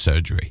doctor's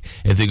surgery,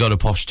 if they got a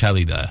posh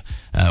telly there,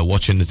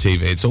 watching the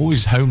TV, it's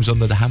always Homes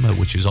Under the Hammer,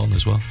 which is on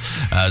as well.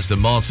 So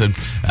Martin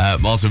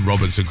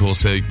Roberts, of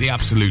course, the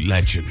absolute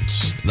legend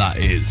that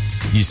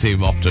is. You see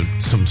him often,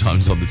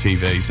 sometimes on the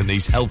TVs and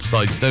these health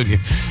sites, don't you?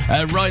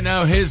 Right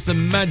now, here's the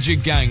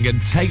Magic Gang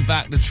and Take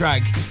Back the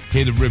Track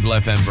here at Ribble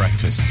FM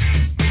Breakfast.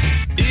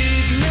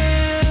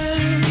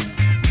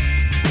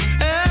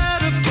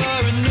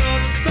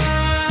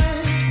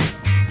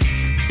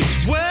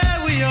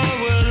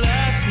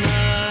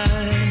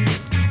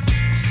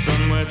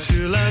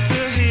 Too loud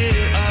to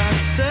hear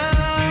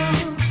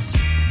ourselves,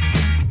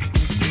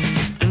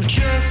 and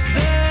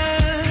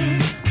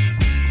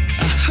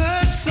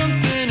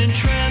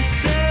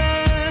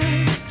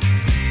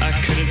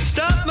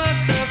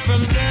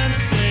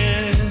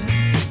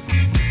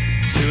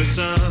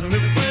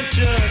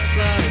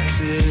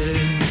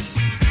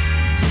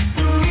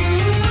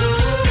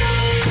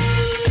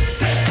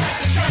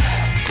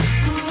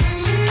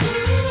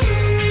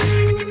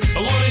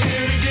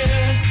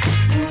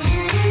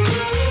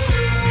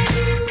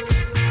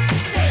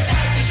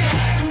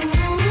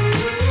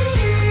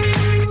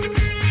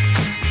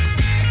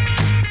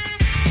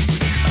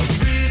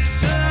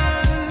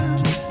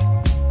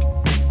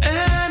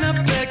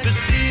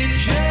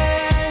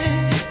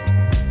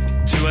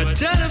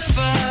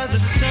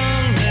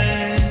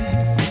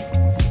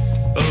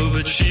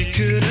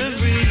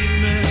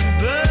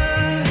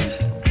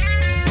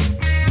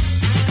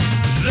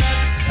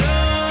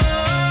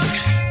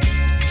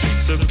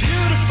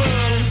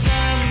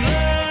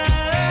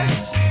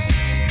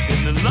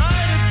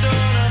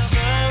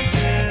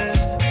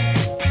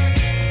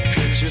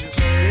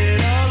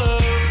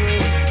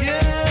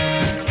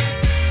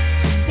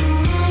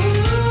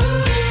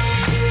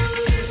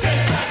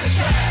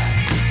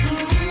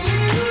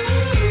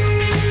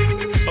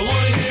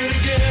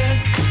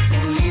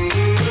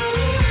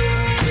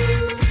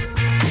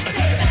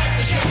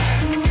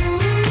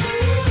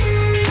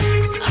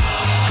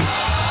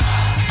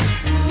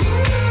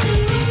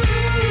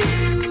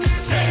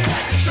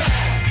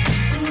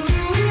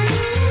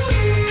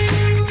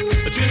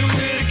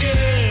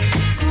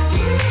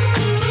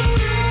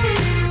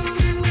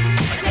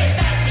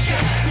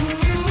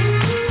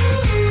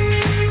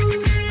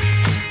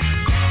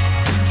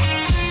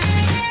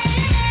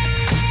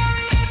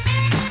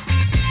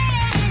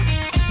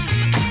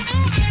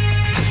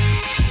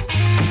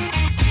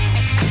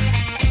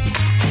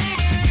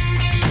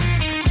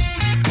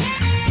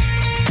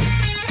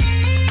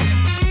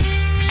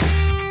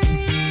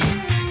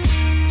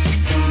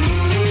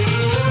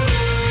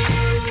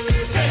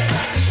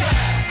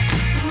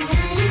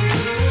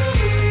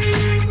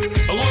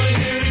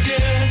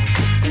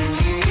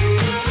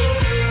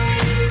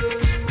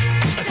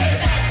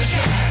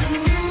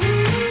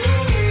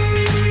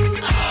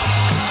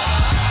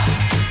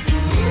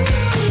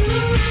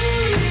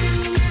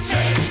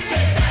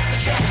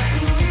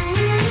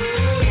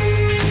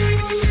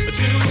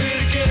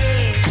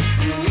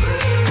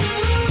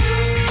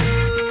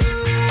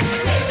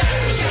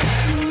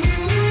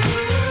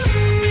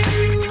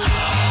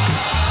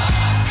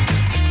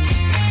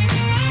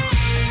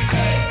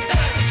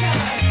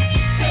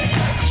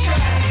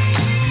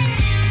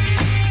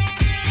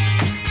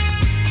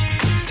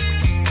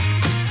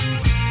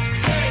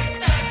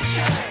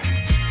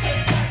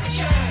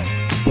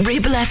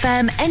Ribble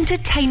FM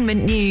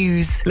Entertainment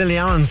News. Lily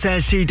Allen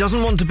says she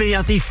doesn't want to be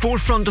at the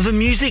forefront of the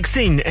music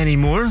scene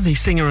anymore. The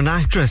singer and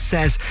actress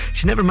says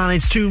she never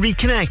managed to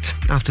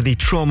reconnect after the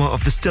trauma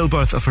of the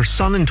stillbirth of her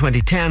son in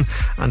 2010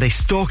 and a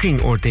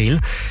stalking ordeal.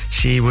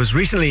 She was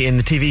recently in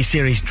the TV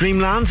series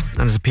Dreamland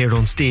and has appeared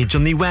on stage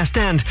on the West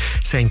End,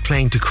 saying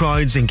playing to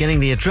crowds and getting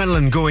the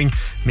adrenaline going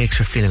makes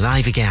her feel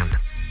alive again.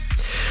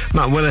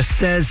 Matt Willis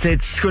says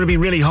it's going to be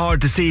really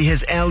hard to see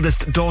his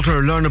eldest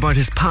daughter learn about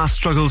his past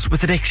struggles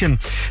with addiction.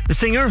 The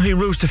singer, who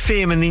rose to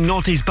fame in the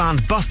noughties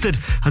band Busted,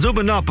 has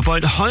opened up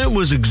about how it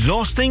was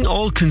exhausting,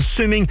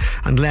 all-consuming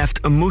and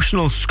left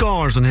emotional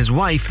scars on his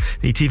wife,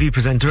 the TV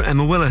presenter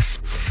Emma Willis.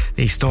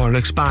 The star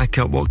looks back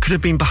at what could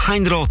have been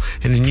behind it all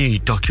in a new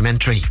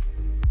documentary.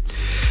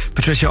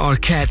 Patricia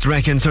Arquette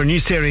reckons her new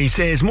series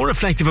is more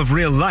reflective of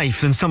real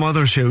life than some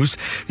other shows.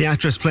 The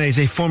actress plays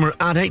a former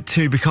addict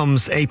who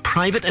becomes a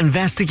private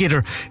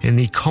investigator in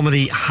the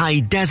comedy High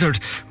Desert,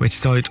 which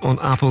is out on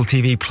Apple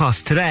TV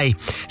Plus today.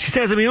 She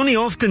says that we only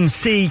often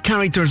see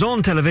characters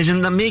on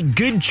television that make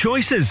good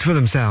choices for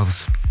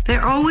themselves.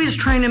 They're always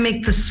trying to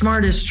make the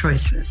smartest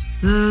choices,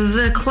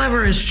 the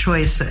cleverest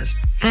choices.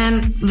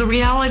 And the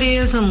reality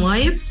is, in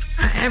life,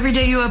 every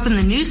day you open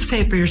the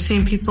newspaper, you're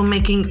seeing people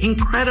making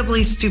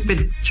incredibly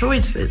stupid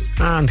choices.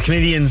 And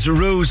comedians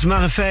Rose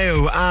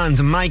Manifeo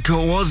and Michael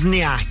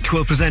Wozniak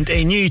will present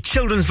a new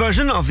children's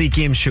version of the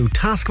game show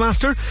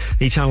Taskmaster.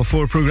 The Channel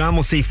 4 programme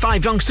will see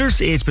 5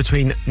 youngsters aged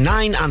between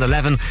 9 and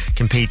 11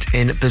 compete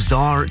in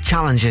bizarre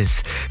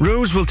challenges.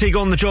 Rose will take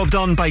on the job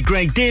done by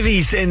Greg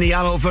Davies in the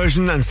adult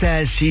version and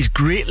says she's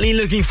greatly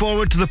looking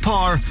forward to the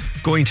power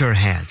going to her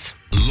head.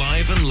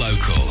 Live and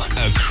local,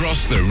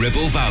 across the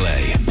Ribble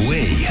Valley,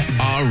 we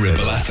are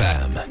Ribble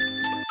FM.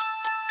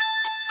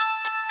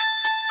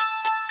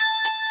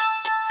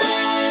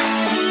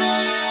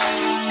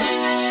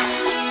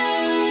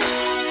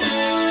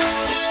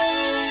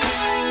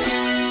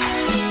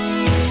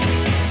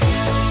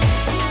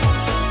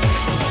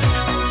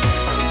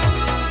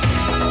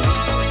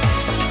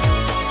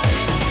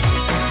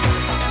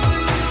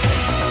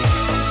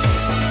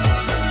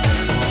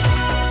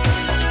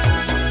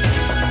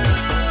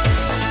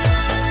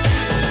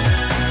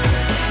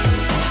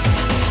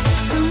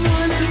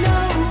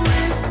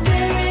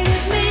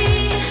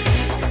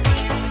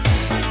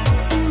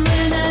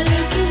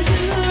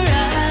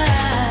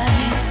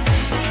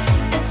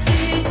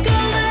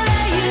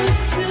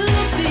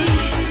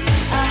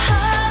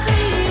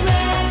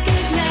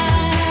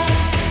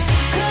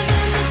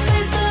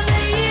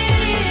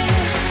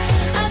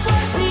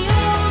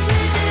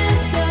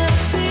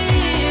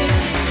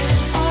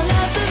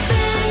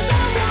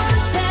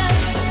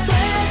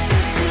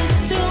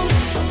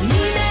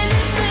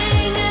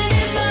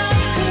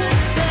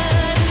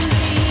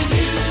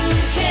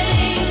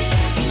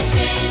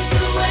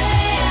 Right.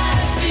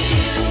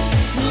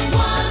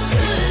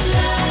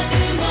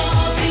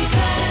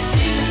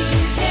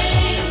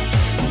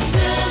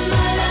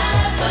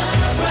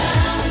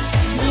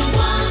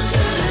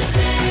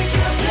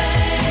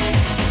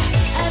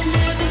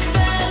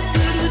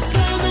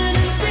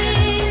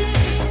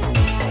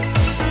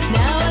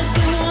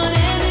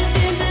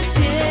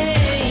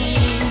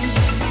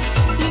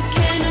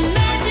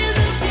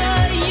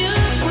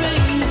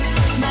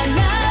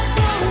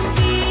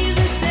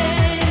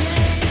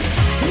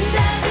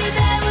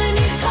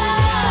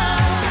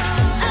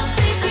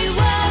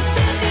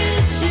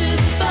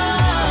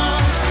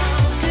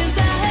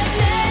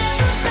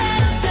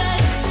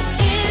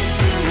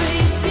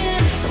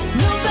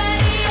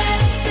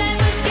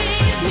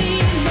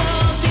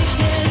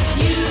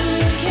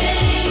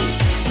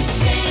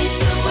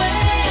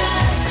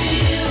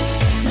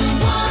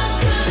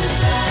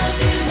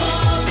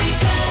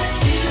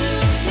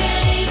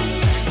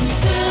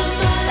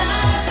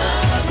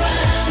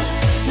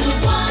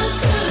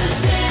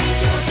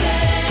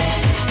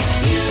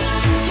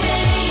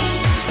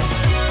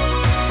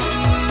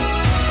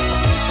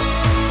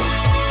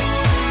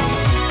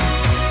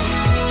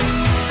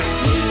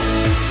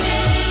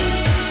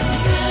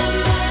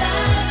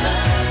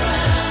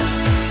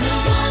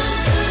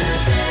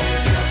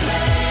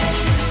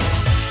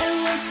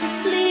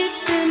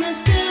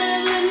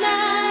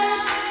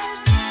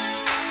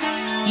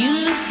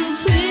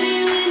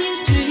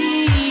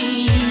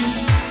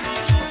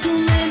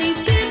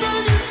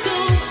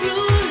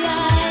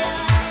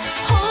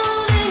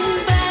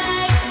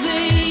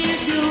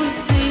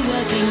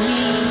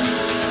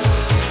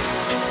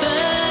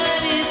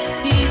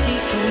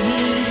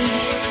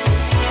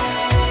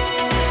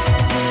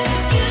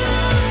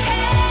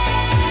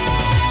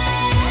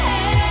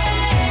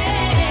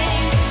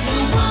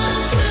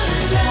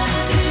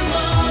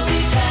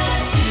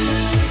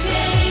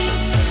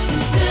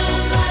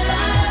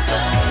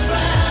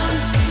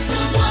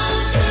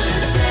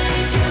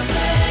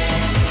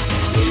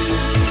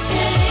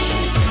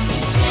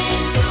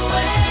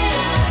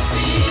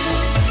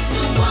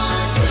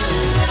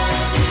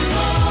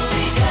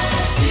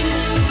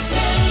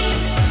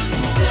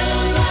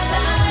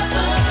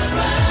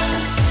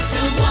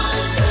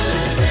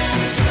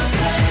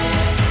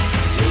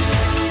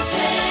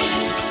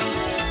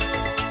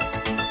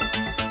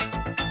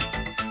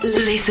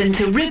 Listen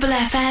to Ribble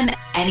FM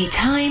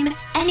anytime,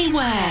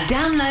 anywhere.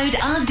 Download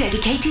our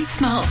dedicated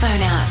smartphone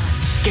app.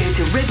 Go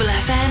to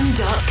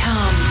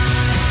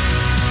ribblefm.com.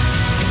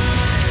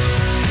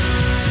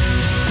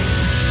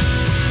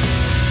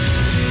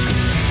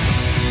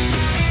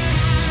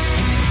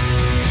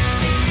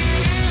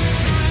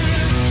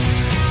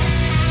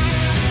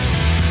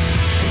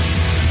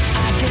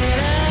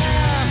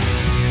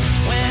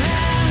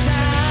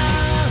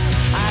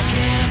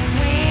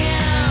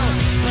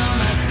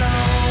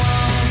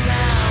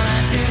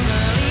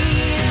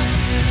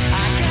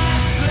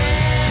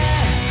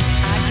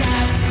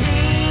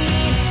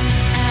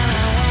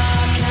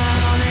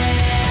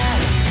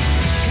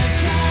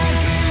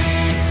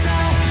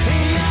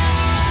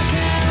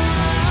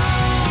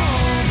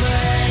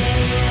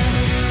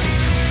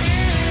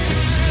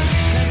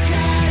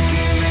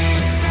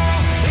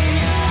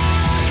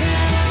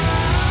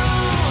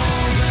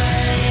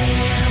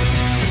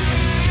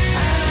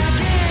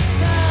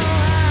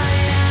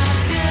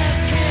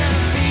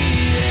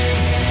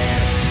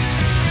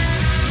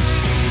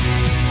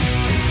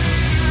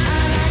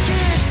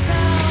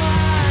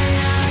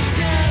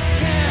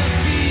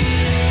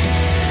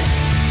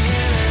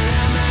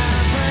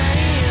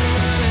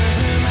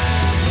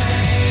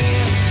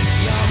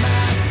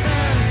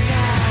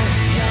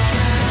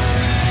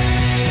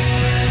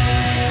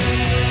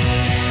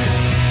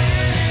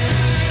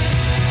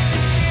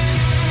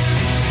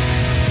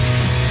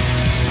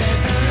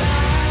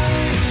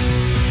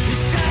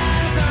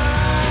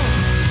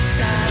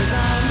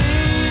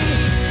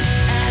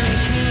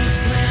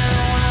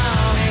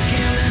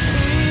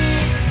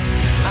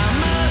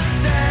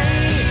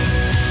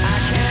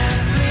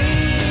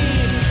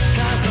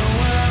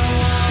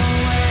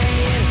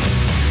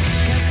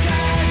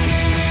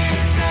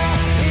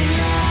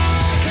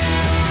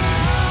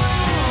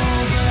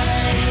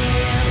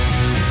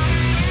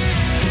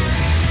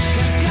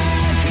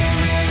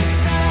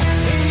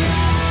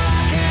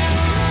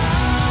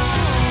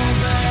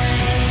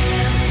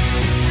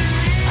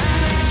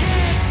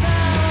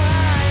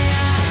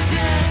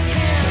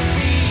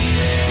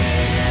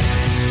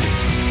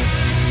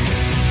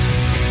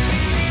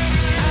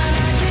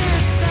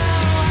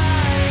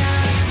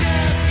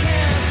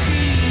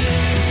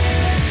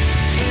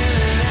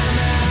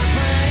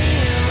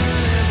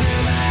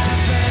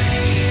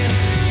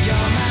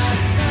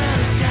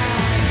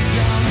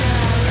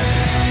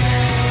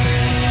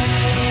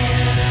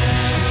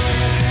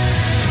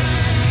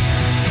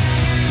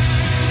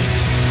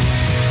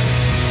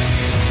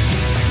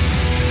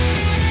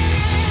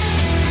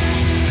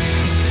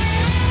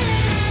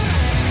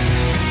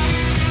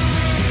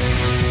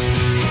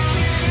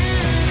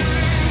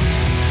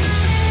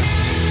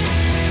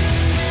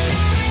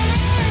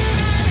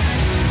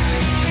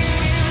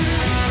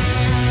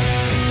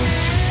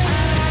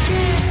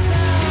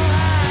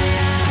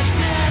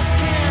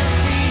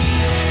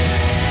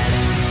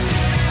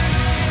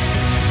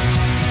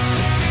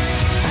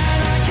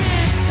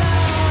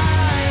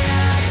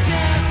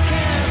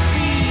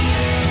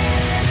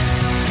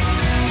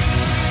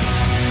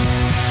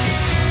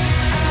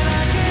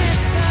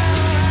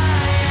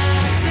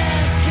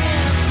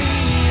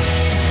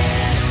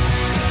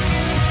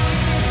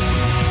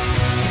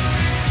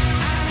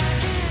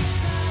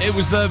 It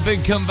was a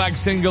big comeback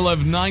single of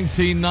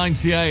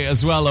 1998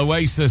 as well,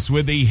 Oasis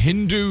with the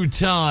Hindu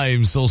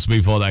Times. Also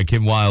before that,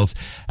 Kim Wilde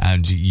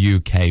and You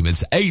Came.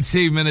 It's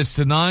 18 minutes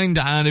to 9,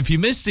 and if you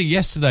missed it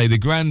yesterday, the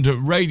Grand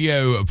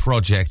Radio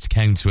Project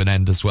came to an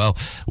end as well.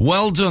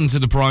 Well done to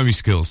the primary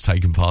schools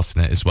taking part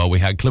in it as well. We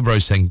had Clitheroe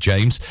St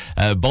James,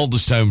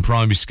 Balderstone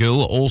Primary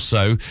School,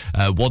 also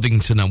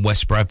Waddington and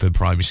West Bradford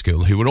Primary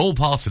School, who were all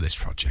part of this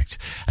project.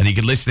 And you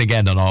can listen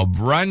again on our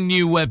brand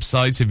new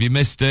website. If you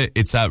missed it,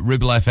 it's at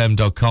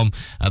ribblefm.com.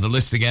 The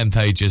list again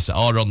pages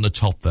are on the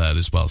top there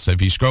as well. So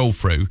if you scroll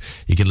through,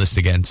 you can listen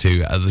again to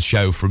the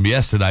show from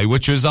yesterday,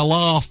 which was a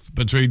laugh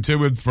between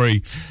 2 and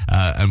 3.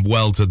 And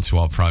well done to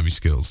our primary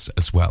schools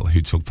as well who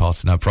took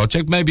part in our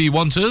project. Maybe you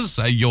want us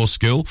at your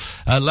school.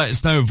 Let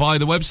us know via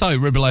the website,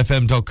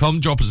 ribblefm.com.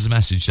 Drop us a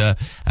message there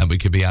and we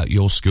could be at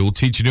your school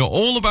teaching you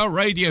all about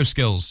radio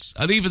skills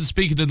and even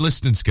speaking and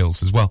listening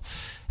skills as well.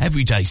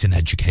 Every day's an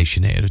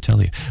education here, I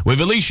tell you.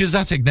 With Alicia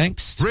Zatic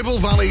next. Ribble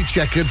Valley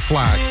Checkered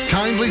Flag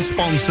kindly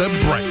sponsor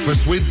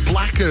Breakfast with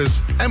Blackers.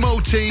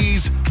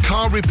 MOTs,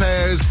 car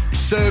repairs,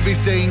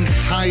 servicing,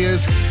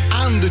 tyres,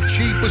 and the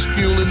cheapest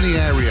fuel in the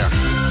area.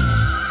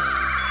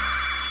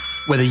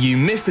 Whether you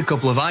missed a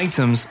couple of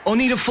items or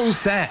need a full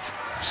set,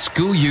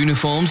 school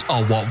uniforms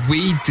are what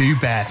we do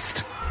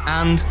best.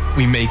 And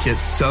we make it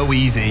so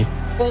easy.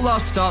 All our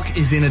stock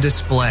is in a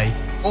display,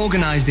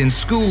 organised in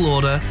school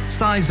order,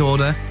 size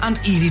order, and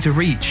easy to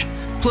reach.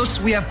 Plus,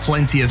 we have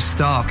plenty of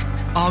stock.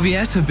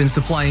 RVS have been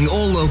supplying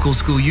all local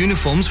school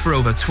uniforms for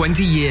over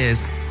 20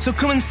 years. So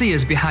come and see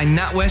us behind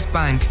NatWest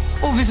Bank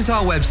or visit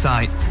our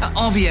website at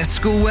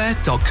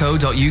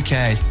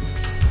rvsschoolwear.co.uk.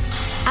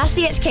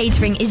 SEH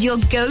Catering is your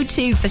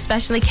go-to for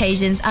special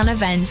occasions and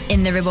events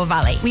in the Ribble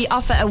Valley. We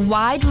offer a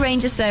wide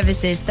range of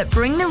services that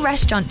bring the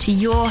restaurant to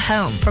your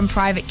home, from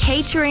private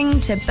catering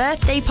to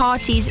birthday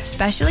parties,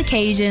 special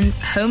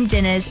occasions, home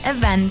dinners,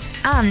 events,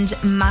 and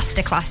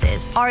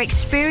masterclasses. Our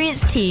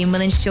experienced team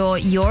will ensure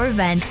your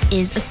event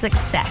is a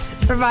success,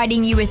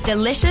 providing you with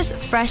delicious,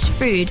 fresh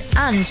food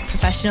and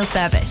professional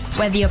service.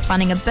 Whether you're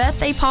planning a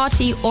birthday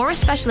party or a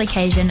special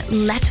occasion,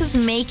 let us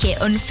make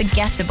it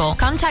unforgettable.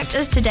 Contact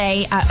us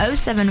today at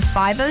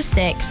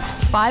 07506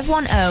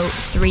 510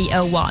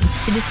 301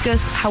 to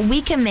discuss how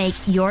we can make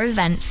your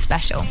event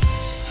special.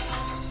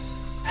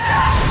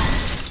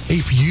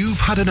 If you've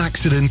had an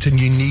accident and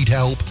you need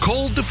help,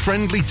 call the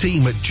friendly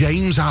team at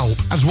James Alp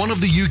as one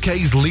of the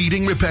UK's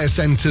leading repair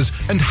centres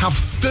and have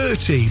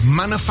 30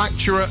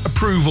 manufacturer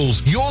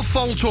approvals. Your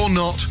fault or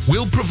not,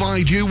 we'll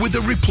provide you with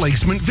a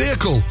replacement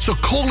vehicle. So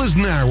call us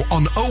now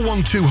on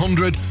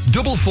 01200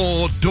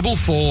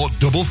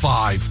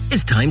 444455.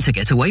 It's time to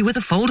get away with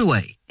a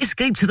foldaway.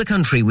 Escape to the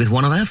country with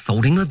one of our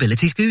folding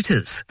mobility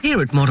scooters.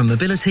 Here at Modern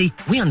Mobility,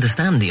 we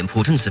understand the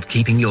importance of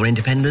keeping your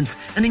independence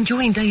and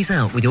enjoying days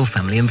out with your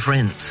family and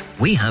friends.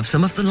 We have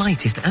some of the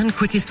lightest and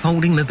quickest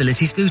folding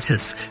mobility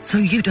scooters, so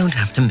you don't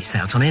have to miss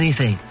out on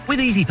anything.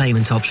 With easy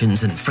payment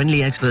options and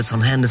friendly experts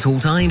on hand at all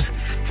times,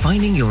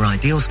 finding your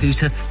ideal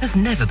scooter has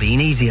never been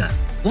easier.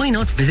 Why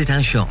not visit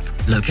our shop,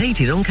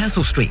 located on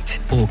Castle Street,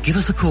 or give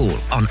us a call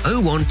on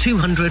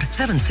 01200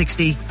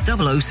 760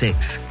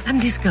 006 and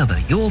discover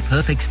your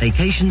perfect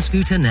staycation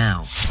scooter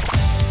now.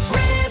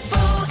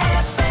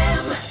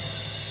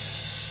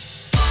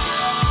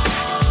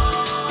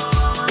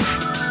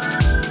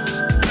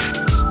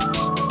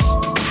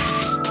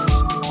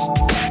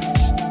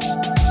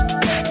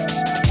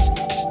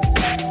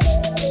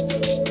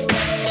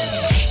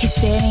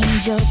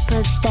 Angel,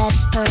 put that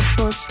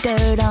purple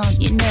skirt on.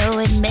 You know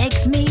it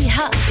makes me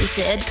hot. He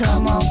said,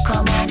 come on,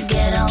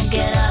 get up,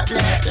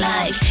 look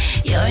like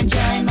you're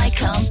enjoying my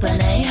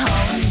company.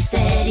 Home, he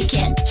said he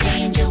can't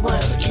change a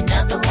word. You're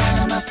not the one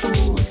of my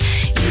fools.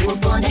 You were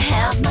born to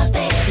have my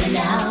baby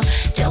now.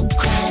 Don't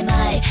cry,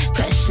 my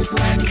precious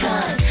one,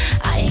 cause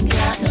I ain't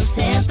got no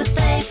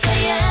sympathy for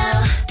you.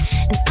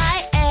 And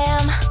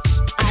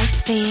I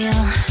feel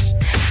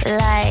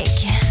like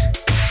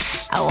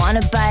I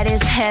wanna bite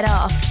his head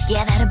off,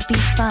 yeah, that'd be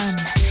fun,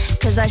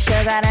 cause I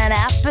sure got an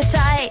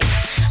appetite.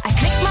 I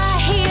click my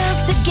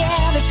heels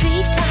together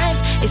 3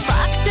 times, it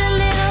sparked a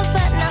little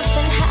but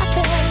nothing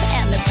happened,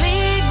 and the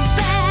big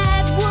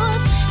bad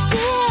wolf's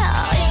still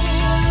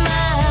in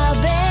my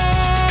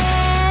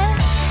bed.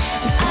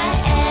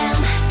 And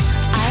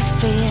I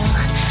feel,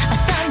 I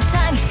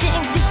sometimes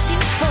think that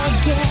you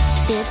forget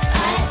that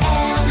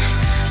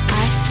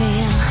I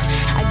feel,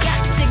 I got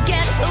to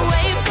get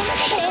away from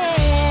here.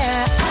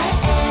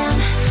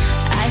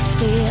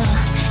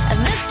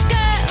 This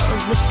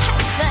girl's a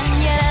person,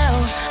 you know.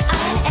 I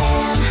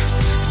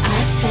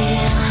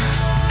feel.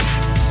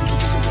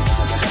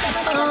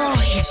 Oh,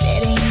 you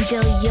said,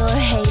 Angel, your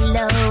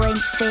halo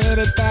ain't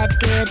fitted that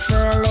good for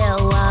a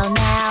little while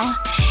now.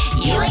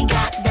 You ain't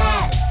got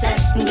that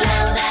certain glow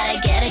that I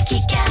get a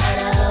kick out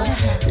of.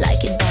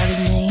 Like it bothers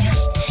me.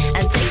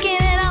 I'm taking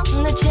it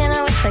on the chin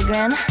with a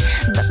grin,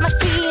 but my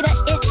feet are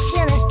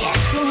itching and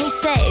itching. He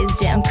says,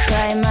 don't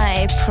cry,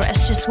 my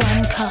precious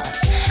one, cause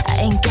I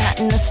ain't got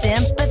no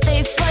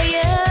sympathy for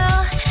you.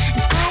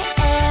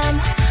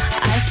 And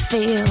I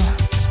feel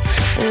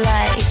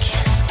like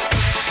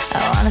I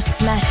wanna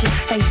smash his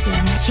face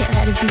in. Yeah,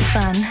 that'd be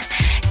fun,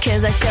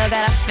 cause I sure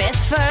got a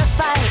fist for a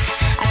fight.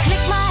 I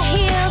click my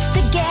heels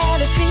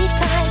together 3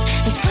 times.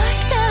 They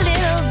sparked a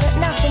little, but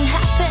nothing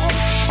happened.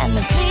 And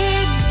the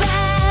big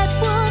bad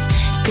wolf's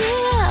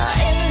still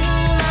in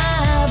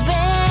my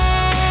bed.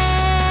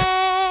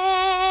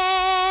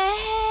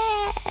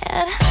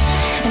 And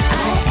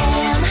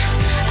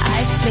I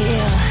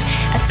feel,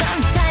 I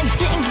sometimes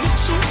think that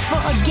you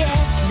forget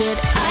that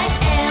I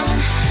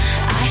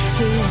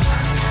feel,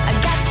 I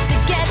got to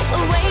get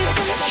away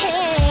from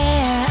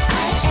here.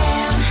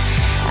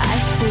 I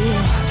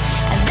feel,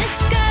 and this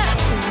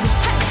girl's a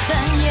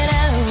person, you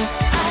know.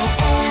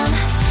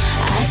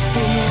 I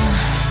feel.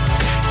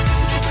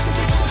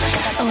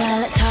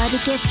 Well, it's hard to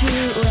get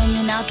through when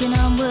you're knocking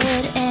on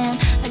wood, and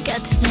I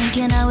got to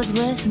thinking I was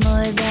worth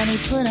more than he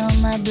put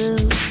on my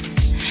boots.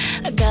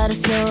 I got a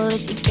soul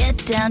if you get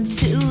down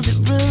to the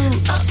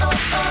roots.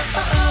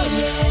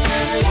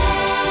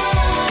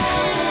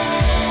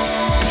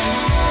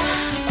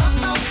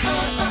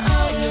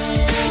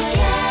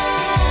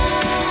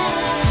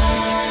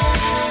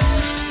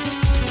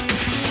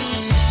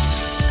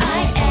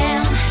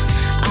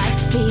 I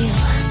feel,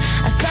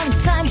 I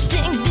sometimes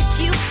think that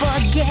you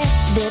forget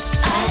that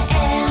I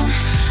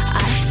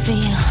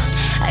feel,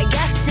 I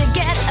got to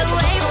get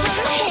away from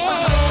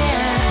here.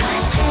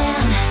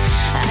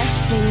 I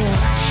feel,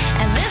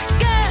 and this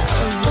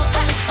girl's a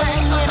person,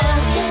 you know.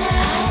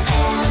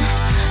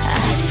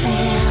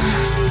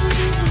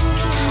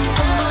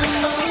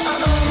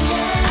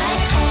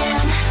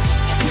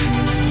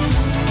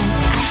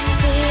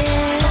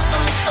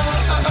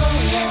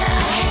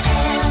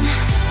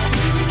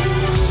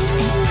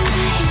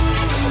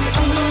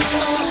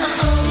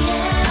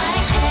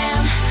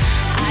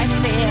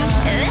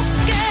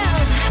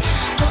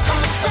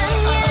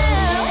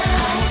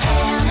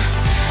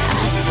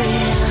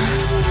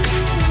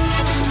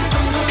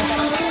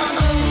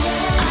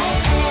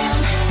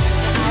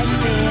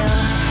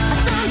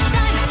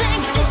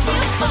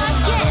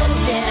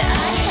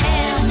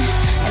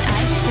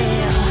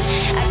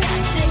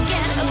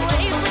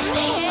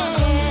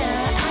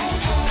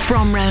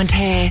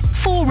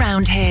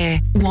 around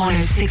here.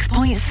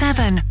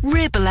 106.7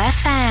 Ribble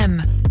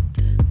FM.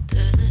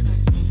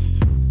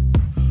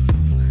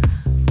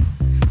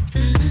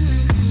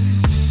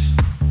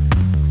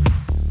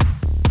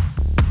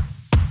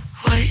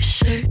 White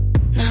shirt,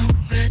 now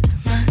red,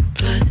 my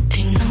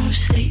bloody nose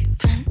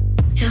sleeping.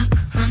 You're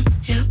on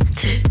your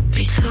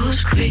tippy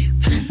toes,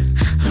 creeping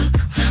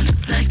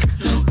around like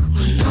no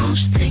one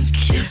knows.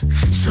 Think you're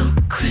so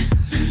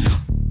criminal.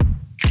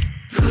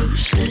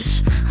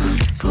 Bruises on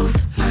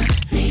both my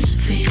knees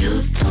for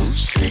you. Don't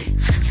say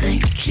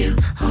thank you,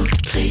 oh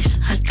please.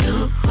 I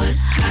do what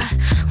I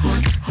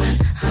want when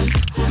I'm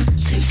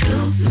wanting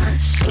to. My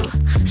soul,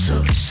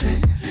 so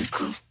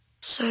cynical.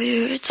 So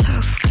you're a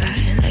tough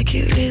guy, like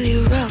you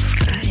really rough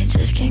guy.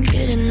 Just can't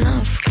get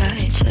enough guy,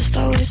 just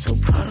always so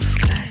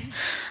puff guy.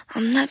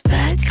 I'm that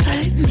bad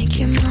type, make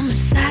your mama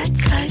sad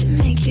type,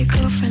 make your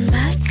girlfriend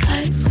mad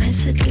type, might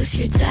seduce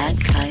your dad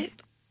type.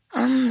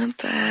 I'm the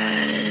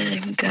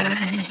bad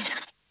guy.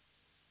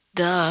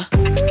 Duh.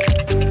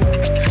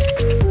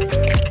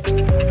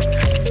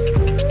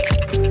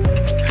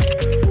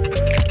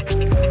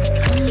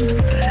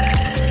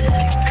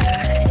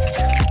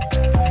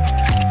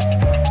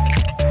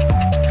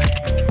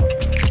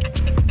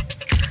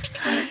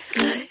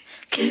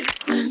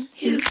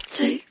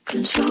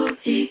 Control,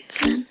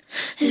 even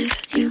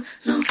if you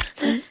know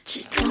that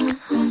you don't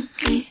own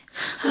me.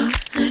 I'll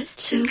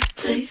let you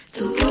play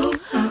the role.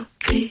 I'll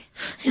be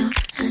your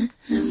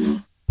animal.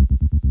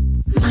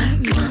 My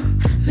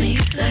mommy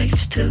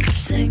likes to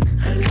sing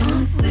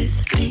along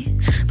with me,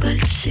 but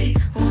she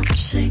won't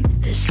sing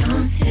this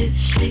song if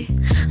she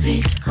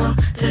reads all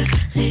the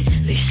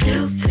lyrics.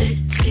 She'll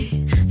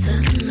pity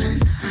the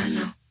men I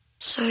know.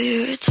 So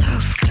you're a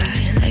tough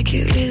guy, like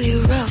you really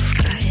rough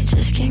guy.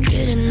 Just can't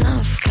get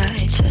enough guy,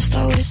 just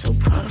always so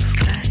puff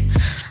guy.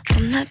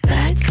 I'm that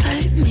bad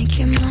type, make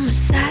your mama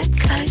sad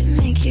type,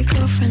 make your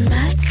girlfriend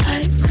mad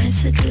type, might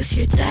seduce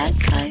your dad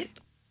type.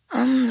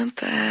 I'm the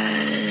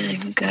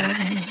bad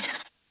guy.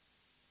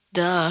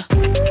 Duh.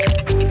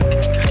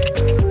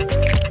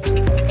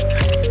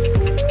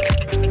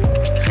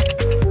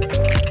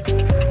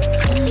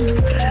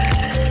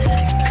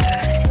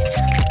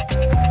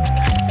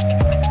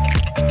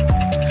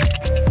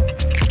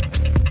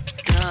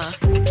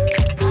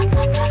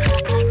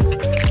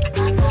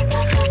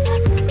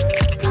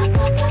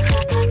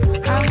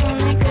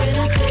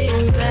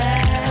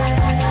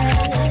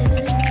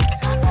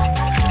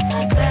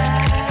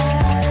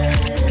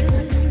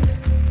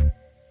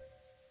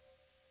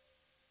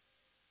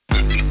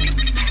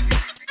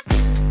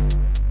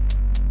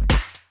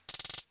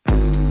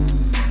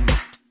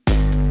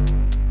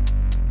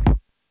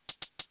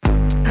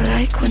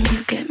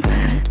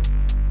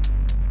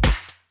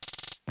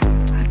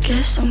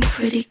 I'm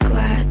pretty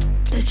glad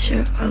that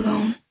you're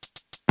alone.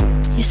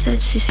 You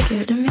said she's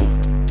scared of me?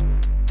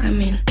 I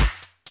mean,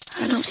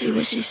 I don't see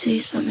what she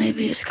sees, but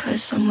maybe it's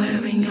 'cause I'm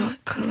wearing your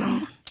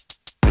cologne.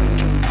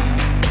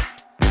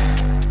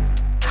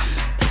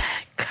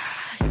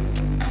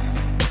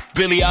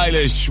 Billie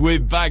Eilish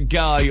with Bad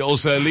Guy.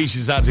 Also, Alicia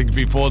Zadig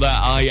before that.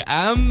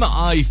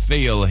 I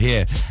Feel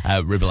here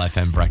at Ribble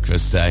FM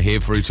Breakfast. Here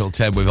through till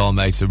 10 with our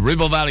mates at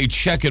Ribble Valley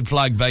Checkered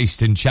Flag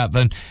based in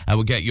Chapman. And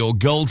we'll get your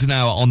golden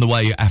hour on the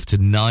way after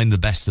 9. The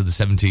best of the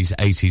 70s,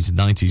 80s and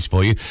 90s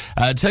for you.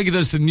 Taking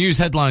us to the news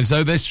headlines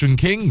though. This from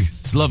King.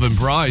 It's Love and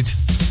Pride.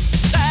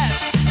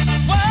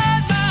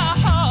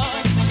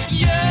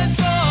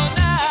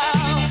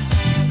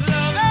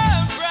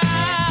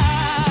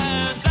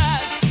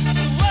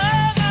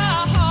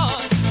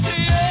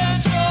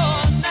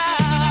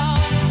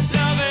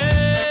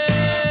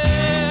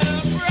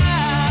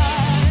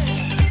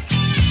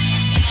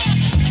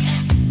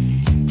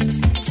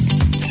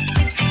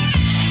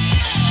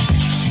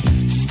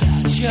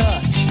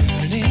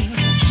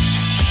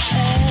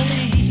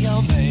 Early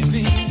or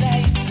maybe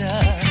later.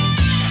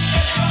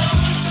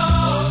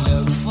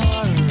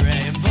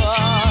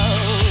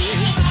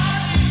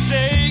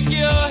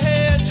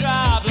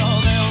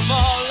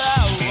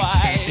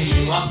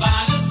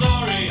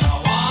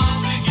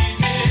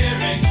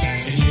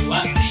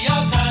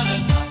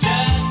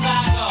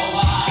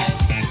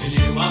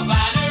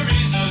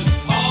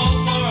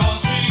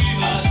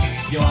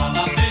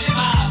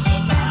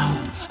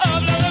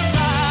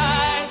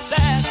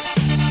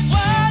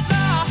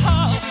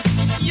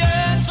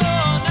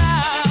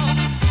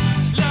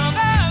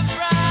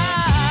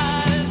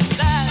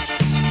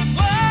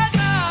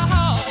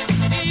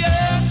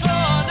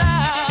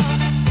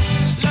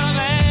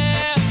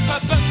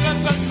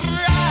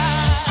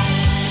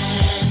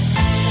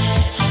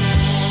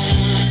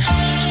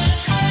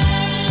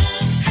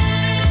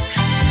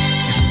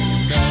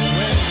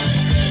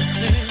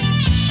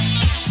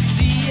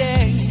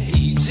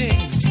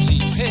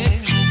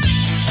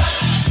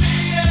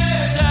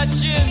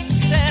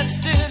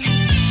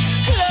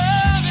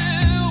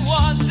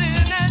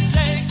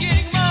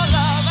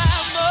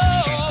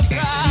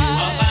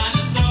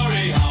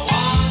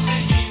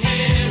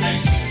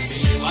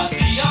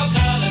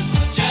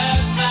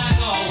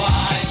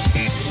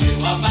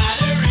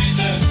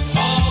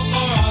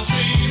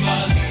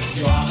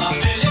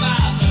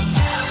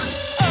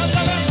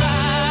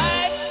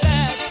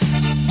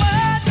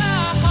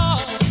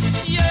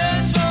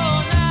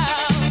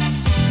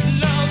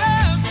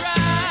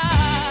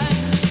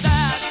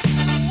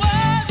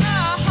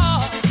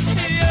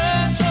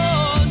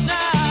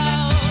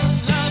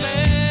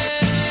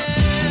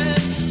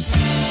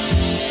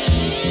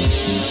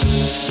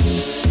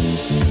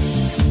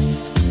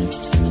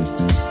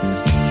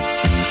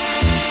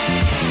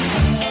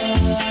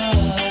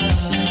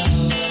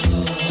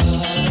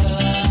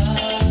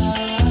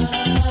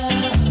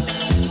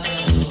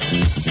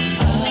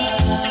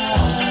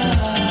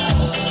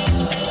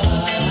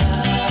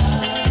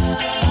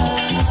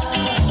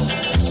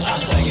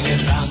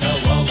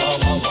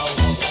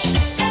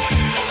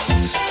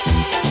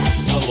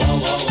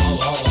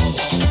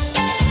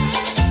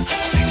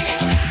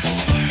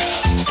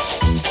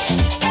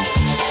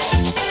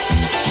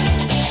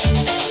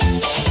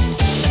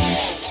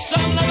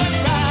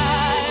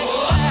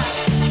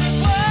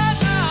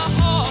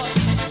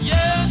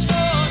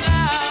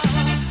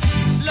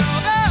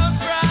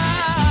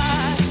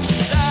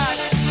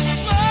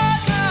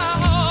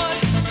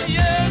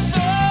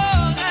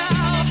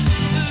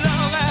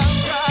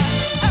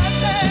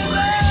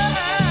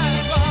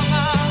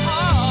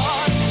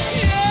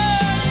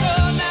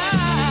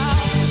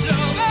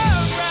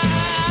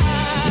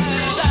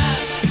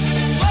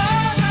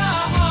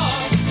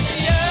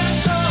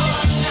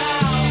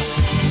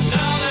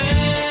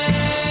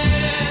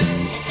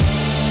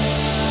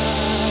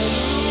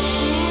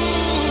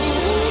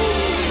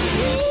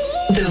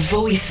 The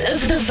voice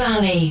of the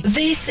valley.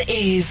 This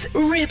is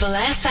Ribble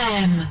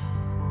FM.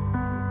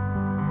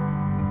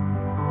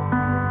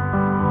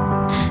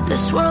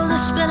 This world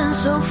is spinning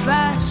so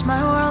fast,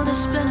 my world is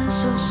spinning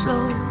so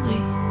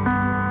slowly.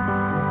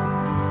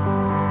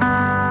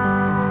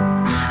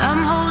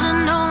 I'm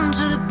holding on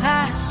to the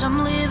past,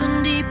 I'm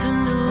living deep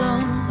in the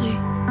lonely.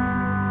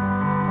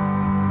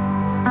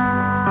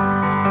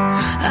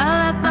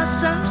 I let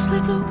myself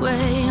slip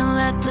away and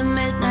let the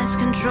midnights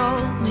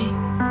control me.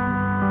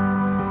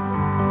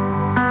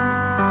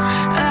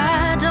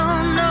 I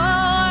don't know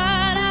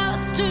what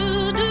else to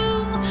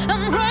do.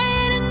 I'm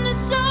writing this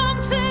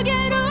song to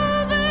get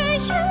over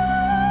you,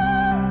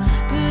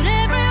 but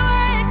every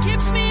word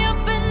keeps me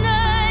up at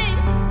night.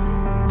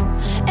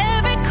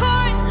 Every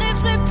chord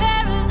leaves me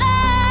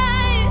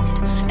paralyzed.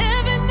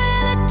 Every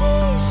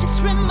melody's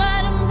just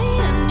reminding me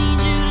I need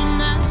you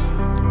tonight.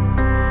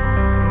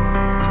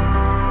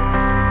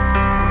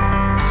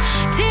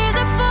 Tears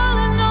are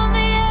falling on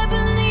the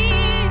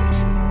ebonies.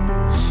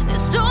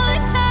 There's only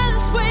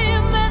silence where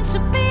you're meant to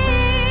be.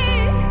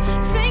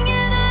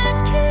 Singing out of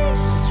keys,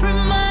 just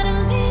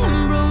reminding me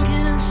I'm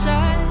broken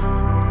inside.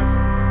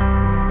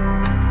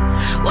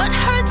 What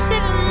hurts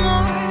even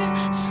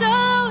more, so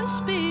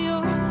always be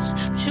yours,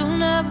 but you'll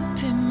never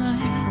be mine.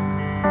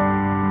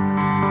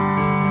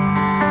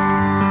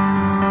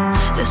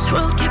 This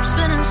world keeps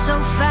spinning so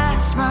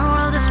fast, my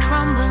world is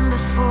crumbling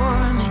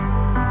before me.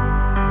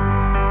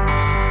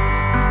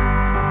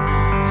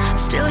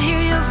 Still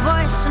hear your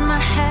voice in my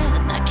head,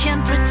 and I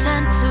can't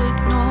pretend to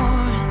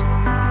ignore it.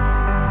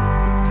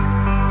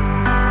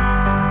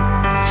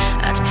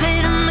 I'd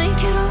pay to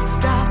make it all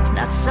stop,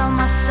 not sell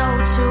my soul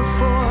to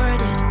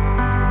afford it.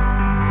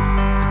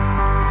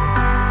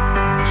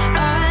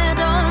 I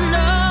don't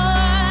know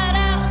what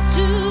else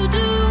to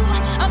do.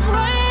 I'm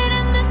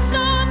writing this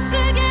song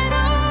to get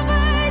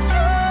over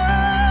you,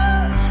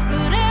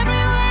 but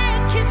every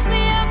word keeps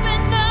me up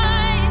at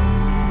night.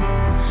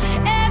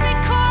 Every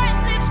chord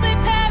leaves me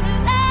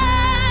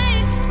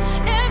paralyzed.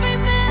 Every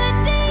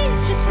melody's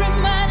just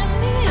reminding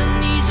me I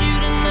need you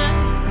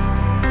tonight.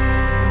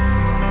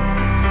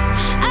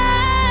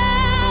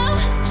 Oh,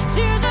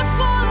 tears are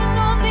falling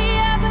on the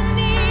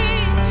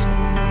ebonies.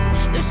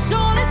 There's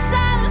only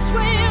silence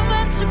where you're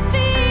meant to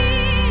be.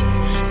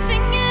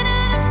 Singing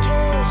out of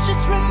keys,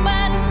 just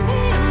reminding me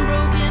I'm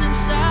broken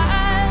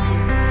inside.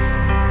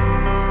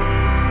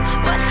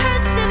 What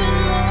hurts even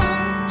more,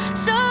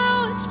 so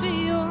always be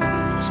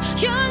yours.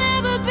 You'll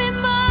never be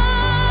mine.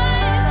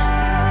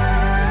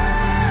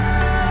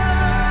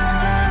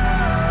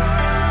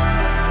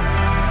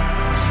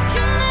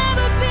 You'll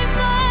never be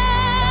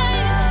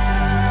mine.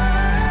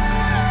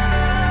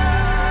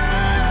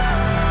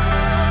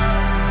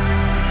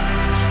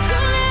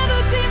 You'll never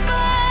be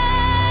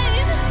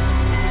mine.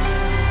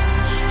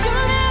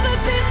 You'll never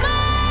be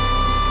mine.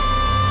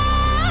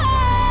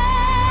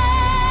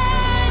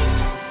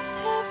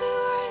 Every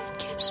word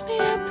keeps me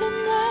up at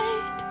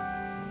night.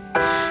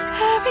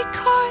 Every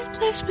chord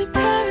leaves me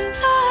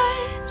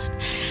paralyzed.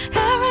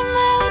 Every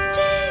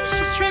melody's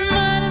just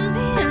reminding me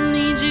I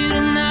need you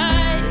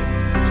tonight.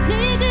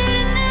 Need you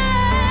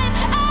tonight.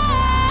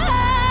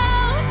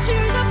 Oh,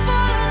 tears are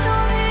falling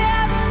on the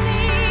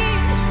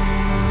ebonies.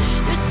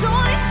 There's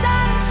only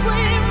silence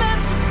where you're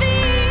meant to be.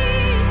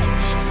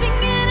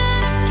 Singing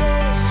out of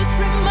keys, just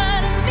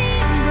reminding me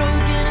I'm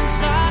broken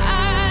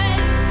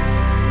inside.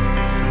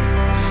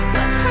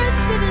 What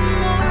hurts even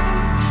more,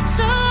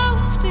 so I'll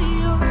always be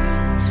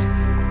yours.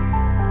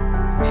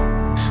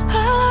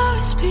 I'll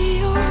always be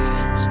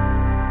yours.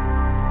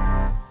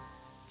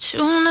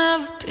 You'll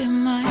never be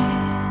mine.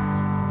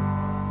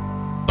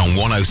 On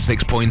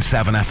 106.7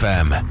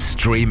 FM,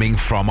 streaming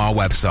from our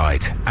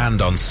website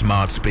and on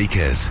smart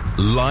speakers,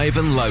 live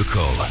and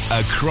local,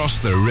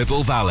 across the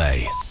Ribble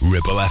Valley.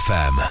 Ribble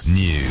FM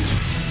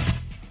News.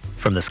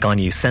 From the Sky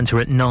News Centre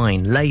at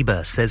 9,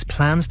 Labour says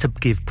plans to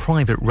give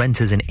private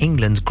renters in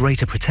England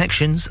greater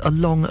protections are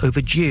long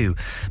overdue.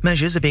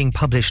 Measures are being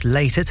published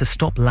later to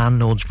stop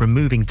landlords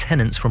removing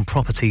tenants from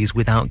properties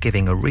without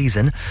giving a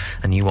reason.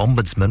 A new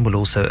ombudsman will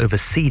also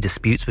oversee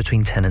disputes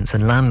between tenants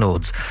and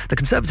landlords. The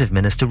Conservative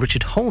Minister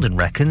Richard Holden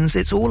reckons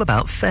it's all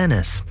about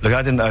fairness. Look,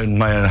 I didn't own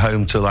my own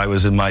home till I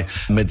was in my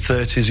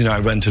mid-30s. You know, I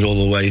rented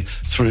all the way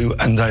through,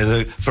 and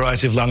a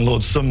variety of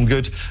landlords, some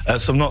good,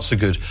 some not so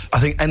good. I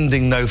think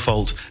ending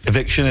no-fault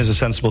eviction is a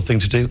sensible thing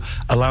to do.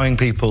 Allowing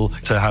people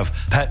to have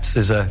pets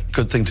is a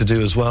good thing to do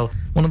as well.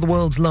 One of the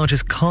world's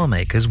largest car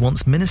makers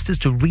wants ministers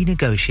to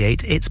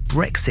renegotiate its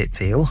Brexit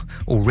deal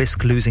or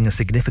risk losing a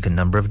significant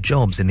number of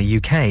jobs in the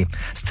UK.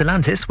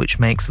 Stellantis, which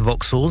makes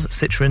Vauxhalls,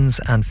 Citroëns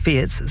and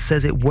Fiats,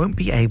 says it won't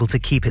be able to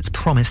keep its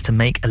promise to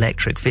make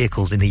electric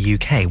vehicles in the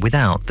UK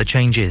without the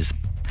changes.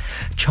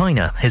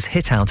 China has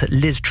hit out at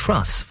Liz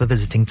Truss for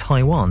visiting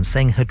Taiwan,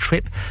 saying her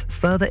trip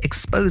further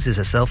exposes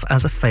herself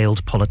as a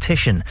failed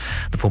politician.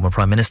 The former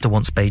Prime Minister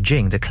wants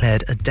Beijing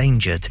declared a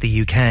danger to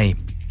the UK.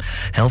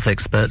 Health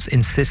experts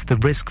insist the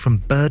risk from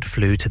bird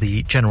flu to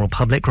the general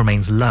public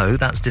remains low.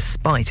 That's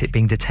despite it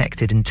being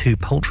detected in 2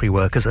 poultry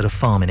workers at a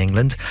farm in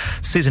England.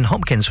 Susan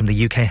Hopkins from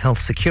the UK Health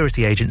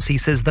Security Agency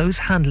says those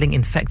handling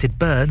infected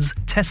birds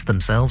test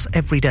themselves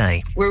every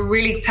day. We're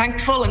really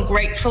thankful and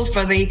grateful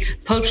for the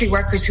poultry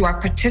workers who are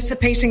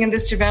participating in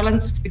this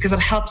surveillance because it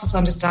helps us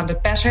understand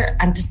it better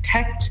and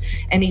detect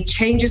any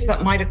changes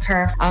that might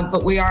occur.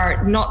 But we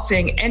are not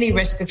seeing any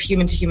risk of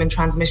human-to-human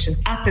transmission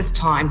at this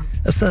time.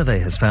 A survey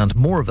has found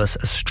more of us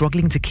are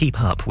struggling to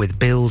keep up with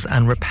bills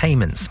and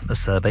repayments. A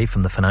survey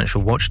from the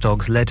financial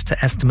watchdogs led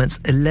to estimates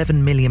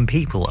 11 million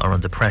people are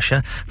under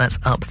pressure. That's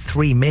up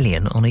 3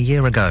 million on a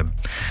year ago.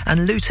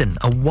 And Luton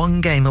are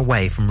 1 game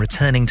away from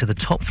returning to the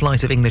top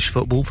flight of English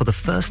football for the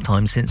first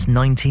time since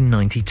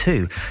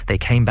 1992. They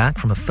came back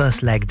from a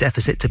first leg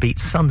deficit to beat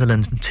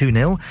Sunderland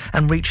 2-0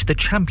 and reached the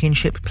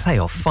Championship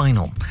playoff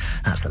final.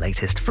 That's the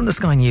latest from the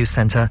Sky News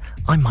Centre.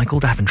 I'm Michael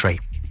Daventry.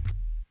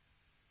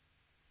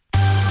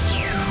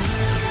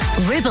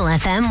 Ribble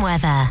FM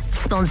weather,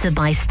 sponsored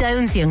by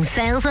Stones Young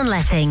Sales and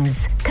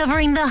Lettings,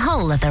 covering the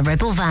whole of the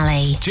Ribble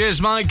Valley. Cheers,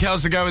 Mike.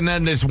 How's it going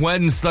then this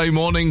Wednesday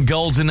morning?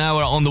 Golden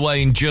hour on the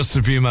way in just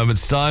a few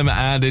moments' time,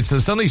 and it's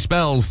a sunny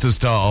spells to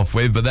start off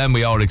with, but then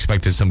we are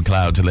expecting some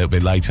clouds a little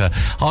bit later.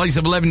 Highs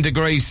of 11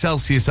 degrees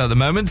Celsius at the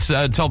moment,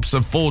 tops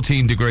of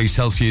 14 degrees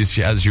Celsius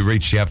as you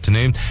reach the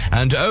afternoon,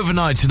 and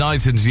overnight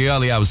tonight into the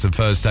early hours of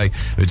Thursday,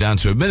 we're down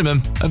to a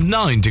minimum of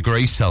 9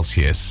 degrees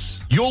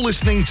Celsius. You're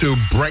listening to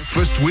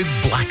Breakfast with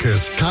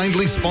Blackers,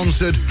 kindly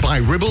sponsored by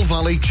Ribble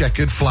Valley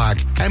Checkered Flag.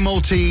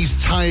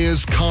 MOTs,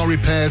 tyres, car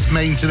repairs,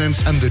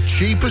 maintenance, and the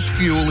cheapest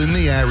fuel in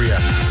the area.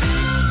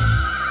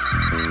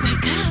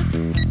 Wake up.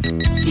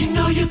 You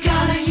know you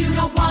gotta, you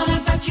don't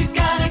wanna, but you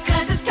gotta,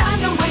 'cause it's time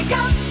to wake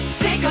up.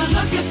 Take a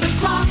look at the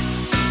clock.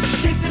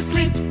 Shake the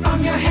sleep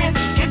from your head.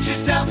 Get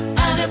yourself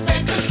out of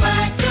bed, 'cause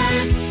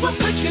Blackers will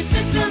put your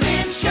system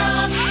in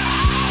shock.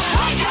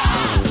 Wake up!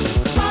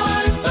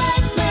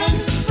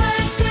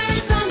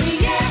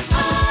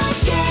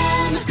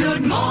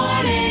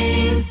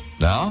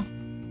 Now,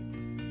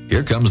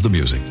 here comes the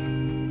music.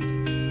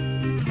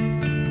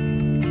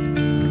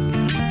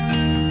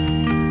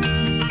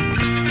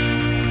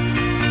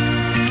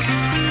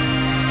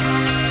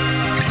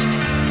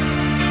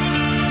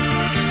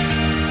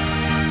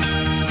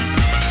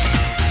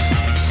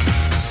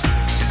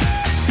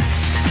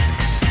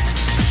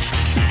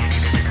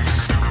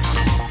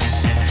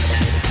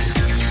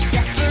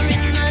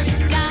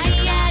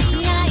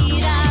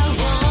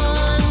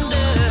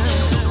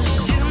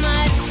 Do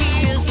my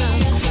tears in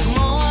the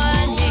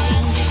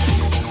morning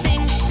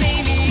sink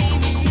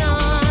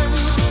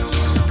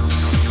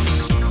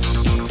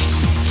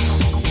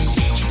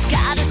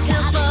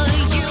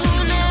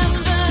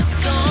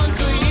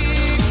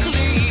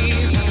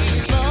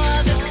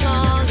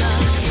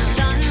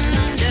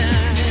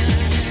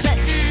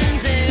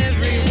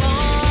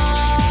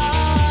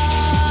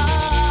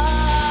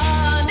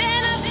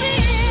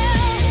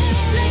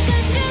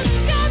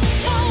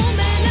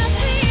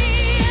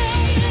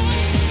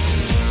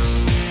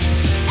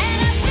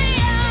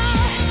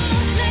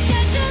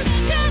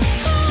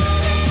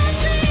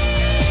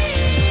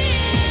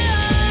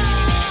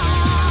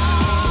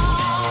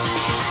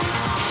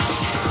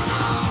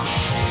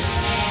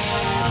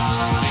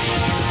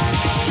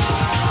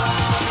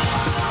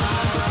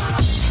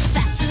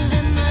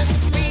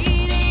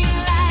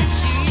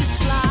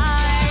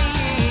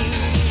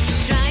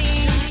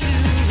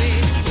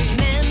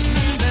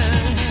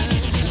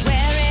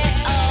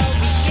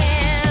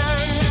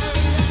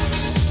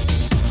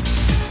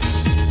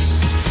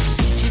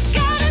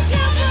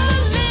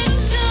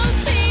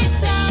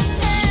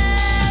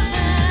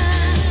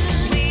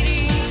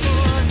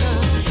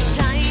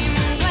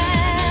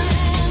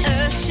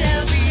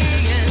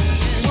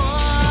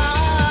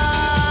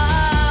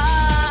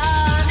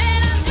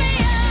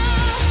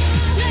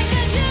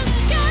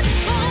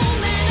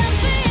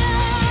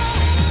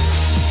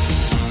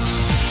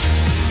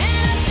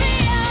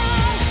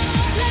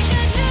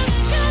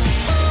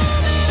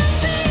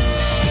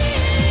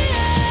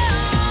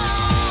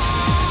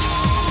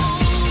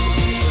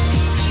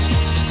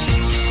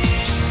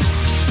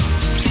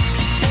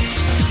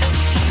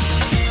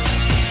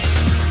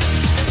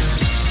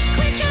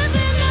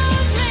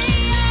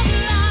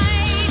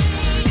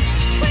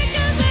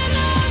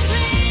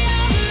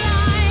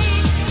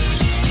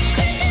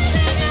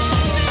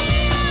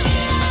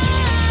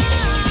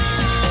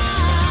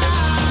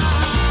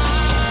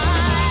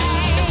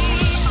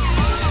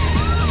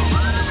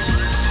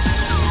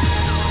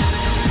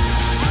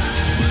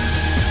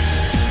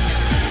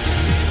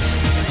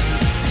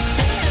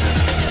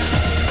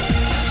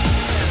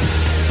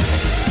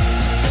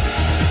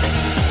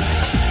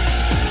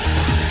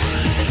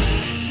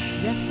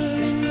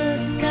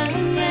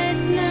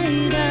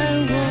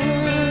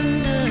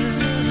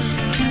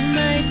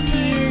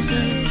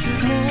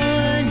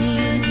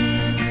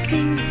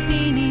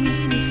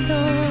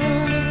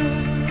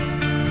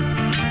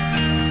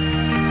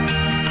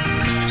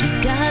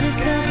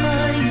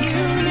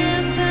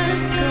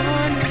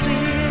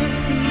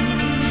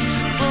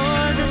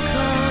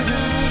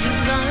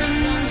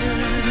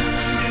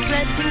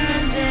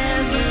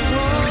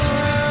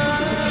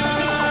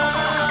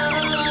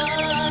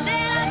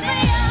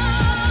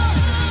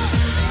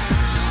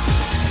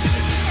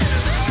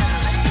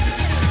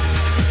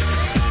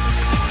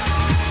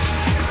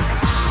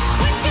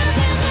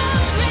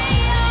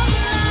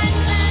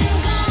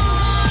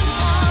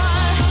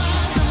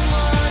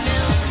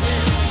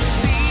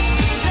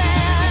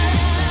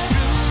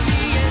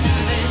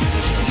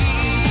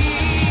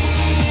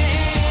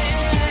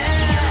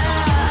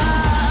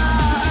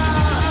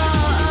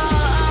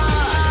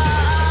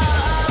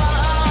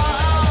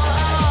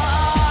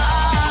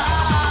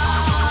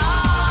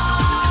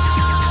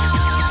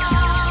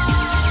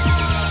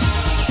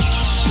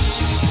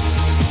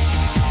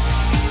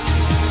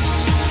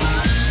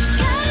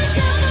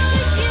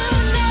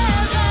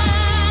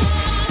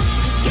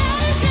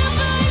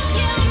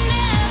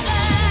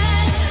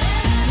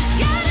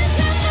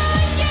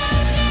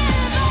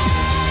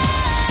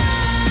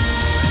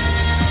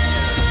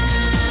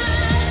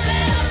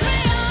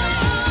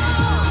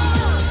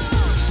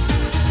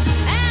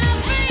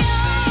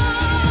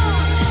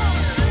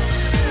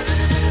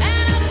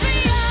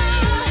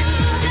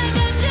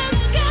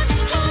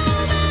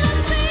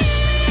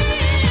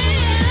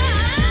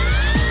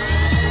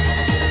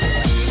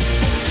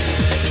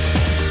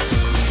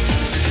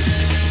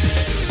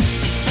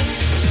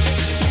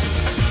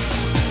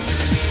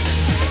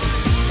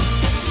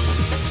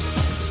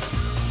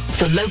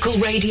For local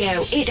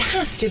radio, it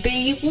has to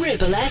be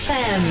Ribble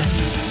FM.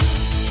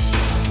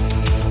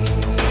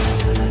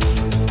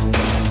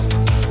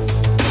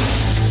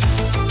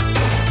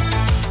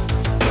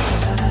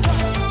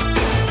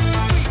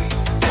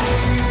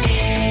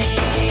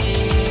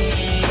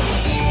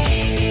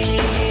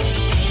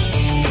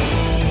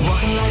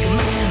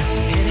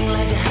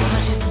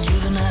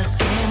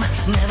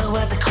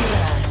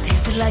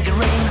 Like a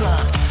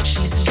raindrop,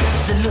 she's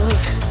got the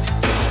look.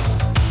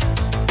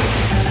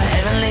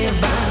 Heavenly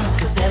bound,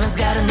 cause heaven's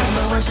got a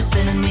number when she's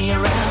spinning me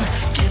around.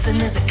 Kissing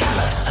is a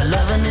color, a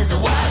loving is a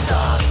wild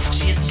dog.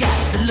 She's got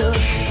the look.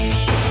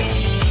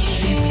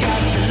 She's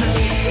got the look.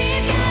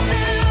 She's got the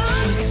look.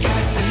 She's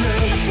got the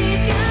look.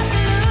 She's got the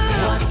look.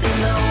 What in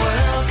the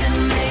world can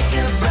make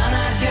a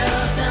brown-eyed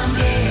girl turn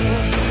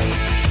blue?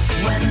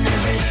 When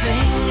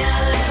everything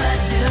I'll ever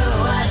do,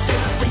 I do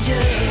for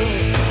you.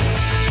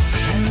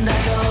 And I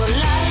go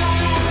la la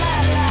la la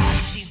la.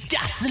 She's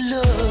got the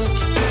look.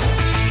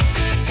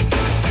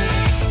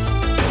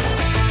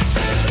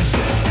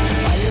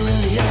 Fire in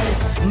the eyes,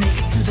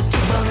 naked to the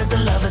bone as a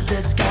lover's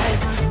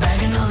disguise.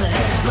 Banging on the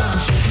head drum,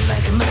 shaking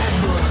like a mad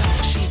bull.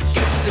 She's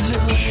got the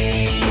look.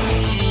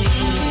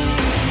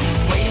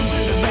 Swaying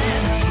through the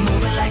band,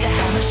 moving like a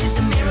hammer. She's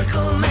a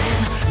miracle man.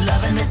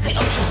 Loving is the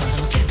ocean,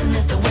 kissing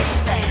is the wet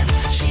sand.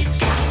 She's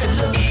got the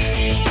look.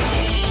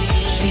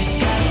 She's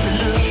got the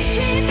look.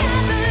 She's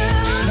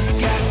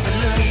got the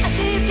look.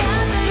 She's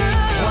got the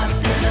look. What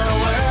in the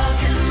world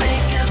can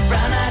make a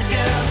brown-eyed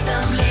girl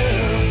turn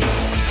blue?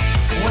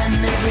 When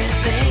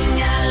everything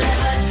I'll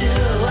ever do,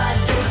 I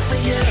do for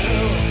you.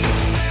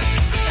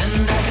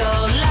 And I go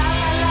la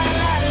la la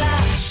la la.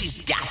 She's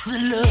got the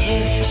look.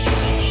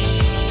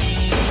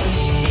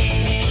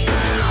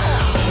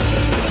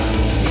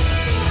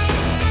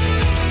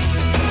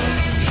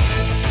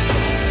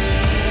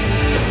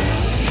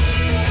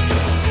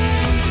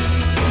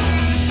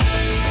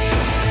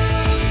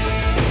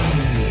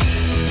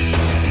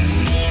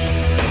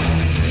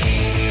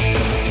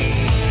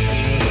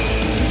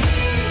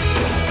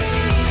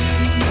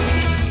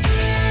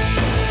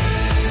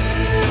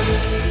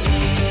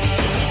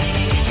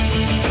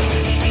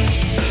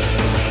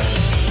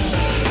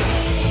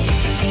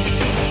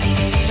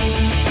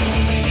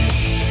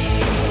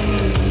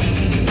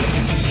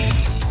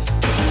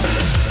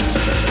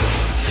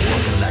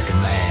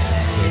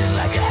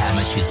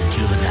 She's a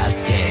juvenile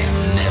scam,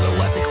 never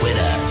was a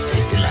quitter,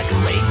 tasted like a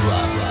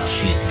raindrop.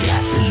 She's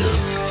got the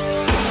look.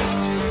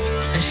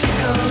 And she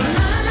goes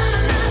na na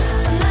na na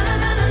na na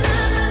na na na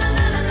na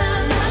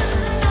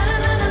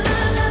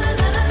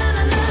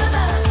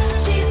na.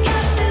 She's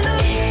got the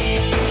look.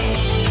 She's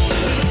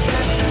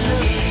got the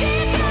look.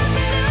 She's got the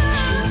look.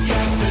 She's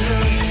got the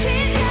look.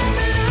 She's got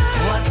the look.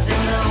 What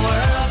in the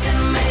world can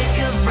make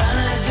a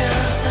brown-eyed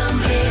girl turn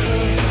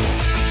blue?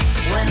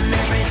 When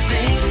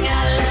everything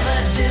I'll ever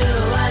do,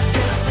 I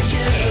do for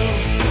you.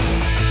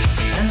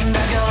 And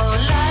I go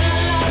la la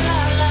la la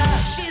la.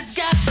 She's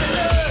got the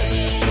look.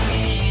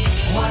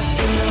 What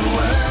in the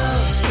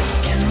world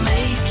can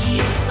make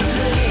you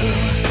blue?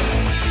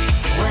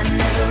 When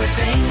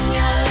everything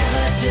I'll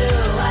ever do,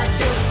 I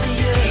do for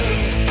you.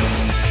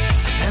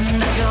 And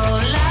I go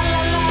la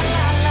la la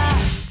la la.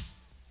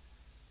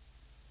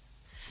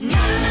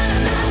 Na na na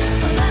na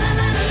na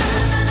na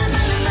na na na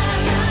na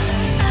na.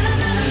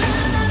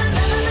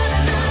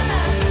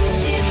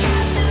 She's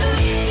got the look.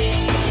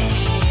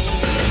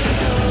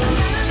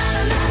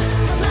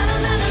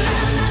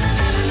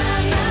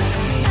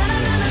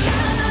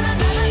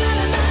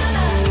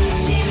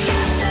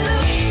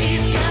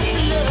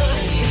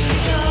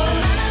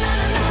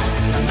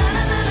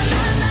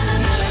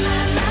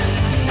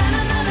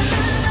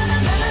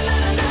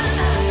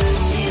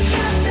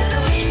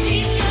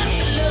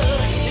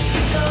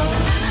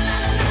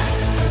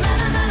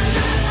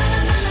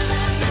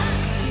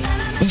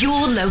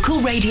 Your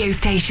local radio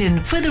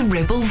station for the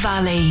Ribble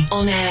Valley.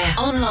 On air,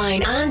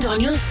 online and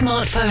on your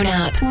smartphone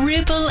app.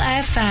 Ribble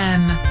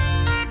FM.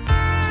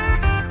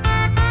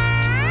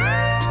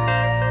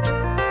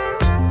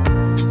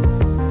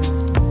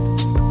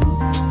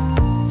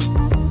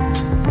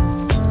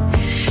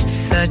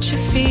 Such a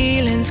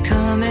feeling's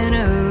coming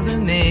over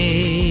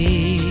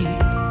me.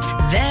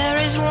 There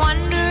is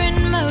wonder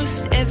in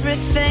most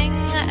everything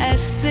I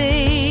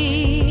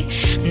see.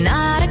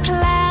 Not a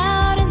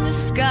cloud in the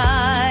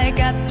sky,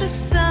 got the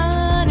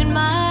sun in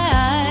my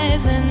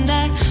eyes, and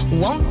I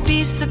won't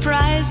be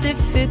surprised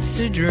if it's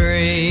a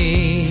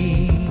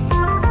dream.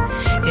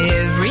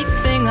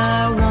 Everything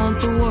I want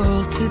the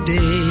world to be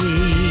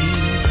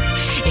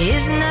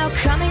is now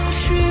coming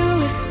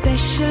true,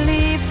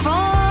 especially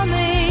for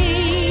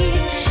me.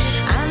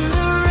 And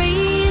the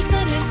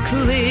reason is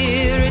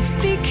clear, it's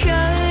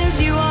because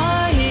you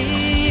are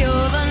here.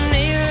 You're the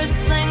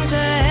nearest thing to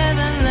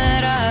heaven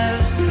that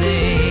I've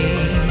seen.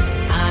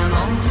 I'm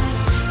on the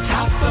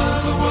top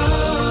of the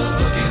world,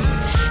 looking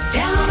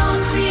down on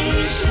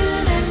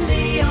creation, and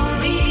the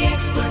only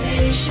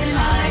explanation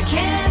I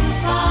can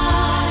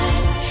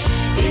find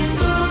is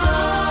the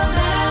love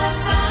that I've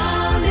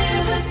found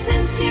ever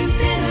since you've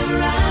been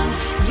around.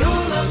 You're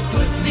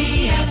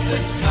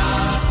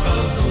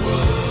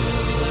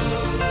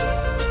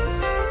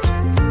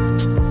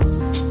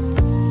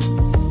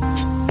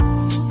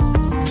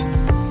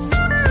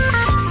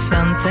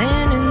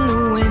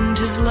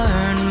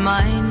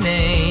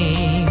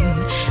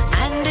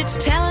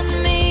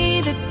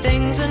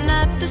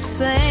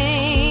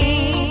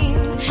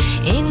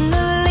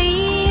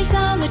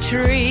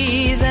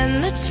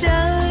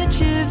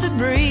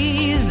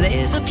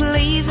is a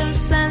pleasing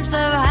sense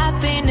of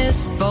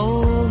happiness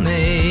for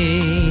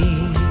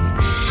me.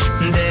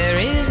 There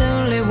is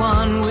only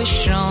one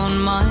wish on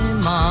my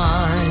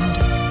mind.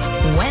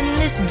 When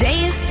this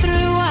day is through,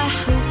 I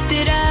hope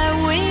that I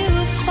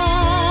will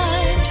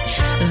find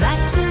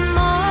that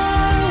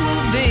tomorrow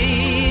will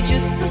be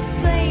just the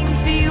same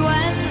for you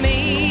and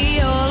me.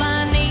 All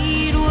I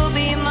need will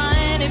be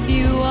mine if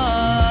you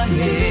are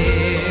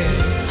here.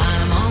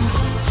 I'm on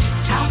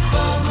top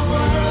of the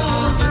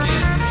world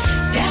looking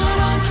down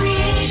on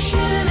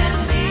creation,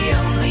 and the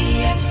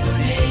only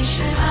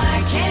explanation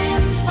I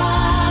can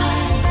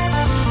find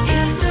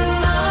is the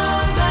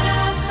love that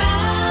I've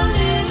found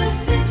ever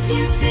since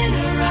you've been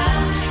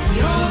around.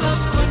 Your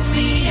love's put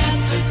me at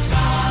the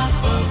top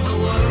of the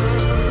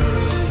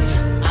world.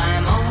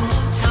 I'm on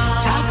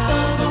top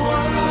of the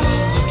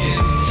world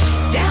looking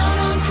down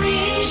on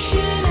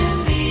creation,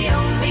 and the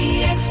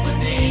only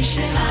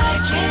explanation I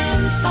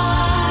can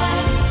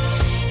find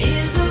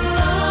is the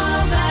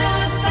love that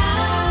I've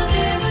found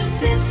ever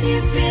since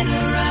you've been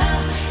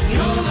around.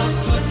 Your love's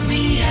put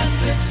me at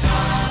the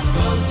top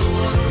of the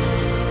world.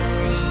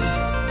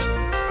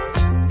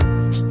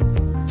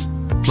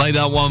 Play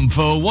that one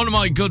for one of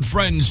my good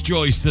friends,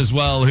 Joyce, as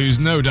well, who's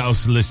no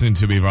doubt listening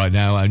to me right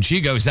now, and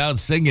she goes out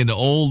singing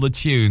all the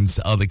tunes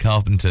of the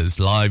Carpenters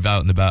live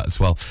out and about as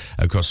well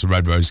across the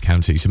Red Rose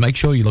County, so make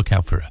sure you look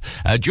out for her.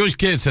 Joyce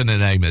Kearton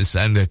and Amos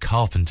and the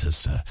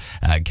Carpenters,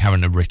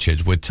 Karen and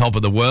Richard with Top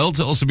of the World.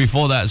 Also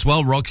before that as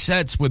well,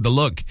 Roxette with The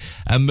Look,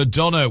 and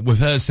Madonna with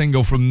her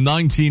single from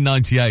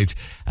 1998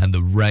 and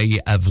The Ray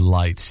of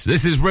Light.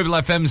 This is Ribble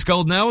FM's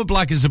Golden Hour,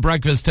 Black as a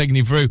Breakfast, taking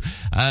you through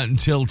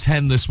until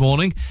 10 this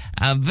morning.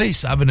 And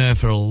this I've been heard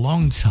for a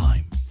long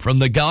time from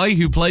the guy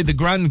who played the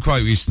Grand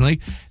quite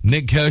recently,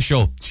 Nick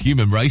Kershaw. It's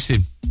Human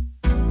Racing.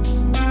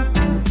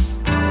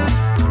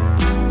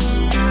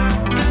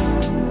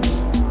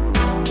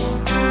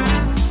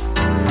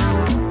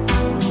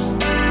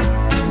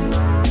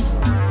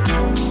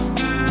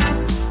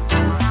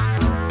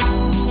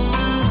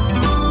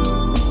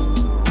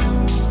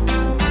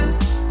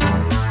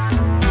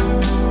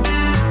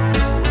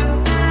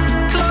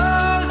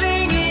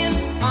 Closing in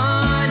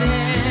on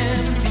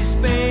empty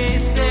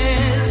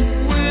spaces,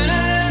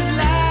 winners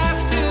laugh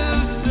too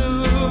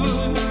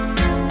soon.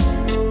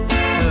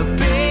 The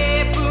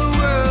paper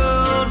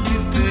world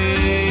with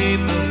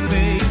paper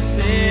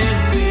faces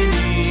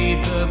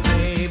beneath the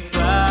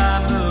paper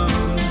moon.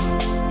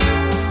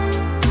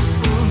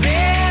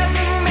 There's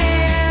a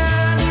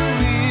man, a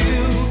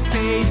real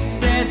pace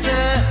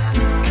setter,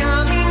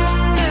 coming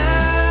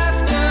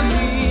after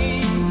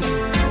me.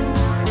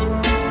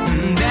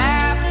 And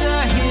after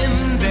him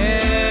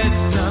there's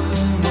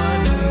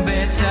someone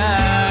better,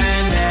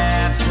 and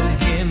after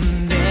him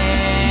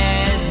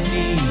there's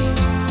me.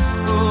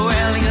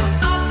 Well, he'll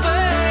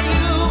offer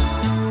you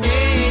a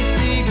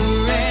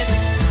cigarette,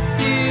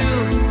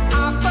 he'll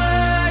offer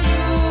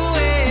you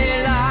a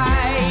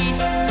light.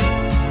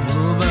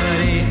 Oh, but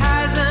he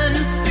hasn't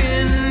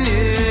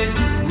finished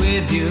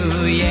with you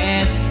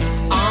yet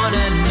on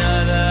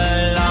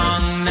another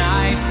long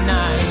knife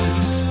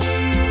night.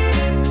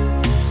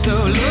 So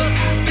look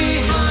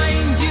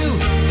behind you,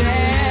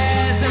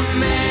 there's the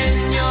man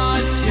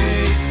you're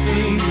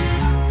chasing.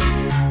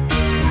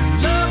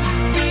 Look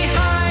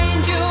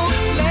behind you,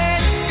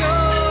 let's go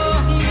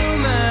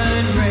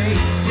human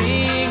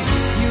racing,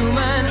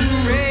 human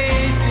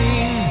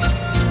racing.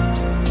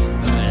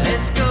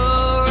 Let's go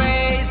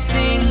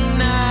racing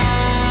now.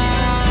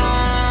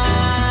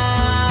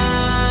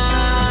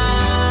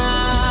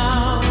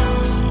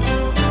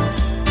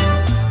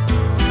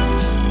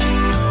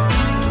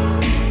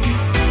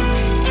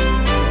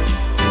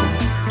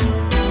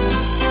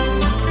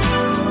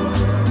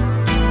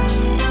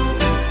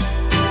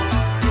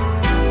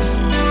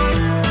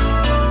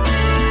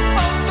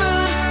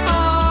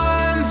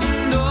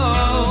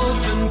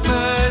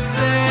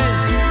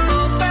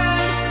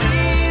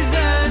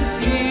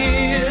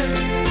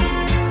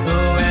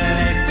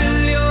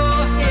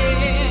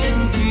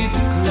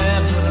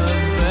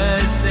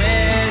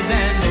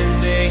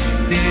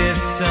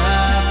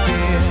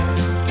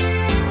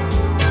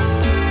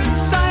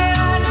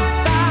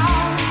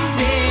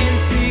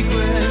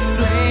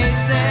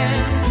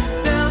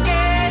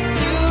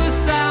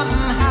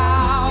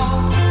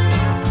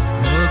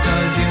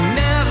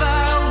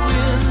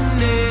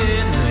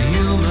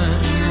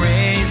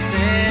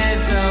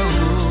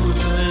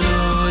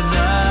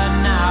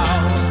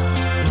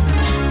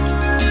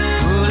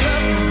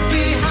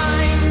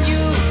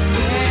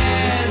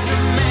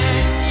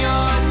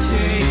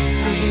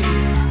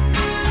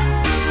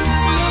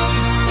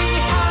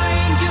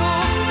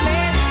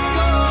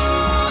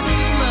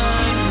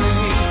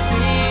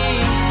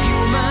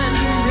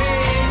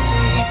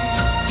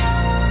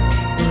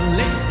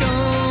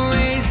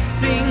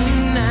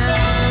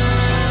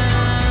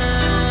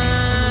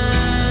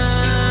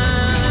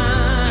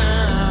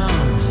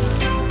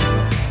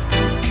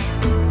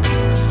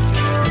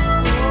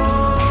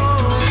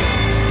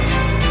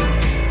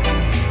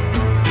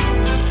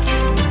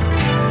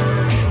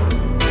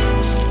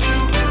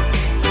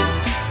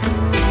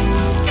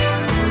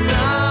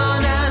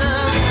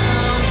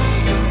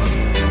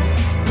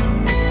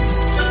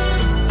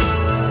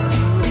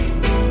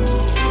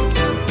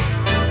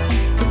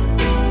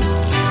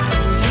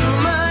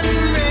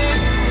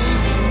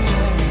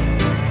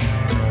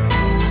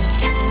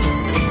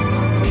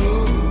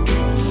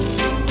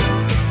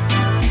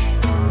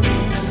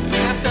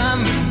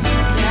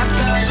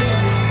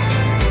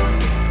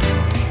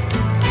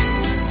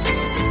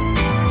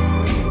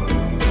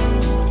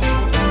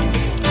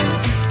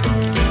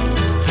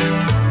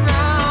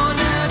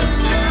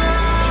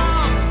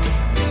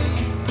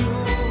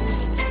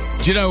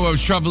 Do you know, I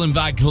was travelling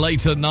back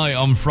late at night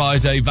on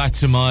Friday, back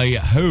to my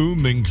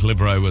home in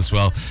Clitheroe as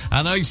well,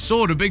 and I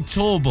saw a big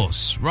tour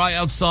bus right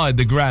outside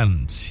the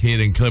Grand here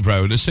in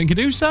Clitheroe, and I was thinking,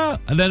 who's that?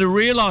 And then I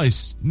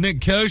realised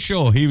Nick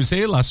Kershaw, he was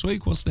here last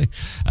week, wasn't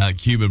he?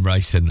 Cuban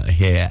Racing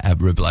here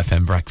at Ribble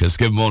FM Breakfast.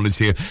 Good morning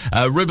to you.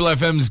 Ribble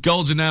FM's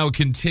Golden Hour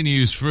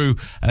continues through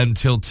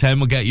until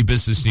 10. We'll get you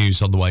business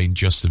news on the way in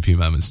just a few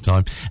moments'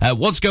 time.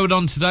 What's going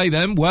on today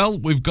then? Well,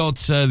 we've got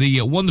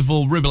the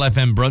wonderful Ribble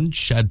FM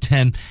brunch at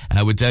 10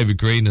 with David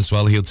Green as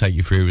well. He'll take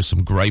you through with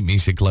some great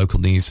music, local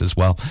news as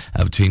well,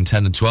 between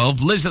 10 and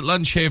 12. Liz at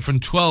lunch here from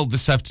 12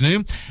 this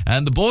afternoon.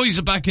 And the boys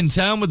are back in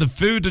town with a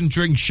food and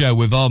drink show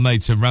with our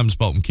mates at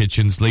Ramsbottom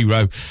Kitchens, Lee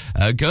Rowe.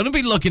 Going to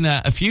be looking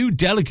at a few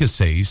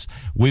delicacies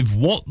with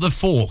What the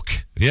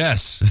Fork.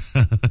 Yes,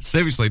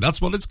 seriously, that's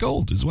what it's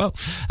called as well.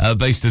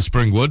 Based in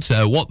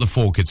Springwood, What the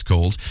Fork it's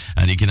called.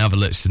 And you can have a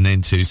listen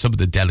into some of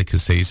the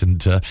delicacies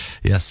and,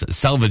 yes,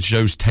 salvage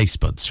those taste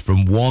buds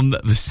from 1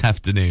 this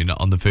afternoon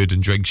on the Food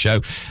and Drink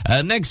Show.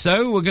 Next,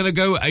 though, we're going to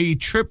go a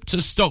trip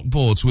to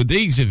Stockport with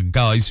these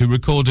guys who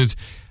recorded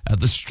at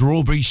the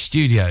Strawberry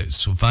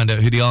Studios. We'll find out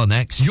who they are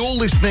next. You're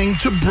listening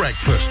to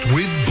Breakfast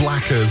with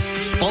Blackers,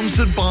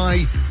 sponsored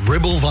by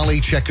Ribble Valley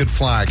Checkered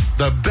Flag,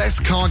 the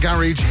best car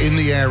garage in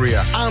the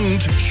area,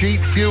 and cheap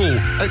fuel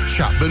at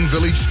Chapman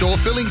Village Store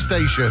Filling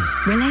Station.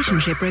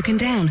 Relationship broken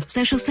down,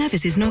 social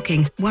services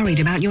knocking, worried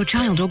about your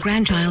child or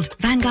grandchild.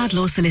 Vanguard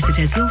Law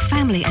Solicitors, your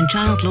family and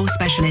child law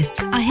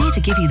specialists, are here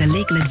to give you the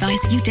legal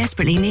advice you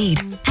desperately need.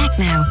 Act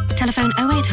now. Telephone 0800